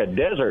they're like a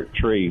desert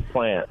tree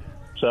plant.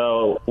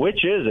 So,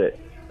 which is it?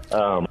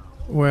 How much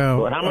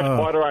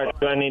water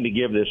do I need to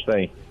give this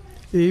thing?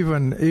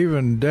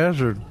 Even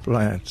desert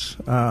plants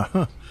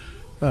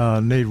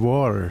need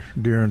water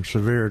during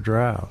severe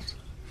droughts.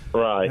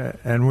 Right.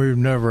 And we've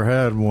never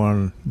had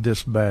one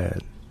this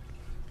bad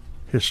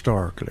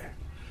historically.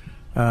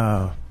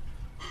 But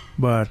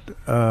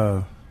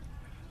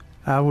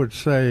I would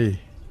say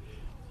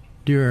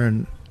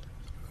when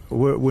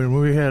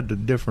we had the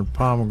different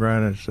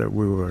pomegranates that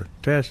we were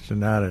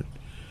testing out at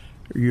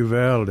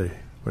Uvalde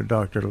with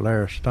Dr.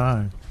 Larry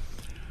Stein,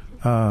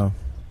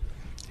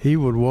 he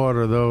would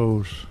water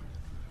those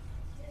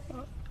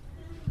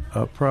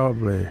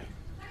probably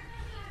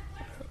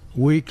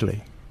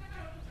weekly,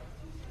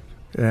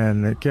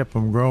 and it kept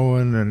them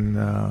growing, and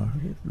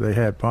they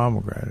had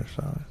pomegranates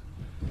on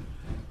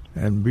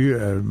it,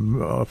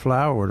 and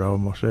flowered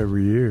almost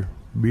every year.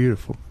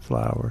 Beautiful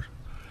flowers,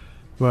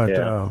 but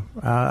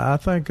I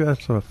think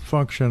that's a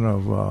function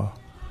of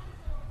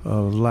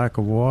lack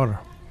of water.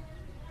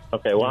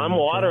 Okay, well, I'm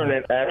watering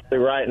it actually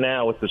right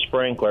now with the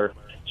sprinkler.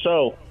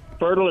 So,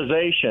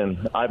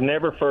 fertilization, I've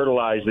never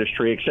fertilized this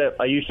tree, except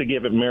I used to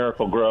give it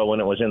Miracle Grow when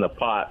it was in the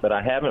pot, but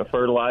I haven't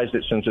fertilized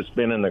it since it's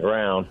been in the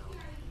ground.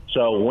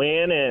 So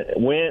when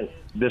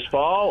this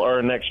fall or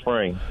next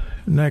spring?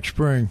 Next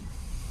spring.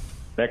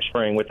 Next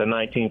spring with the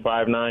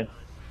 1959?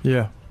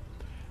 Yeah.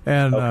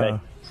 And okay.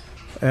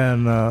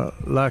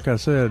 Like I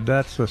said,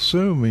 that's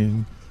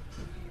assuming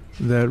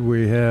that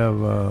we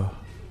have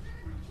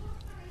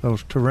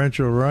those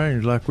torrential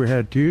rains like we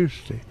had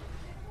Tuesday.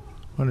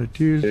 On a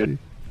Tuesday.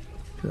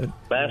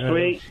 Last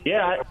week?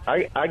 Yeah,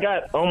 I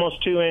got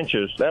almost 2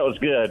 inches. That was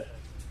good.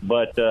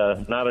 But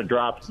not a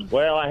drop.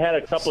 Well, I had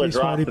a couple of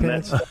drops in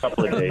that a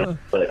couple of days.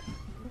 But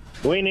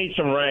we need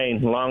some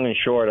rain, long and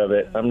short of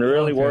it. I'm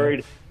really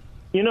worried.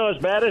 You know, as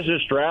bad as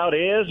this drought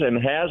is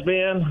and has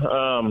been,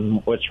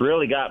 what's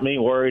really got me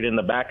worried in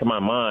the back of my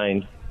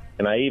mind,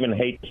 and I even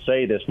hate to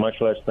say this,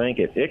 much less think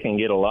it, it can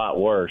get a lot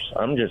worse.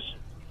 I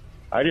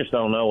just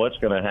don't know what's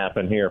going to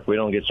happen here if we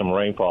don't get some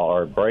rainfall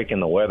or break in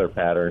the weather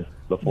pattern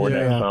before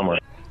next summer.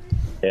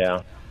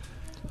 Yeah.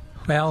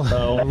 Well,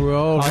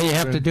 all you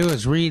have to do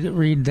is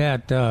read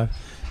that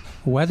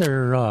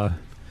weather,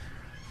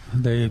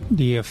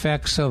 the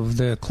effects of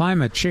the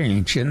climate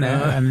change, and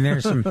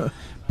there's some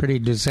pretty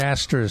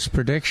disastrous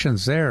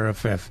predictions there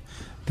if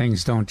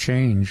things don't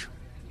change.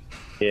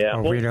 Yeah.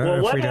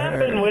 Well, what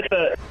happened with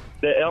the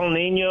El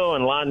Nino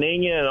and La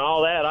Nina and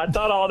all that? I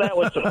thought all that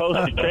was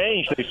supposed to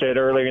change, they said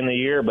earlier in the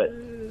year, but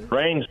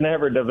rains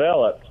never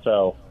developed.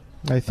 So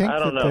I think I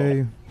don't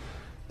know.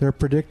 They're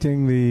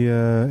predicting the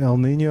El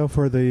Nino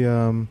for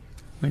the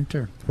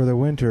winter,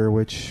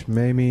 which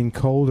may mean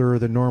colder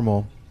than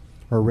normal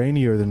or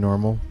rainier than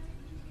normal.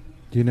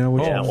 Do you know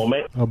which? Yeah,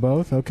 well,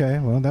 both. Okay,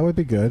 well that would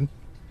be good.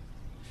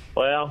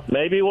 Well,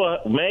 maybe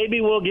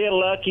we'll get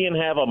lucky and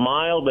have a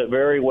mild but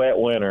very wet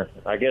winter.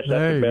 I guess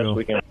that's the best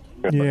we can.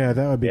 Yeah,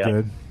 that would be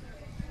good.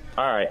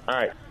 All right.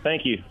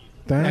 Thank you.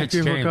 Thank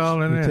you for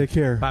calling in. Take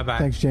care. Bye-bye.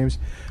 Thanks, James.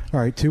 All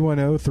right,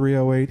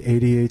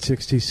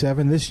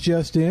 210-308-8867. This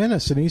just in, a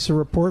Sinisa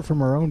report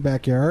from our own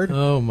backyard.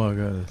 Oh, my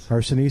goodness.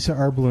 Our Sinisa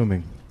are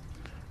blooming.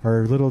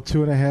 Our little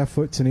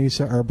 2.5-foot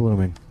Sinisa are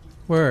blooming.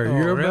 Where?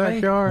 Your really?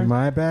 backyard? In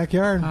my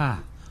backyard. Ah,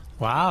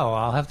 wow,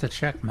 I'll have to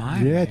check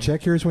mine. Yeah,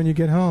 check yours when you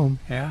get home.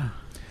 Yeah.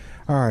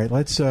 All right,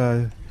 let's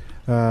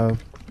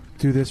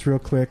do this real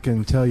quick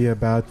and tell you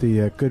about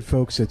the good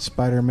folks at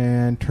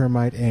Spider-Man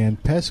Termite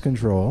and Pest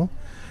Control.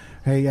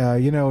 Hey,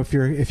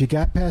 if you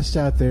got pests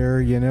out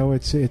there,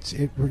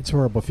 it's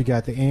horrible. If you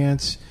got the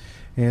ants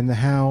in the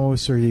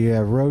house, or you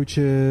have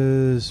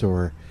roaches,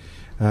 or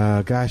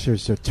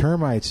there's the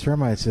termites.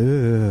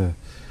 Ugh.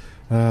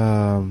 We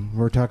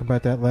were talking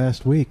about that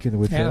last week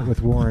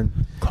with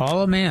Warren. Call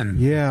them in.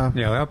 Yeah,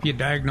 they'll help you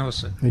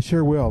diagnose it. They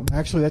sure will.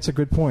 Actually, that's a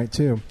good point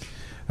too.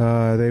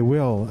 They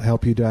will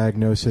help you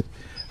diagnose it.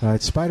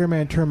 It's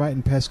Spider-Man Termite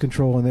and Pest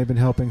Control, and they've been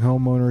helping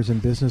homeowners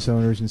and business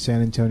owners in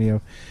San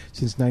Antonio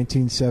since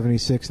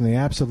 1976, and they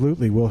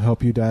absolutely will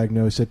help you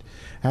diagnose it.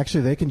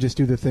 Actually, they can just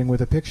do the thing with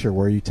a picture,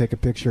 where you take a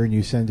picture and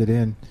you send it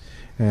in,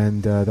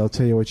 and they'll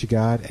tell you what you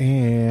got,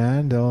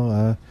 and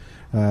they'll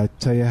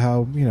tell you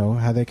how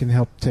they can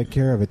help take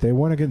care of it. They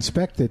want to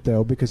inspect it,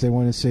 though, because they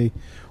want to see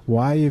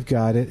why you've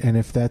got it, and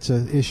if that's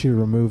an issue,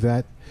 remove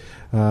that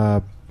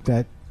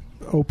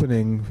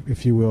opening,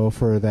 if you will,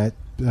 for that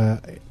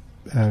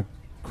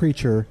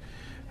creature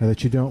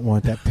that you don't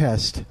want, that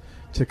pest,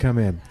 to come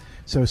in.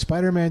 So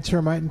Spider-Man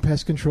Termite and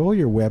Pest Control,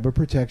 your web of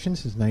protection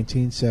since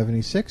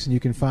 1976, and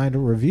you can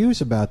find reviews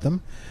about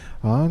them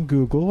on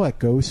Google at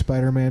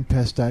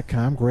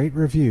GoSpidermanPest.com. Great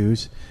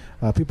reviews.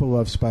 People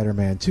love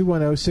Spider-Man.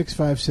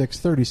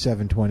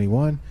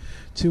 210-656-3721,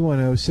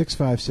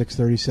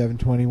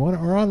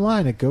 210-656-3721, or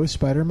online at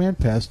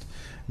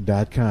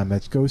GoSpidermanPest.com.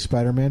 That's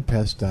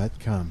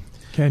GoSpidermanPest.com.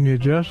 Can you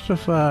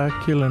justify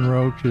killing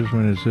roaches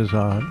when it's this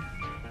hot?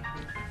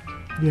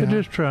 Yeah.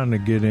 They're just trying to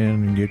get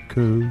in and get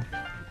cool.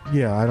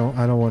 Yeah, I don't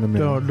want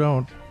to.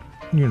 Don't.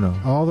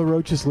 All the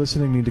roaches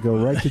listening need to go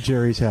right to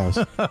Jerry's house.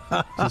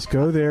 Just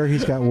go there.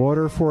 He's got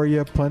water for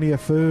you, plenty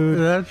of food.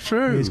 That's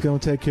true. He's going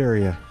to take care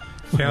of you.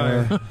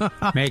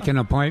 Make an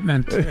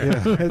appointment.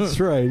 Yeah,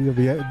 that's right. He'll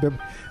be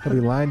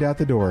lined out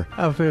the door.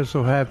 I feel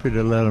so happy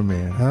to let him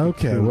in.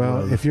 Okay,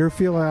 well, if you're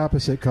feeling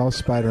opposite, call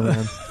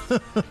Spider-Man.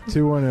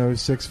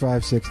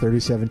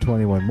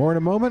 210-656-3721. More in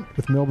a moment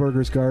with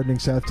Milberger's Gardening,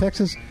 South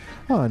Texas,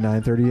 on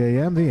 9:30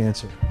 a.m. The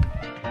Answer.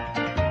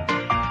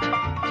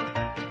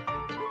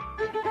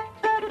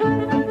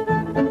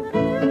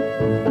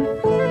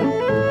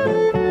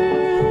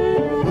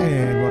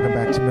 And welcome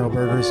back to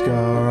Milberger's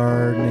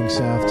Gardening,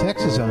 South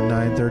Texas, on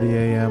 9:30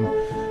 a.m.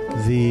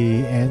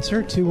 The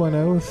Answer.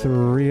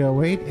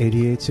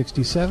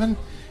 210-308-8867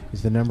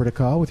 is the number to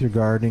call with your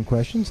gardening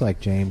questions, like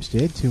James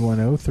did.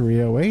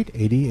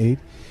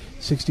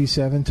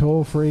 210-308-8867.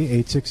 Toll free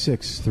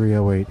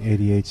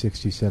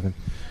 866-308-8867.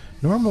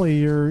 Normally,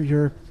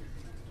 you're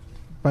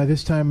by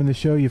this time in the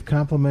show, you've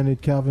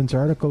complimented Calvin's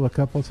article a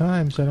couple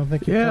times. I don't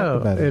think you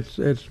talked about it.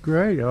 It's a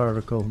great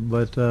article,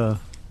 but let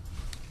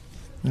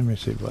me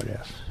see what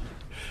else.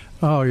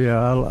 Oh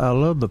yeah, I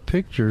love the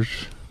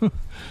pictures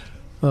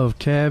of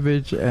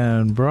cabbage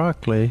and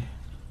broccoli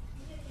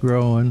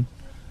growing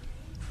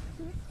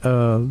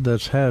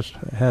that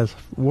has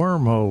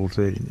wormholes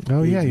in it.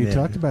 Oh yeah, you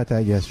talked about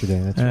that yesterday.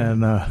 That's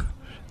right.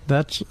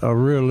 That's a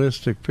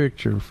realistic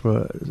picture.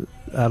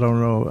 I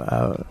don't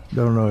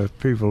know if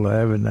people are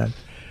having that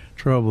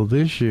trouble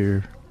this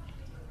year.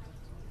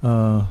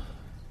 But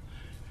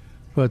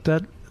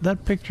that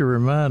picture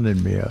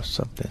reminded me of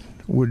something.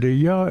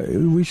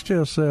 We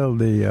still sell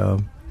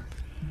the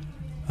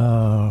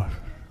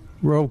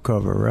row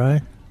cover,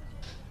 right?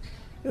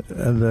 I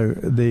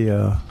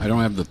don't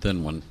have the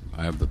thin one.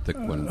 I have the thick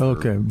one.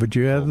 Okay, but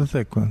you have the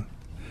thick one,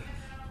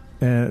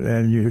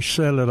 and you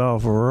sell it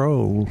off a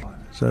roll.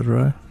 Is that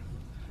right?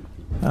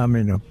 I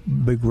mean, a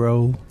big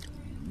roll.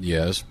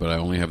 Yes, but I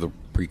only have the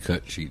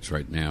pre-cut sheets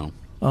right now.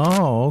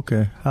 Oh,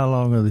 okay. How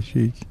long are the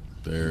sheets?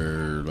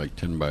 They're like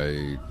 10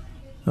 by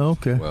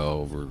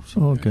 12 or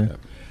something like that.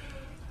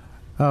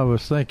 I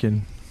was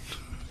thinking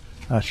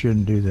I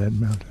shouldn't do that,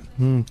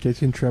 Milton.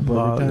 Gets you in trouble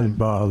every time. It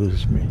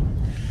bothers me.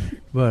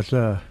 But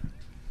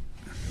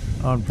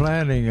on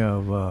planting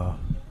of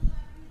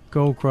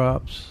cold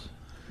crops,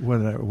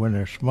 when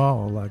they're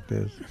small like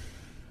this,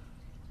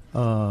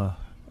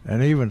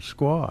 and even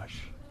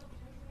squash,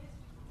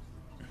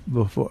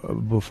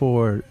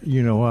 before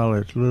while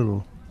it's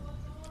little,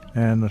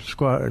 and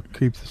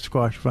keep the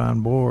squash vine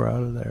borer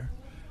out of there,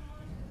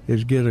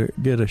 is get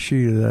a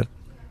sheet of that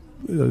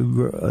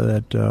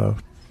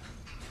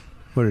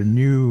what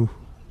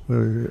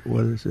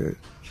is it?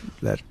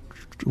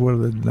 What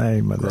is the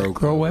name of that?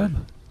 Grow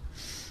web?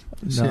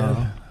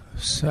 No.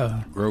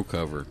 Grow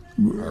cover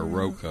or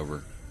row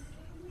cover.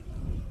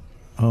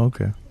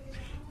 Okay.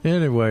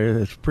 Anyway,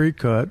 it's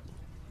pre-cut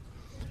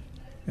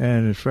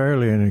and it's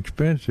fairly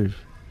inexpensive,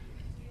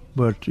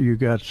 but you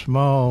got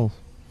small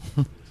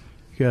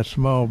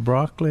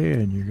broccoli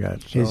and you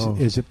got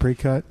is it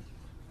pre-cut?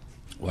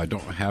 Well, I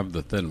don't have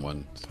the thin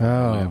one.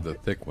 Oh. I have the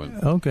thick one.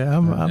 Okay,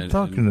 I'm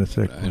talking the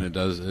thick one. And it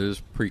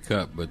is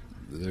pre-cut, but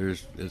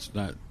it's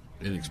not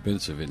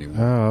inexpensive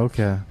anymore. Oh,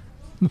 okay.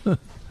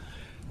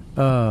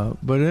 But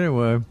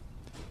anyway,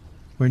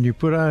 when you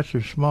put out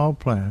your small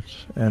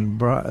plants, and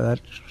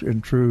that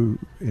includes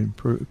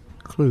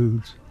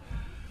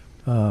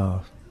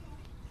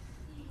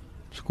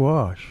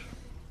squash,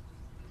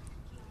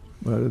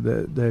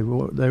 but they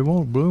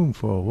won't bloom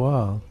for a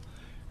while.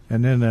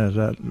 And then there's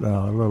that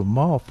little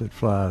moth that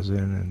flies in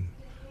and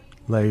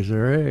lays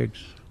their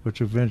eggs,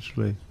 which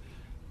eventually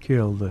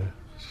kill the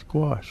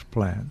squash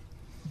plant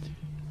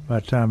by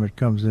the time it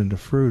comes into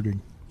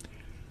fruiting.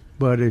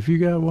 But if you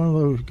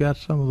got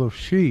some of those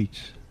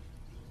sheets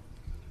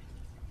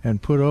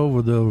and put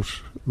over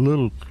those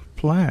little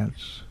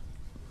plants,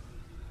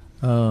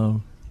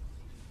 that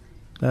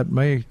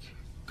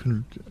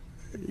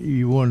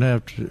you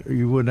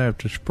wouldn't have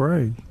to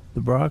spray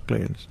the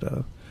broccoli and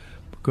stuff,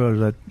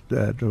 because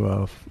that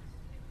little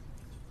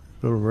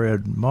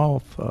red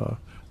moth,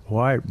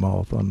 white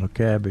moth on the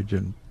cabbage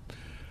and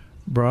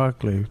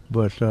broccoli,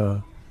 but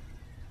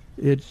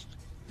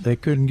they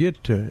couldn't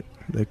get to it.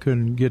 They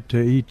couldn't get to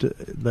eat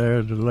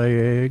there to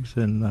lay eggs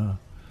and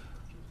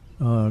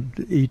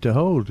eat the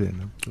holes in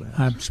them.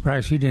 I'm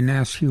surprised he didn't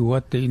ask you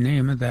what the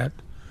name of that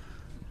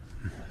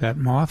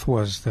moth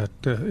was that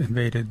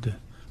invaded the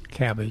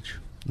cabbage.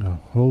 Oh,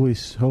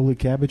 holy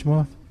cabbage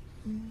moth?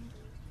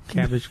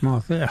 Cabbage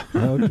moth, yeah.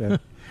 Okay.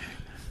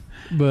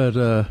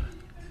 But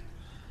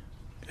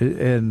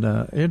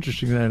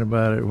interesting thing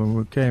about it, when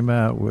we came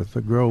out with the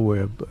Grow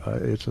Web,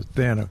 it's a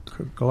thinner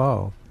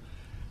cloth.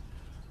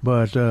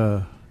 But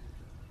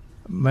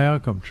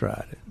Malcolm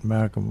tried it.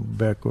 Malcolm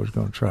Beck was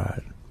going to try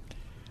it.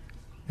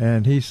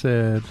 And he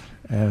said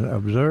and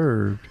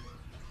observed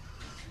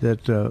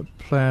that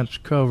plants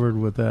covered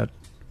with that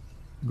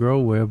Grow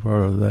Web,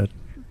 or that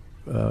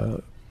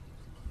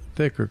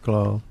thicker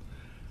cloth,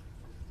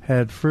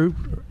 had fruit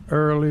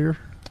earlier.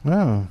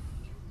 Oh.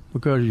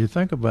 Because you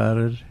think about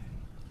it,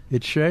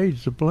 it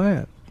shades the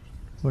plant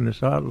when it's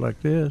hot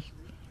like this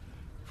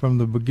from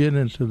the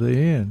beginning to the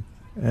end.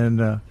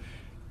 And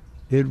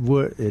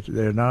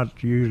they're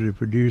not usually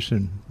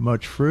producing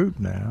much fruit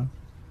now.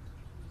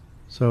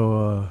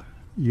 So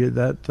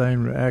that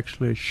thing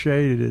actually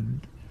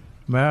shaded.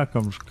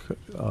 Malcolm's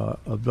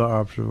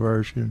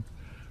observation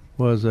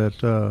was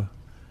that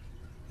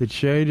it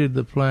shaded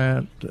the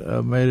plant,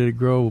 made it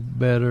grow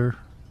better,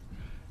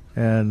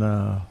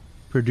 and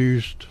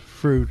produced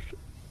fruit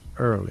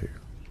earlier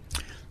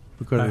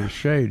because it was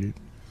shaded.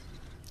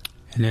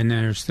 And then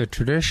there's the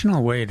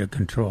traditional way to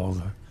control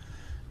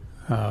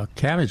the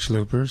cabbage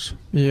loopers.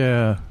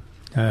 Yeah.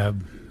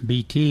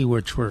 BT,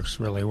 which works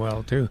really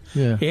well too.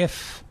 Yeah.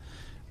 If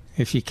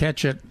you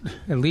catch it,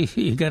 at least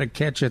you got to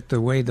catch it the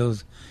way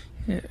those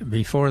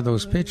before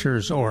those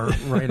pictures, or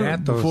right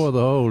at those before the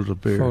holes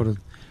appear. Photos.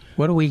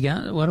 What do we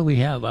got? What do we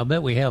have? I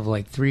bet we have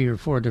like 3 or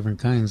 4 different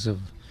kinds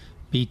of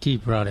BT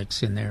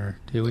products in there.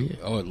 Do we?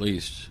 Oh, at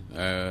least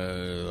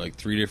like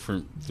 3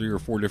 or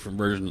 4 different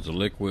versions of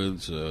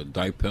liquids,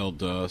 dipel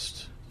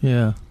dust.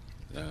 Yeah.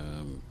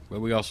 But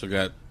we also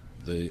got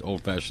the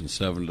old-fashioned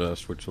 7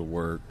 dust, which will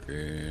work,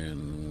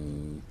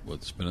 and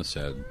what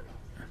Spinosad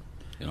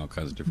in all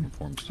kinds of different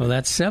forms. Well,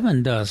 that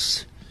 7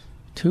 dust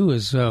too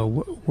is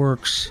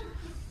works.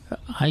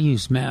 I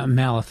use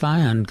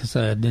malathion because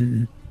I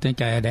didn't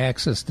think I had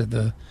access to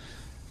the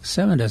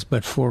 7 dust,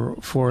 but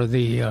for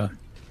the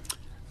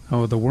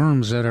the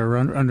worms that are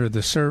under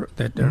the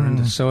that are in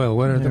the soil.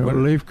 What are the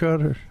leaf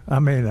cutters? I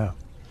mean,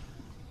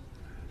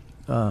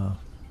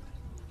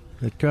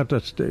 they cut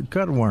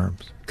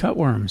worms.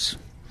 Cutworms,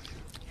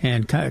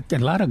 and a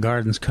lot of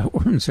gardens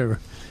cutworms are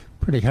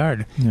pretty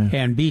hard. Yeah.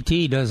 And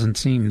BT doesn't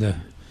seem to.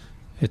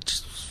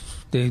 It's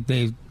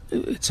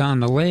on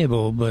the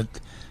label, but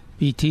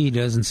BT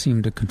doesn't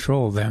seem to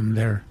control them.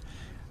 They're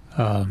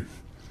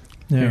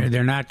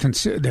not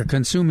they're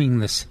consuming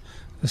the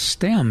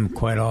stem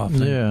quite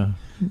often. Yeah,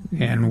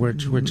 and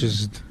which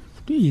is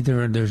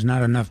either there's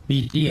not enough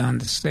BT on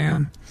the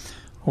stem,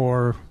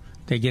 or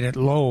they get it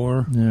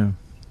lower. Yeah,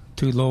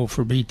 too low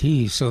for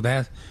BT. So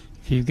that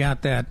if you've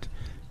got that,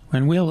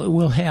 when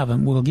we'll have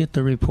them, we'll get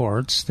the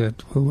reports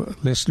that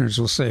listeners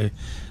will say,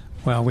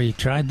 well, we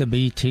tried the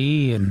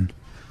BT and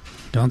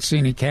don't see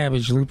any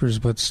cabbage loopers,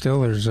 but still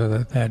there's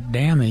that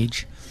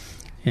damage,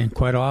 and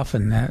quite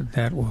often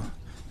that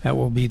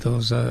will be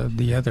those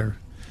the other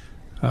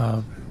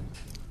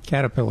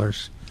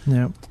caterpillars.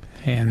 Yep.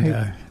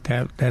 And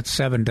that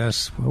 7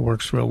 dust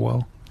works real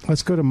well.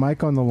 Let's go to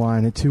Mike on the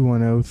line at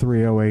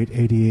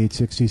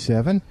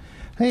 210-308-8867.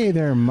 Hey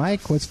there,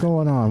 Mike. What's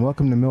going on?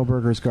 Welcome to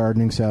Milberger's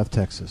Gardening, South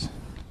Texas.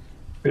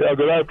 Yeah,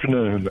 good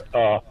afternoon.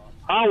 I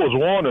was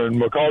wondering,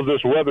 because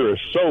this weather is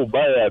so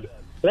bad,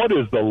 what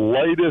is the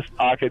latest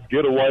I could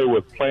get away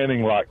with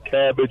planting like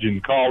cabbage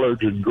and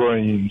collards and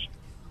greens?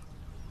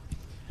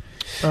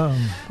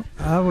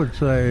 I would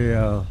say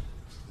October.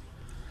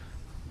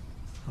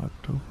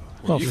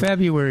 Well,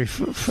 February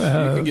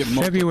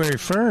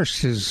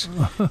 1st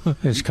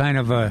is kind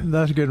of a...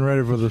 That's getting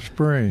ready for the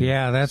spring.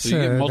 Yeah, that's... So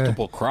you get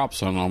multiple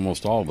crops on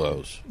almost all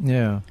those.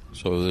 Yeah.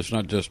 So there's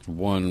not just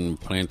one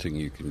planting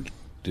you can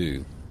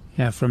do.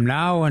 Yeah, from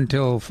now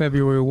until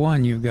February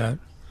 1, you've got...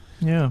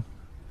 Yeah.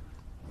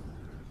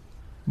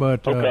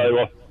 But... okay,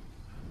 well...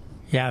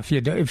 Yeah, if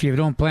you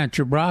don't plant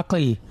your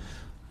broccoli...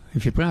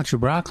 If you plant your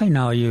broccoli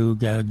now, you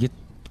get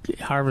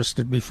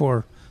harvested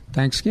before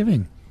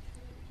Thanksgiving.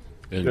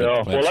 And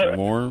Yeah, plant well, some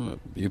more.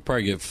 You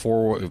probably get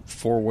four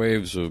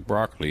waves of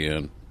broccoli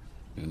in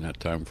that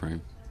time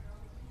frame.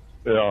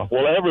 Yeah,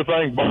 well,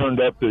 everything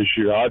burned up this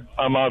year.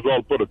 I might as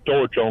well put a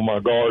torch on my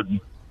garden.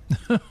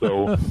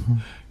 So,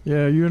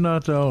 Yeah, you're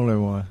not the only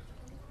one.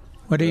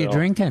 What are you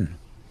drinking?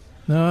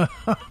 No,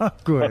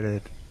 quit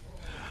it.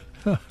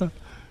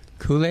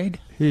 Kool-Aid?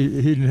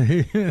 He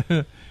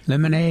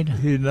Lemonade?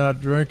 He's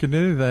not drinking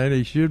anything.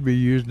 He should be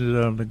using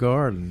it on the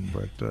garden,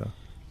 but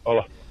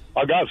well,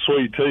 I got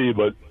sweet tea,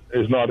 but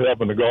it's not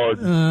helping the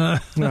garden. Oh,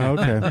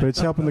 okay, but it's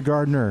helping the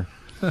gardener.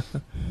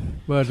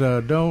 But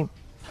don't.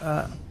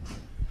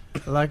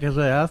 Like I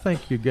say, I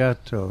think you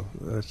got till,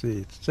 let's see,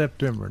 it's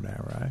September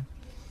now,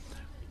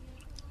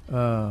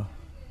 right?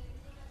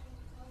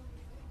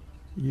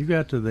 You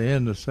got to the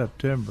end of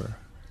September.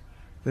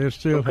 They're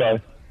still Okay.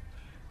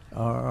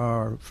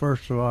 our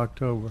 1st of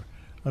October.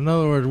 In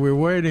other words, we're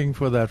waiting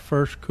for that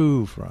first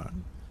cool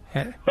front.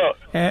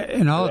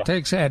 And all it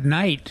takes at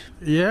night.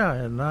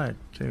 Yeah, at night,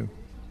 too.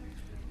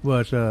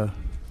 But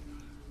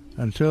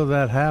until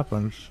that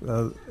happens,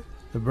 the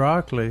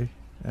broccoli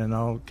and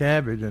all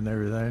cabbage and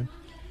everything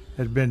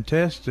has been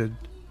tested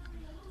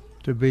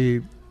to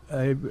be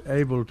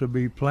able to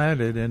be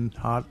planted in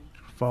hot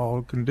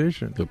fall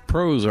conditions. The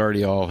pros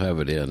already all have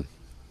it in.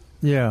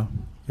 Yeah.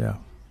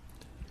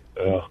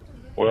 Well,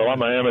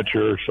 I'm an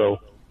amateur, so.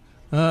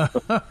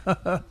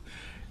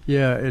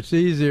 Yeah, it's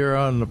easier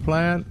on the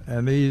plant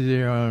and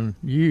easier on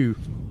you,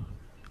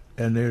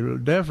 and it'll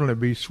definitely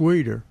be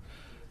sweeter.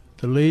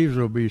 The leaves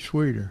will be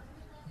sweeter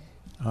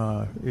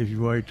if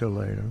you wait till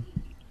later.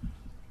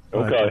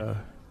 Okay. But,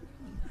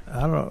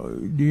 I don't know.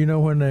 Do you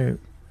know when they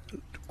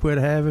quit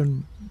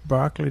having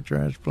broccoli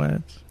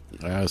transplants?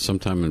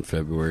 Sometime in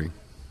February.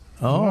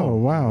 Oh,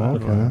 wow.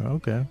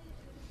 Okay.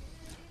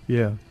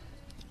 Yeah.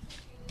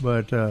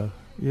 But,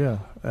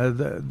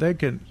 they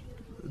can,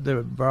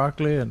 the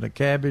broccoli and the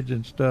cabbage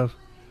and stuff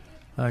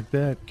like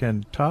that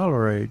can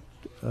tolerate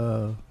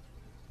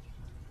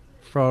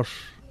frost,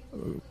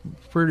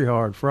 pretty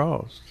hard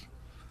frost.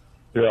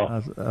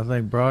 Yeah. I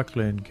think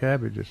broccoli and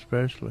cabbage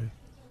especially.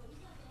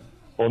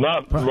 Well,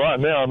 not right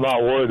now. I'm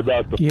not worried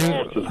about the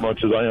frost as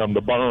much as I am the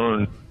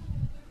burn.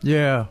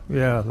 Yeah,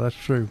 that's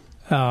true.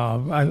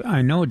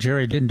 I know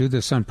Jerry didn't do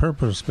this on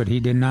purpose, but he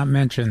did not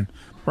mention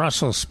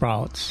Brussels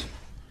sprouts.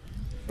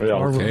 Yeah.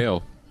 Or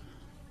kale.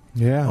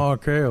 Yeah. Or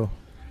kale.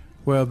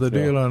 Well, the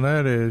deal on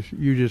that is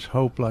you just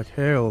hope like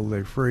hell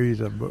they freeze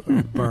and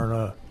burn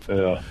up.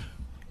 Yeah.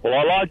 Well,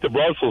 I like the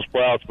Brussels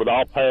sprouts, but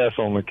I'll pass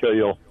on the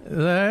kale.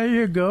 There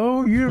you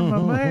go. You're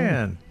my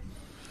man.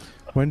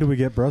 When do we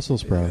get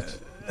Brussels sprouts?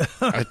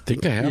 I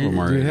think I have them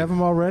already. Do you have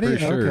them already?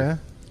 Pretty sure.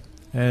 Okay.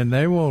 And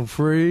they won't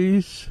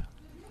freeze.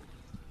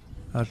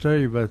 I'll tell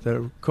you about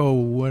that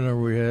cold winter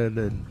we had.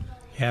 And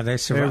Yeah, they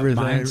survived.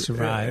 Mine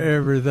survived.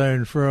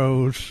 Everything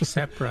froze.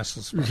 Except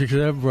Brussels sprouts.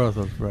 Except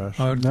Brussels sprouts.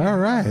 Oh, All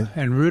right.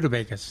 and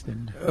rutabagas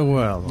didn't.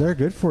 Well, They're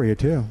good for you,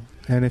 too.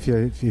 And if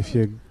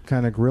you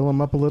kind of grill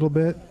them up a little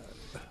bit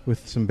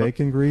with some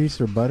bacon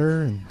grease or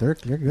butter, and they're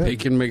good.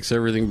 Bacon makes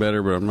everything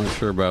better, but I'm not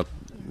sure about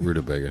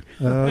rutabaga.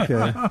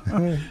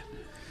 Okay.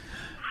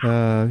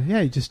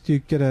 You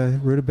get a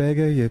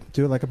rutabaga, you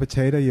do it like a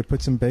potato, you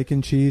put some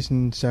bacon, cheese,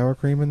 and sour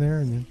cream in there,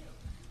 and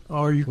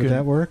would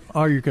that work?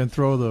 Or you can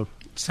throw the...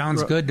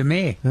 Sounds good to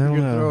me. I You don't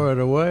can know. throw it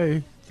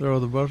away. Throw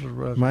the Brussels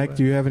sprouts Mike, away.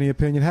 do you have any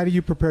opinion? How do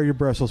you prepare your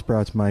Brussels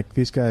sprouts, Mike?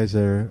 These guys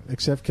are,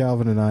 except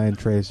Calvin and I and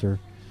Trace, are...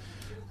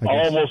 I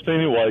guess- Almost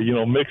anyway,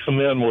 mix them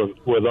in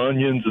with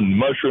onions and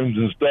mushrooms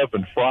and stuff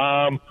and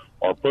fry them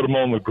or put them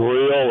on the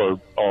grill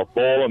or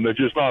boil them. They're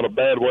just not a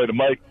bad way to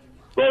make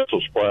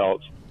Brussels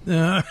sprouts.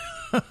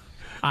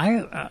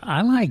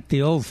 I like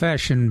the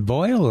old-fashioned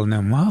boiling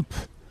them up.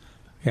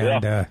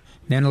 And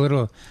then a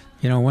little,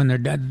 when they're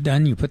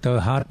done, you put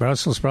the hot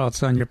Brussels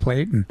sprouts on your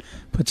plate and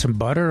put some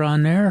butter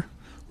on there.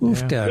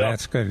 Oofta,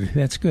 that's good.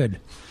 That's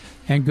good.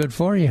 And good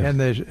for you. And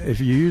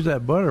if you use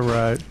that butter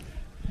right,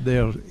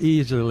 they'll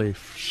easily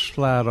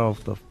slide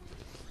off the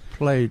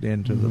plate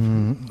into the...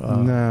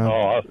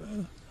 no.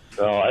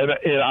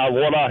 And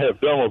what I have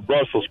done with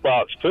Brussels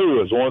sprouts,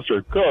 too, is once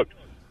they're cooked,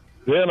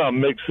 then I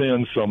mix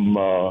in some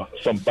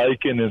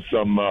bacon and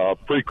some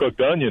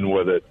pre-cooked onion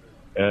with it,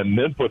 and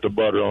then put the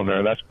butter on there,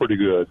 and that's pretty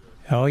good.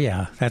 Oh,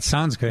 yeah. That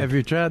sounds good. Have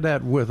you tried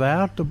that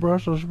without the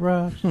Brussels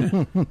sprouts?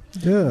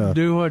 Yeah.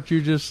 Do what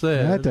you just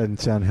said. That doesn't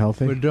sound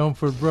healthy. But don't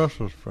put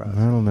Brussels sprouts.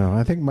 I don't know.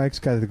 I think Mike's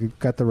got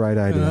the right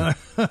idea.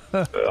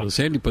 Well,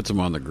 Sandy puts them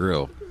on the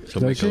grill.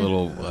 She'll Does make she? a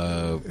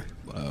little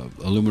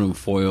aluminum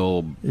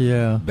foil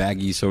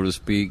baggie, so to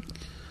speak,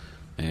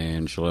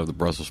 and she'll have the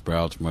Brussels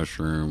sprouts,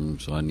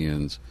 mushrooms,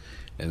 onions,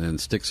 and then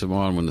sticks them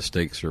on when the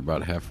steaks are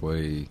about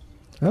halfway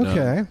Okay.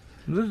 done.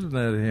 Listen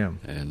to him.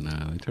 And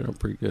they turn out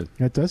pretty good.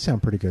 That does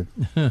sound pretty good.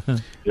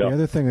 The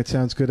other thing that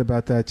sounds good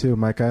about that, too,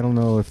 Mike, I don't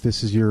know if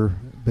this has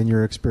been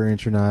your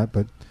experience or not,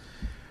 but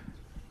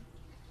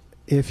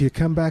if you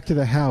come back to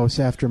the house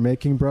after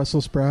making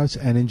Brussels sprouts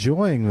and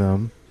enjoying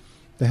them,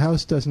 the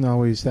house doesn't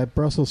always, that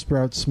Brussels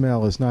sprout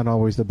smell is not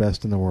always the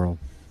best in the world.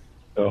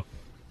 But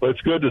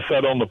it's good to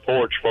sit on the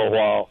porch for a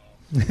while.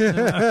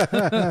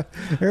 There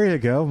you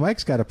go.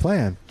 Mike's got a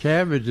plan.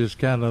 Cabbage is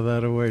kind of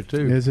that way,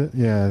 too. Is it?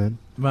 Yeah.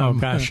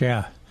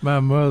 Yeah. My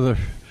mother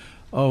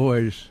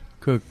always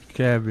cooked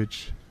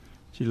cabbage.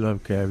 She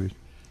loved cabbage.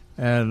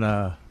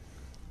 And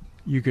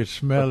you could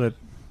smell it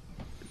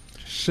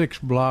 6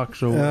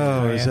 blocks away.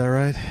 Oh, is that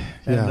right?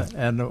 Yeah.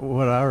 And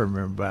what I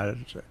remember about it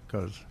is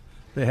because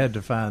they had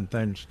to find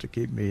things to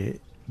keep me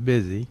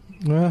busy.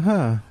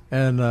 Uh-huh.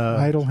 And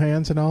idle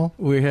hands and all?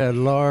 We had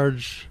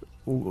large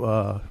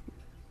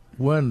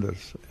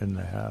windows in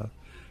the house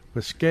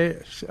with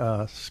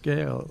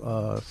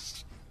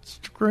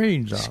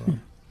screens on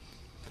them.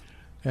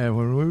 And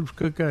when we would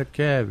cook that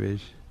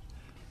cabbage,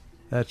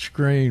 that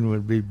screen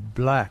would be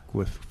black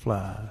with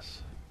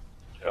flies.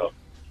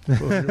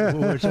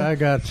 which I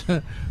got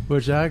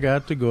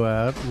to go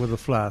out with a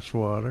fly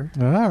swatter.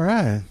 All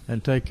right.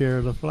 And take care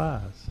of the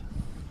flies.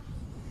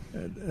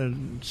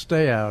 And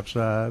stay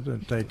outside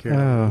and take care of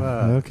the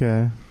flies.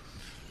 Okay.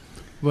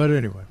 But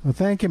anyway. Well,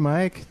 thank you,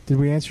 Mike. Did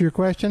we answer your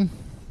question?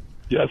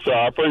 Yes, sir.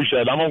 I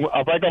appreciate it. I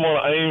think I'm going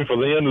to aim for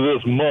the end of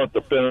this month,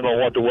 depending on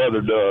what the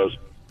weather does.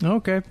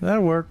 Okay,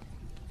 that'll work.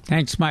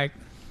 Thanks, Mike.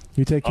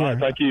 You take care. All right,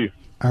 thank you.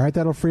 All right,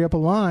 that'll free up a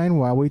line.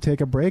 While we take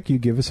a break, you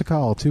give us a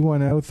call,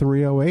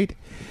 210-308-8867,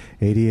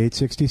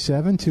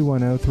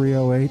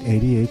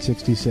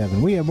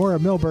 210-308-8867. We have more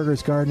of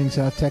Milberger's Gardening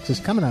South Texas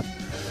coming up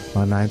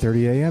on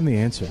 9:30 a.m. The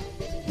Answer.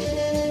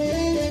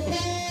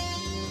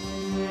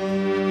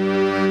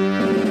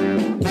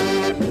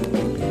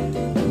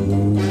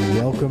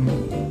 Welcome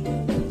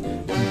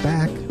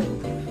back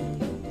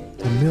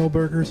to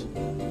Milberger's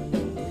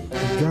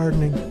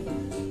Gardening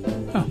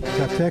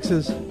South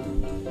Texas.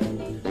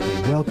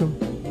 Welcome.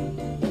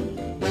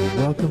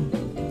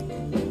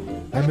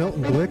 I'm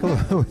Milton Glueck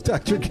along with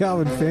Dr.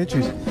 Calvin Finch,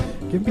 who's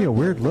giving me a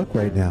weird look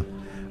right now.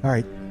 All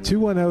right,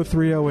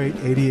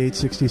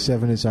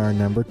 210-308-8867 is our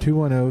number,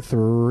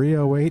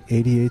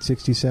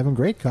 210-308-8867.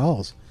 Great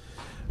calls.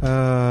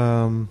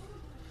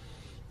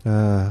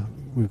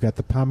 We've got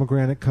the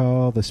pomegranate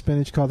call, the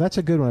spinach call. That's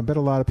a good one. I bet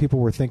a lot of people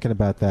were thinking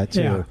about that,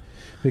 too. Yeah.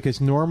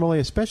 Because normally,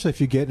 especially if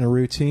you get in a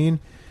routine,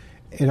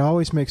 it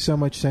always makes so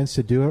much sense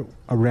to do it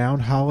around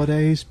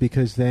holidays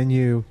because then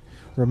you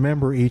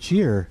remember each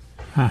year.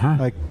 Uh-huh.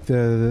 Like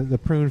the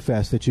prune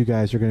fest that you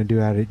guys are going to do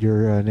out at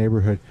your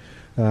neighborhood.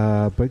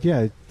 But,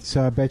 yeah,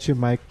 so I bet you,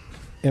 Mike,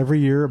 every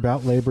year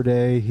about Labor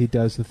Day, he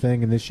does the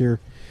thing, and this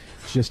year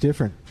it's just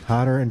different,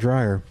 hotter and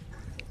drier.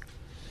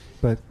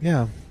 But,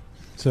 yeah,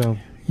 so...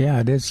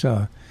 Yeah, it is.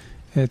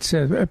 It's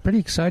pretty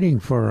exciting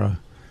for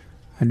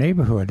a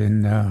neighborhood,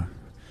 and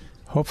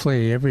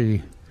hopefully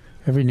every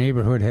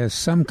neighborhood has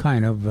some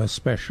kind of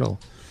special.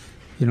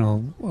 You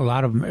know, a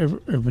lot of them,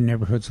 every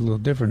neighborhood's a little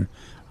different.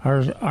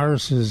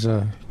 Ours is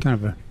kind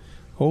of a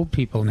old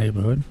people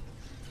neighborhood,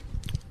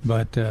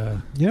 but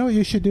you know what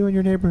you should do in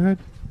your neighborhood?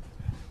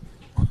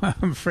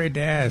 I'm afraid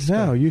to ask.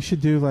 No, you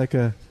should do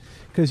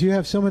because you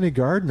have so many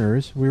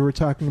gardeners. We were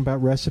talking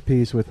about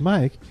recipes with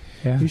Mike.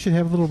 Yeah. You should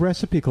have a little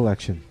recipe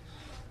collection.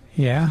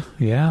 Yeah,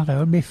 that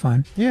would be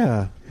fun.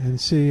 Yeah, and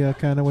see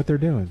kind of what they're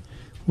doing.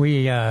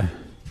 We,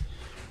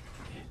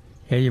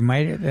 you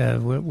might.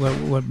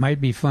 What might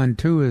be fun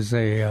too is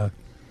the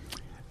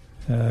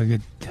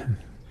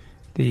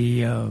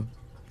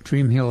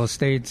Dream Hill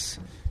Estates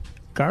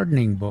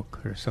gardening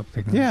book or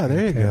something. Yeah,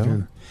 there you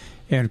go.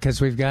 And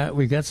because we've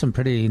got some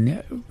pretty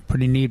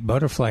neat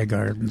butterfly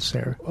gardens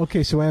there.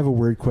 Okay, so I have a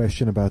weird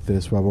question about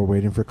this while we're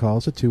waiting for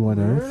calls at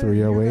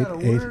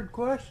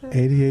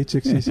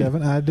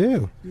 210-308-8867. I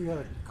do.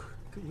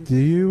 Do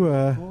you?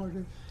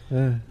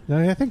 No,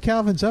 I think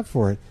Calvin's up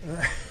for it.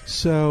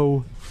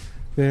 So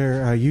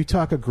there, you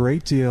talk a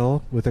great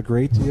deal with a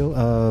great deal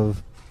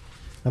of,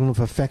 I don't know if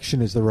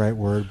affection is the right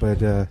word,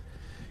 but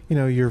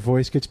your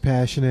voice gets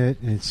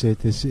passionate, and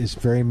this is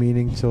very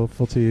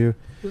meaningful to you.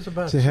 Is this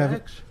about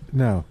sex?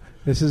 No,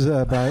 this is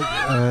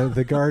about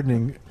the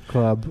gardening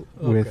club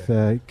with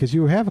because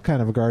you have a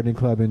kind of a gardening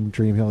club in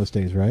Dream Hill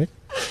Estates, right?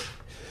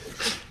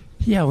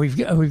 Yeah, we've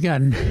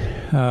got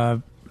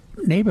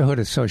neighborhood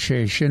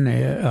association,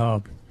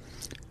 a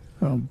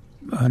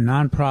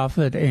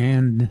nonprofit,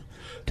 and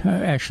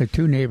actually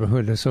 2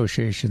 neighborhood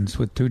associations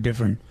with 2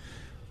 different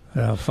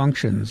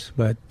functions.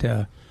 But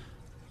but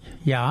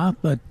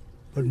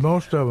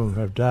most of them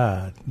have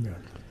died.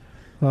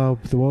 Well,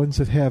 the ones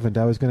that haven't,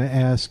 I was going to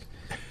ask.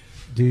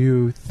 Do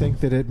you think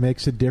that it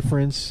makes a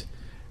difference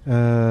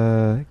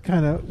kind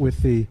of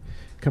with the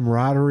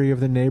camaraderie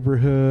of the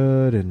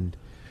neighborhood and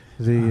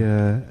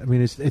the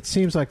it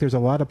seems like there's a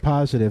lot of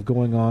positive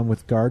going on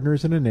with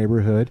gardeners in a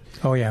neighborhood.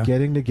 Oh, yeah.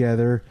 Getting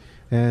together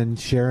and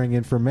sharing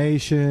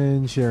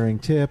information, sharing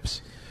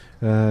tips,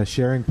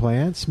 sharing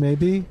plants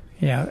maybe.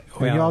 Yeah.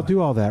 Well, and y'all do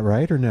all that,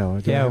 right, or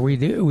no? We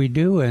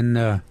do,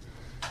 and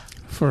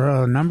for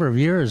a number of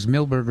years,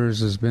 Milberger's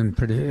has been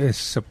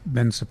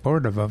been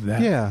supportive of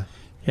that. Yeah.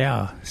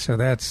 Yeah, so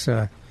that's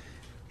and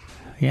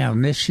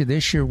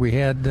this year we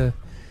had the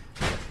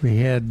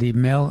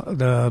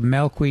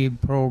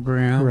milkweed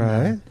program,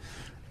 right?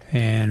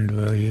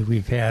 And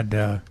we've had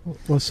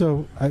well.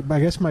 So I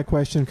guess my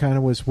question kind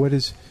of was, what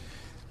is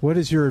What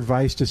is your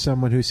advice to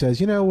someone who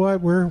says, you know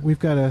what, we've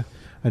got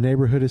a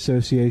neighborhood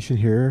association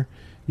here.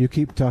 You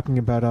keep talking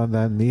about on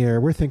that in the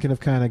air. We're thinking of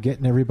kind of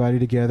getting everybody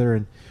together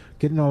and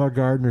getting all our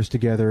gardeners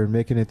together and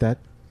making it that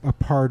a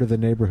part of the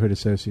neighborhood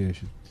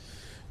association.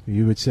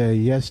 You would say,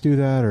 yes, do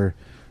that, or,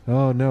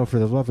 oh, no, for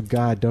the love of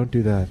God, don't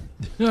do that.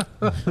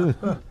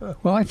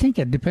 Well, I think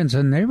it depends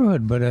on the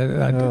neighborhood, but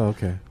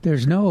okay.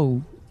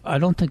 I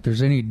don't think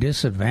there's any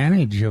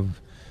disadvantage of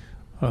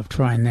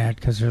trying that,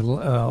 because there's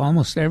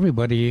almost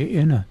everybody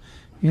in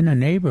a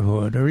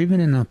neighborhood or even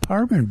in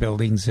apartment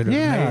buildings that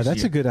are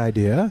that's a good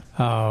idea.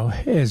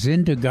 Is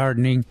into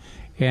gardening,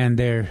 and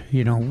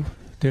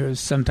there's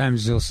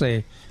sometimes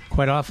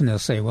quite often they'll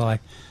say, well,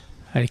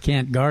 I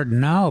can't garden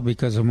now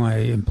because of my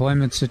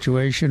employment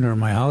situation or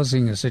my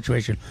housing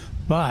situation,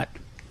 but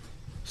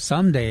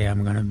someday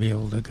I'm going to be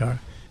able to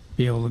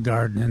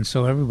garden, and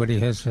so everybody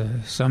has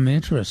some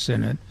interest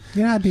in it.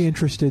 Yeah, I'd be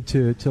interested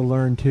to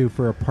learn too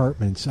for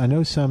apartments. I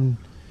know some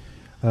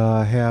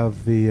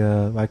have the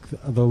like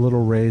the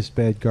little raised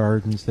bed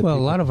gardens. A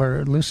lot of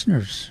our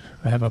listeners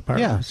have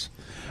apartments.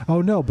 Yeah.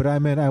 Oh no, but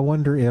I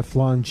wonder if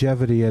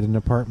longevity at an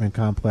apartment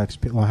complex,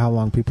 how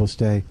long people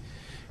stay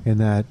in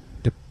that,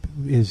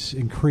 is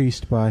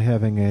increased by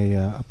having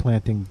a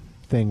planting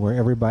thing where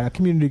everybody, a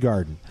community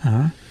garden.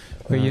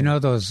 Well,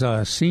 those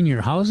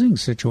senior housing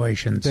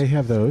situations. They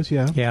have those,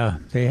 yeah. Yeah,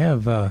 they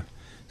have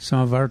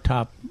some of our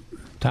top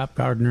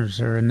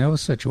gardeners are in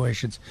those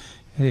situations.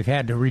 They've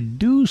had to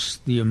reduce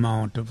the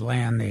amount of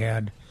land they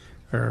had,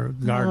 or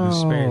garden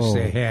space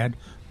they had,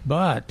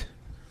 but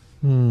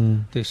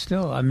they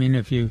still,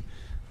 if you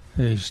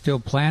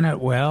plant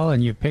it well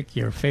and you pick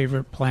your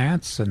favorite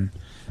plants and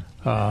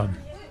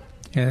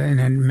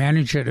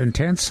manage it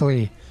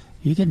intensely,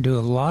 you can do a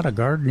lot of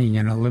gardening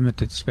in a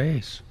limited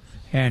space.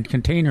 And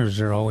containers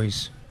are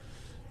always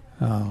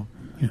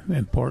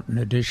important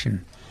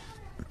addition,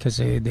 because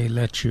they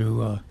let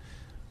you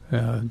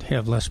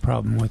have less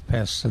problem with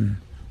pests and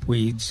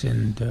weeds.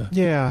 And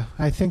yeah,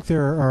 I think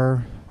there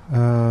are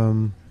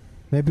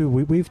maybe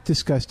we've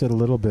discussed it a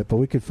little bit, but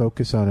we could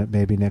focus on it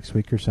maybe next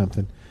week or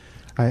something.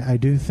 I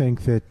do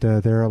think that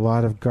there are a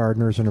lot of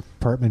gardeners and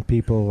apartment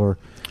people, or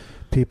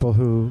people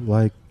who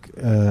like,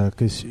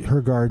 because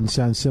her garden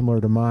sounds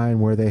similar to mine,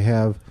 where they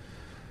have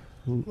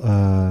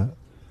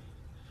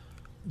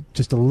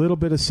just a little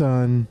bit of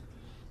sun,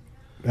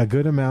 a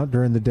good amount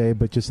during the day,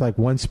 but just like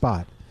one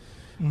spot.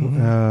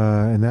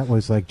 And that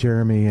was like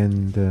Jeremy,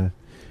 and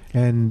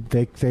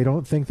they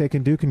don't think they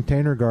can do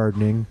container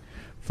gardening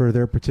for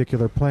their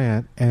particular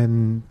plant,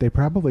 and they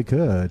probably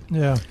could.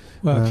 Yeah.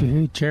 Well,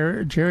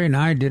 Jerry and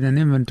I did an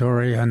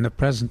inventory on the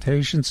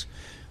presentations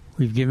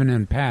we've given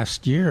in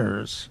past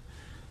years.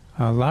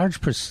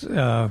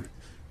 A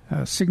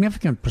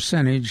significant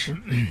percentage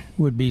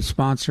would be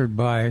sponsored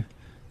by,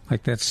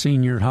 like, that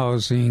senior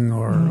housing,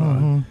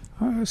 or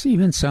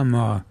even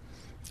some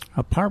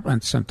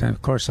apartments sometimes.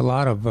 Of course, a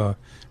lot of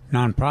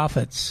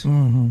nonprofits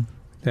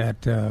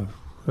that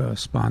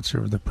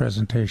sponsor the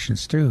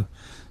presentations too.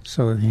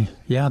 So,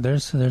 yeah,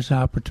 there's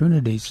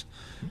opportunities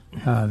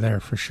there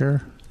for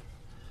sure.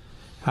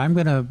 I'm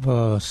going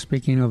to,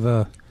 speaking of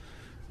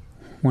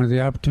one of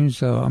the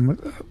opportunities, I'm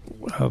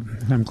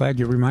glad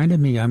you reminded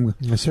me.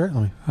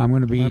 Certainly. I'm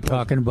going to be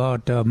talking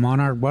about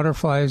monarch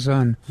butterflies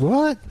on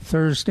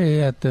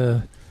Thursday at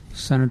the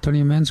San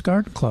Antonio Men's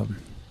Garden Club.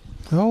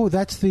 Oh,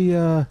 that's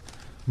the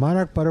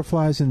monarch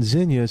butterflies and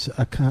zinnias,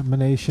 a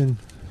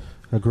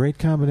great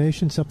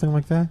combination, something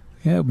like that?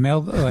 Yeah,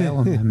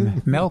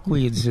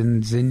 milkweeds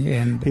and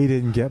zinnia. He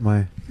didn't get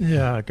my...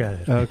 Yeah, I got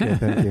it. Okay,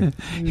 thank you.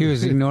 He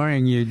was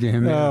ignoring you,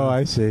 Jim. Oh,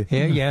 I see.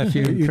 Yeah. If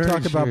you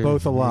talk about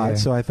both a lot,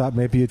 so I thought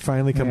maybe you'd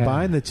finally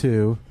combine the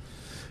two.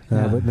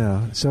 But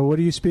no. So what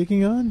are you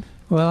speaking on?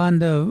 Well, on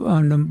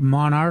the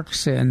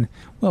monarchs and,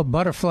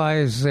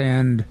 butterflies,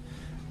 and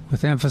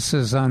with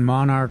emphasis on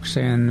monarchs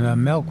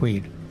and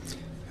milkweed,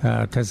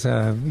 because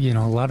a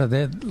lot of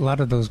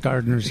those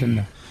gardeners in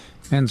the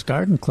Men's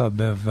Garden Club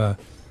have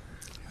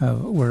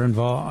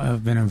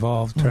been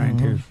involved trying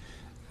to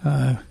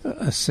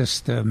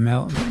assist the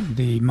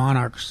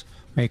monarchs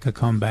make a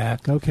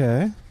comeback.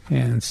 Okay,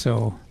 and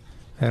so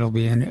that'll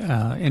be an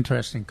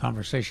interesting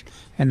conversation.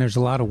 And there's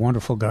a lot of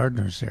wonderful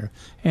gardeners there.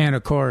 And,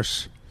 of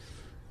course,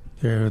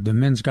 the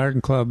Men's Garden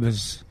Club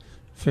is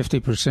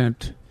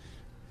 50%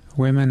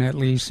 women at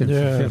least, and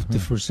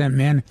 50%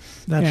 men.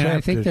 That's and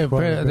I think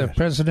the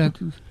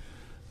president...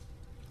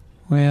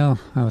 Well,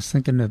 I was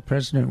thinking the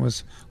president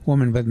was a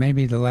woman, but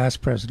maybe the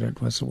last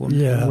president was a woman.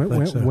 Yeah.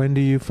 When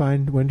do you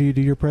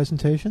do your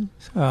presentation?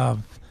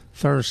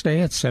 Thursday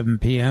at 7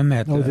 p.m.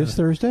 at this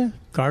Thursday?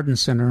 Garden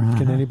Center.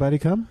 Can anybody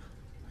come?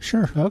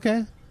 Sure.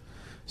 Okay.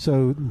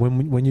 So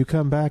when you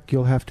come back,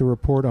 you'll have to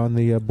report on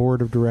the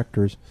board of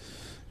directors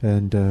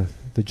and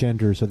the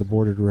genders of the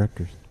board of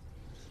directors.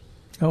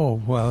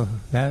 Oh, well,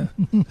 that...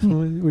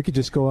 We could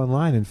just go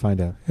online and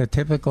find out. The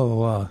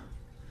typical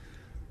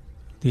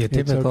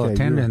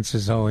attendance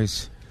is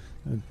always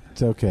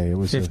It's okay. It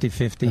was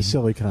 50-50. A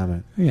silly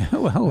comment. Yeah,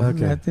 well,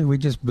 Okay. we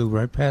just blew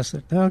right past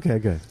it. Okay,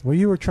 good. Well,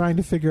 you were trying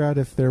to figure out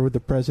if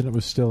the president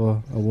was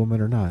still a woman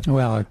or not.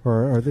 Well,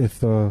 or if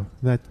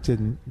that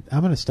didn't.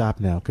 I'm going to stop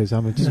now because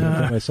I'm just going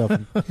to put myself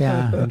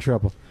in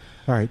trouble.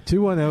 All right,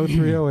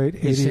 210-308-88.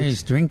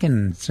 He's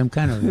drinking some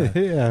kind of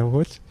yeah.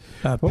 What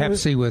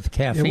Pepsi with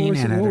caffeine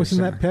in it. What was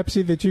in that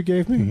Pepsi that you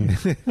gave me?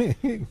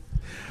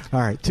 All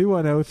right,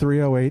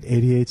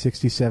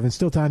 210-308-8867.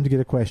 Still time to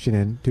get a question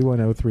in.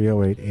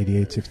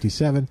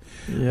 210-308-8867.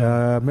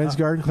 Yeah. Men's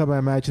Garden Club, I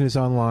imagine, is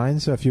online,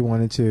 so if you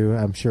wanted to,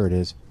 I'm sure it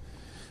is.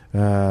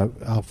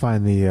 I'll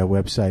find the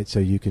website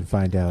so you can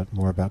find out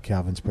more about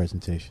Calvin's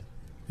presentation.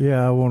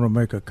 Yeah, I want to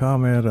make a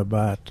comment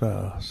about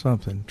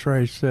something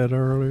Trey said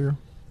earlier.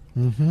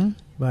 Mm-hmm.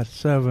 About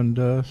 7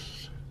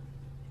 dust.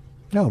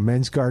 No,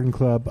 Men's Garden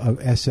Club of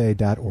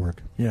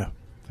SA.org. Yeah.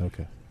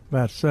 Okay.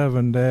 About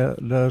 7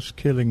 dust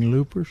killing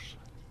loopers?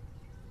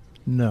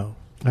 No.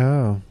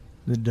 Oh.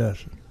 It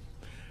doesn't.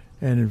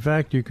 And in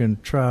fact, you can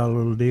try a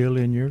little deal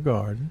in your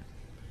garden.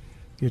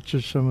 Get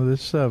you some of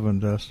this 7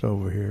 dust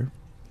over here.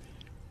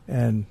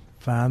 And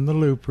find the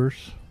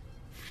loopers.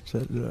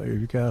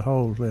 You've got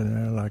holes in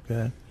there like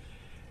that.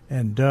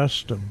 And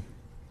dust them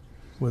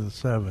with a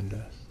 7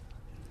 dust.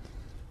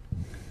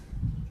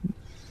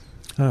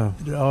 Oh.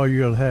 All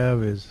you'll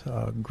have is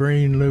a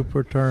green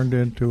looper turned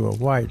into a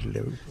white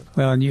looper.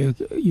 Well, and you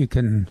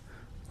can.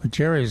 What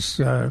Jerry's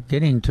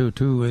getting to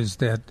too is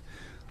that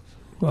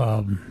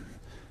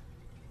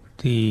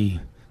the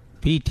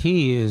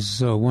BT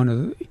is one of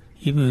the,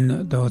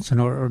 even though it's an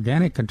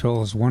organic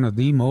control, is one of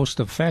the most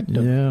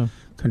effective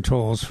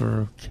controls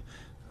for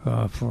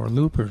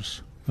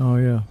loopers. Oh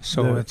yeah.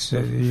 So it's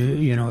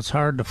it's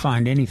hard to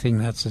find anything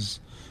that's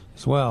as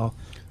well.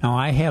 Now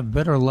I have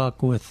better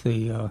luck with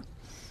the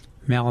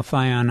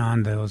malathion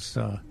on those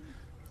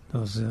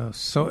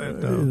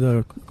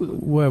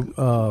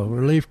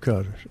leaf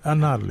cutters.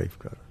 Not leaf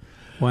cutters.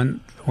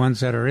 Ones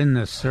that are in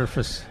the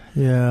surface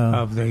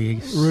of the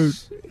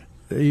root,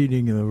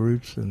 eating the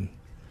roots and.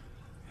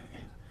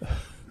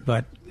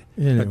 But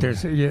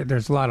there's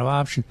a lot of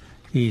options.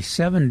 The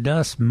 7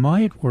 dust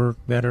might work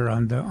better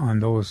on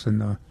those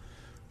in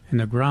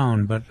the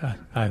ground, but I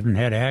haven't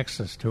had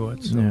access to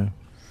it. So.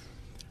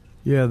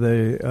 Yeah.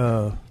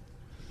 The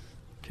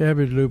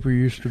cabbage looper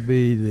used to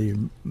be the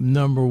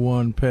number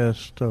one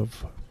pest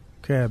of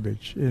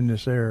cabbage in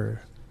this area,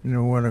 in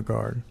the winter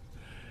garden,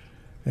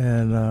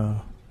 and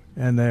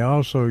they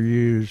also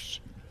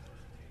used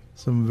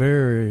some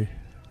very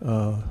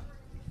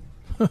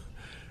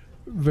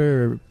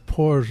very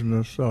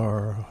poisonous,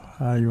 or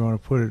how you want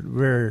to put it,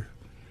 very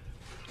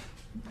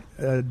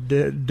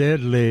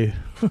deadly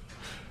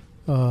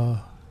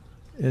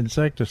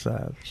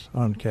insecticides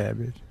on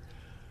cabbage.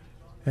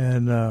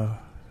 And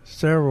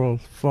several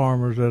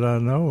farmers that I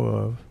know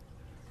of,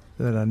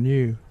 that I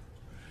knew,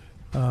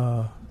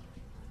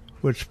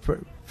 would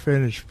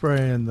finish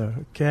spraying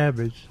the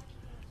cabbage,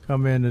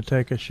 come in to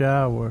take a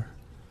shower,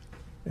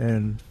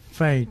 and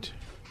faint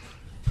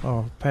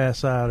or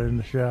pass out in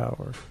the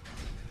shower.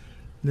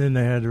 Then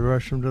they had to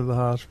rush them to the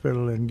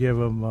hospital and give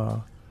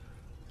them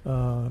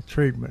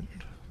treatment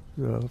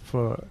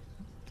for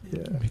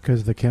because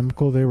of the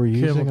chemical they were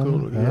using.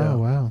 Yeah. Oh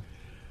wow!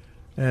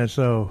 And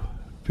so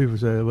people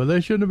say, "Well,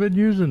 they shouldn't have been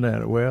using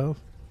that." Well,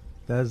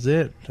 that's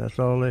it. That's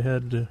all they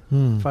had to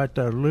fight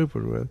that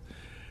looper with.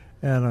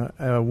 And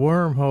a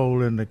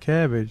wormhole in the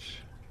cabbage,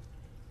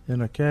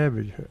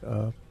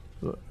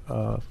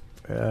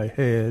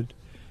 head,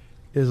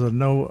 is a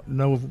no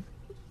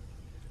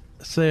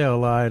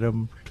sale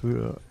item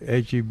to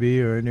HEB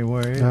or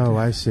anywhere. Oh,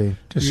 I see.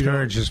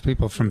 Discourages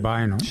people from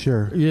buying them.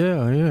 Sure.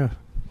 Yeah.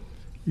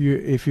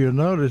 If you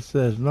notice,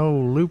 there's no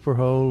looper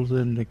holes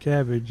in the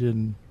cabbage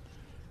in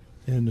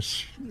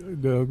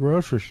the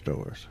grocery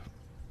stores.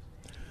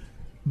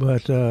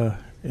 But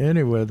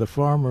anyway, the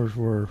farmers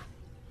were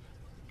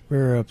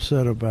very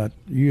upset about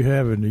you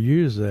having to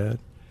use that.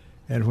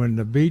 And when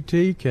the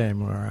BT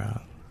came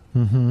around,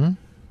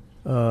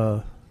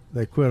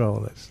 they quit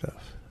all that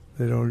stuff.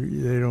 They don't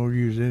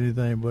use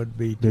anything but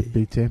BT.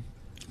 BT.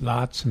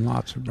 Lots and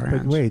lots of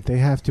brands. But wait, they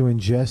have to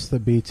ingest the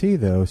BT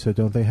though, so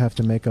don't they have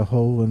to make a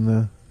hole in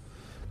the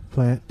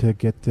plant to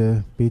get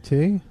the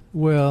BT?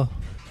 Well,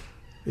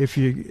 if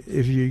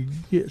you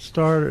get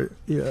started,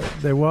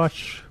 they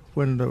watch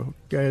when the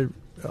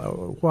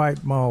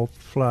white moth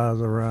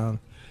flies around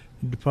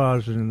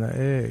depositing the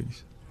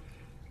eggs,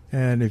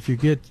 and if you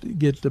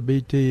get the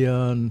BT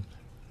on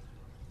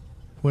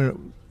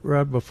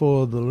right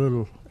before the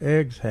little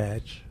eggs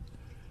hatch,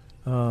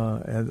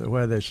 and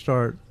where they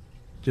start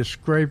just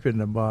scraping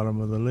the bottom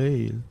of the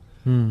leaves,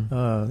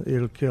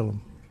 it'll kill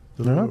them.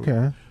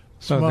 Okay.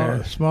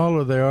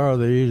 Smaller they are,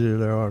 the easier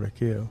they are to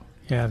kill.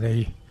 Yeah,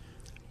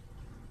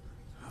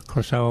 of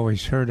course, I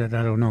always heard it.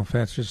 I don't know if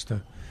that's just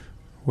the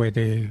way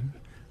they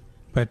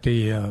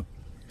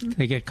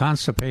get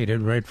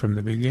constipated right from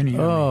the beginning.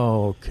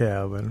 Oh,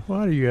 Calvin,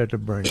 why do you have to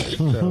bring this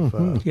stuff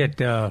up? They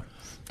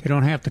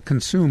don't have to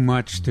consume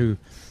much to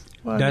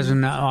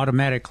doesn't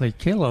automatically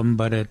kill them,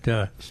 but it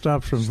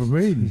stops them from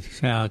eating.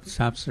 Yeah, it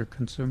stops their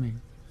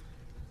consuming.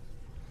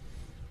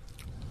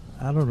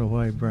 I don't know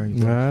why he brings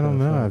that I don't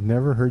know. up. I've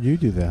never heard you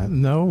do that.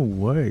 No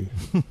way.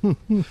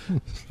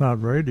 It's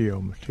not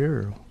radio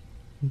material.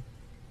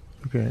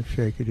 You can't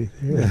shake it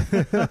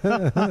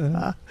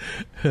either.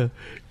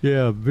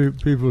 Yeah,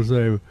 people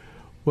say,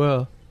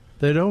 well,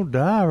 they don't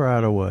die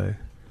right away.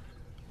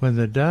 When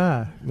they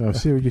die... Oh,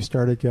 see where you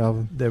started,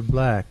 Calvin? They're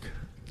black.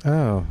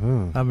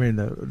 Oh. I mean,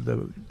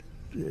 the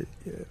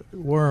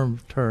worm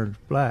turns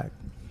black.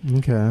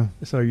 Okay.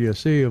 So you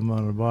see them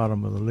on the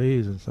bottom of the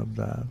leaves and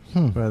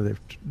sometimes where they've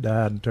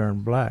died and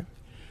turned black.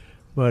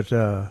 But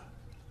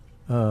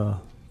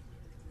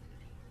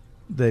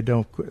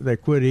they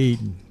quit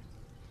eating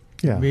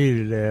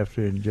immediately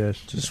after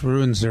ingestion. Just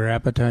ruins their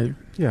appetite.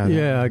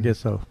 Yeah, I guess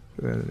so.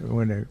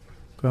 When they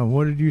come,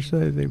 what did you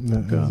say they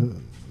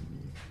come?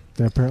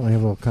 They apparently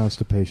have a little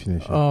constipation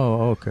issue.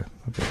 Oh, okay.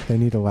 They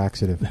need a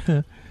laxative.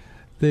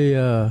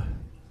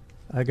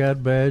 I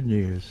got bad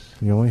news.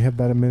 You only have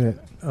about a minute.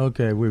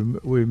 Okay,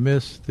 we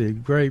missed the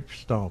grape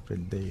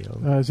stomping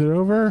deal. Is it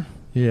over?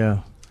 Yeah,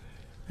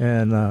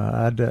 and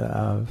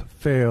I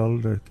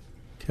failed to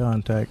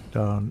contact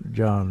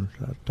John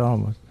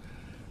Thomas,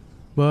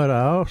 but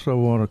I also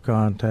want to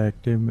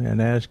contact him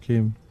and ask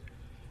him,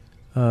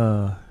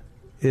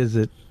 is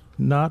it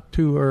not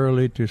too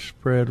early to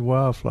spread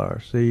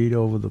wildflower seed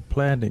over the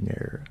planting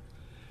area?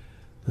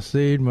 The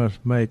seed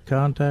must make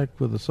contact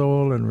with the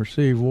soil and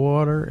receive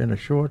water in a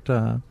short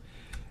time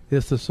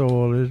if the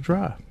soil is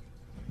dry,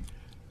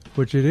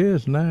 which it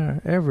is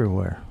now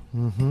everywhere.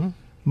 Mm-hmm.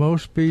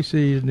 Most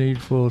species need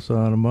full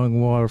sun.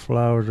 Among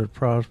waterflowers that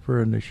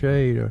prosper in the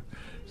shade are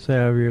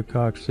salvia,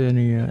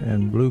 coccinea,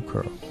 and blue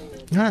curl.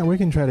 All right, we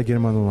can try to get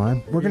him on the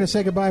line. We're going to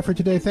say goodbye for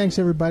today. Thanks,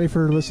 everybody,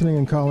 for listening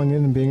and calling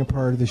in and being a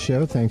part of the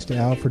show. Thanks to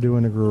Al for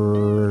doing a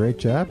great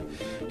job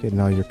getting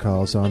all your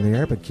calls on the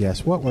air. But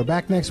guess what? We're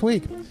back next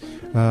week.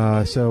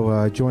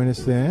 So join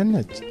us then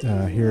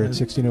here at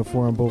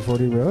 1604 on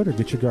Bulverde Road, or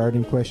get your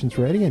gardening questions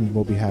ready, and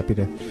we'll be happy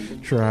to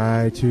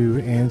try to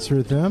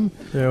answer them.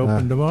 They're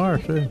open tomorrow,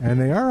 too.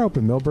 And they are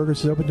open. Millburgers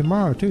is open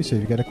tomorrow, too. So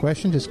if you've got a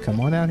question, just come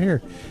on out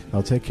here.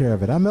 I'll take care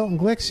of it. I'm Milton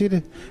Glick. See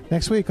you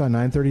next week on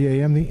 9:30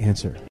 a.m. The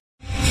Answer.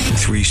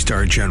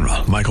 3-star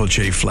General Michael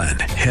J. Flynn,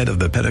 head of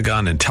the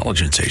Pentagon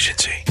Intelligence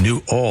Agency,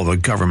 knew all the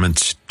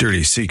government's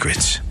dirty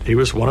secrets. He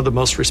was one of the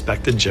most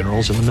respected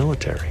generals in the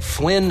military.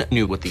 Flynn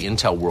knew what the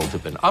intel world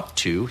had been up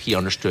to. He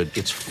understood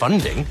its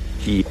funding.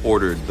 He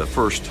ordered the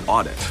first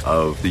audit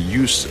of the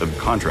use of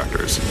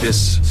contractors.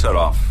 This set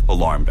off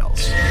alarm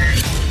bells.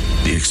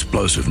 The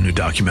explosive new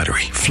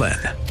documentary, Flynn,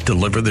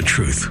 Deliver the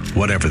Truth,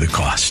 Whatever the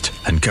Cost,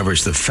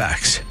 uncovers the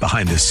facts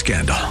behind this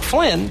scandal.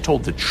 Flynn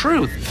told the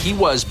truth. He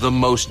was the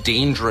most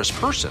dangerous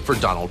person for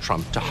Donald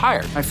Trump to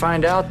hire. I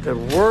find out the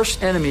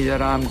worst enemy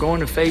that I'm going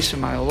to face in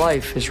my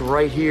life is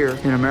right here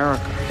in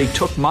America. They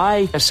took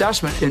my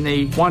assessment and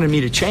they wanted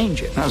me to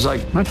change it. And I was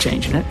like, I'm not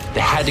changing it.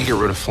 They had to get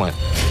rid of Flynn.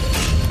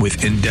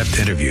 With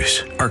in-depth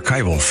interviews,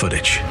 archival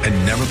footage,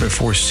 and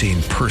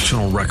never-before-seen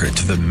personal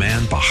records of the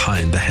man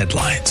behind the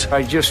headlines.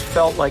 I just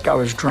felt like I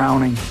was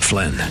drowning.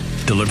 Flynn,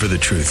 Deliver the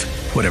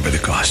Truth, Whatever the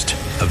Cost.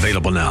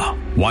 Available now.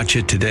 Watch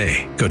it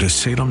today. Go to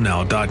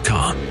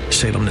salemnow.com.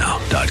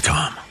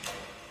 salemnow.com.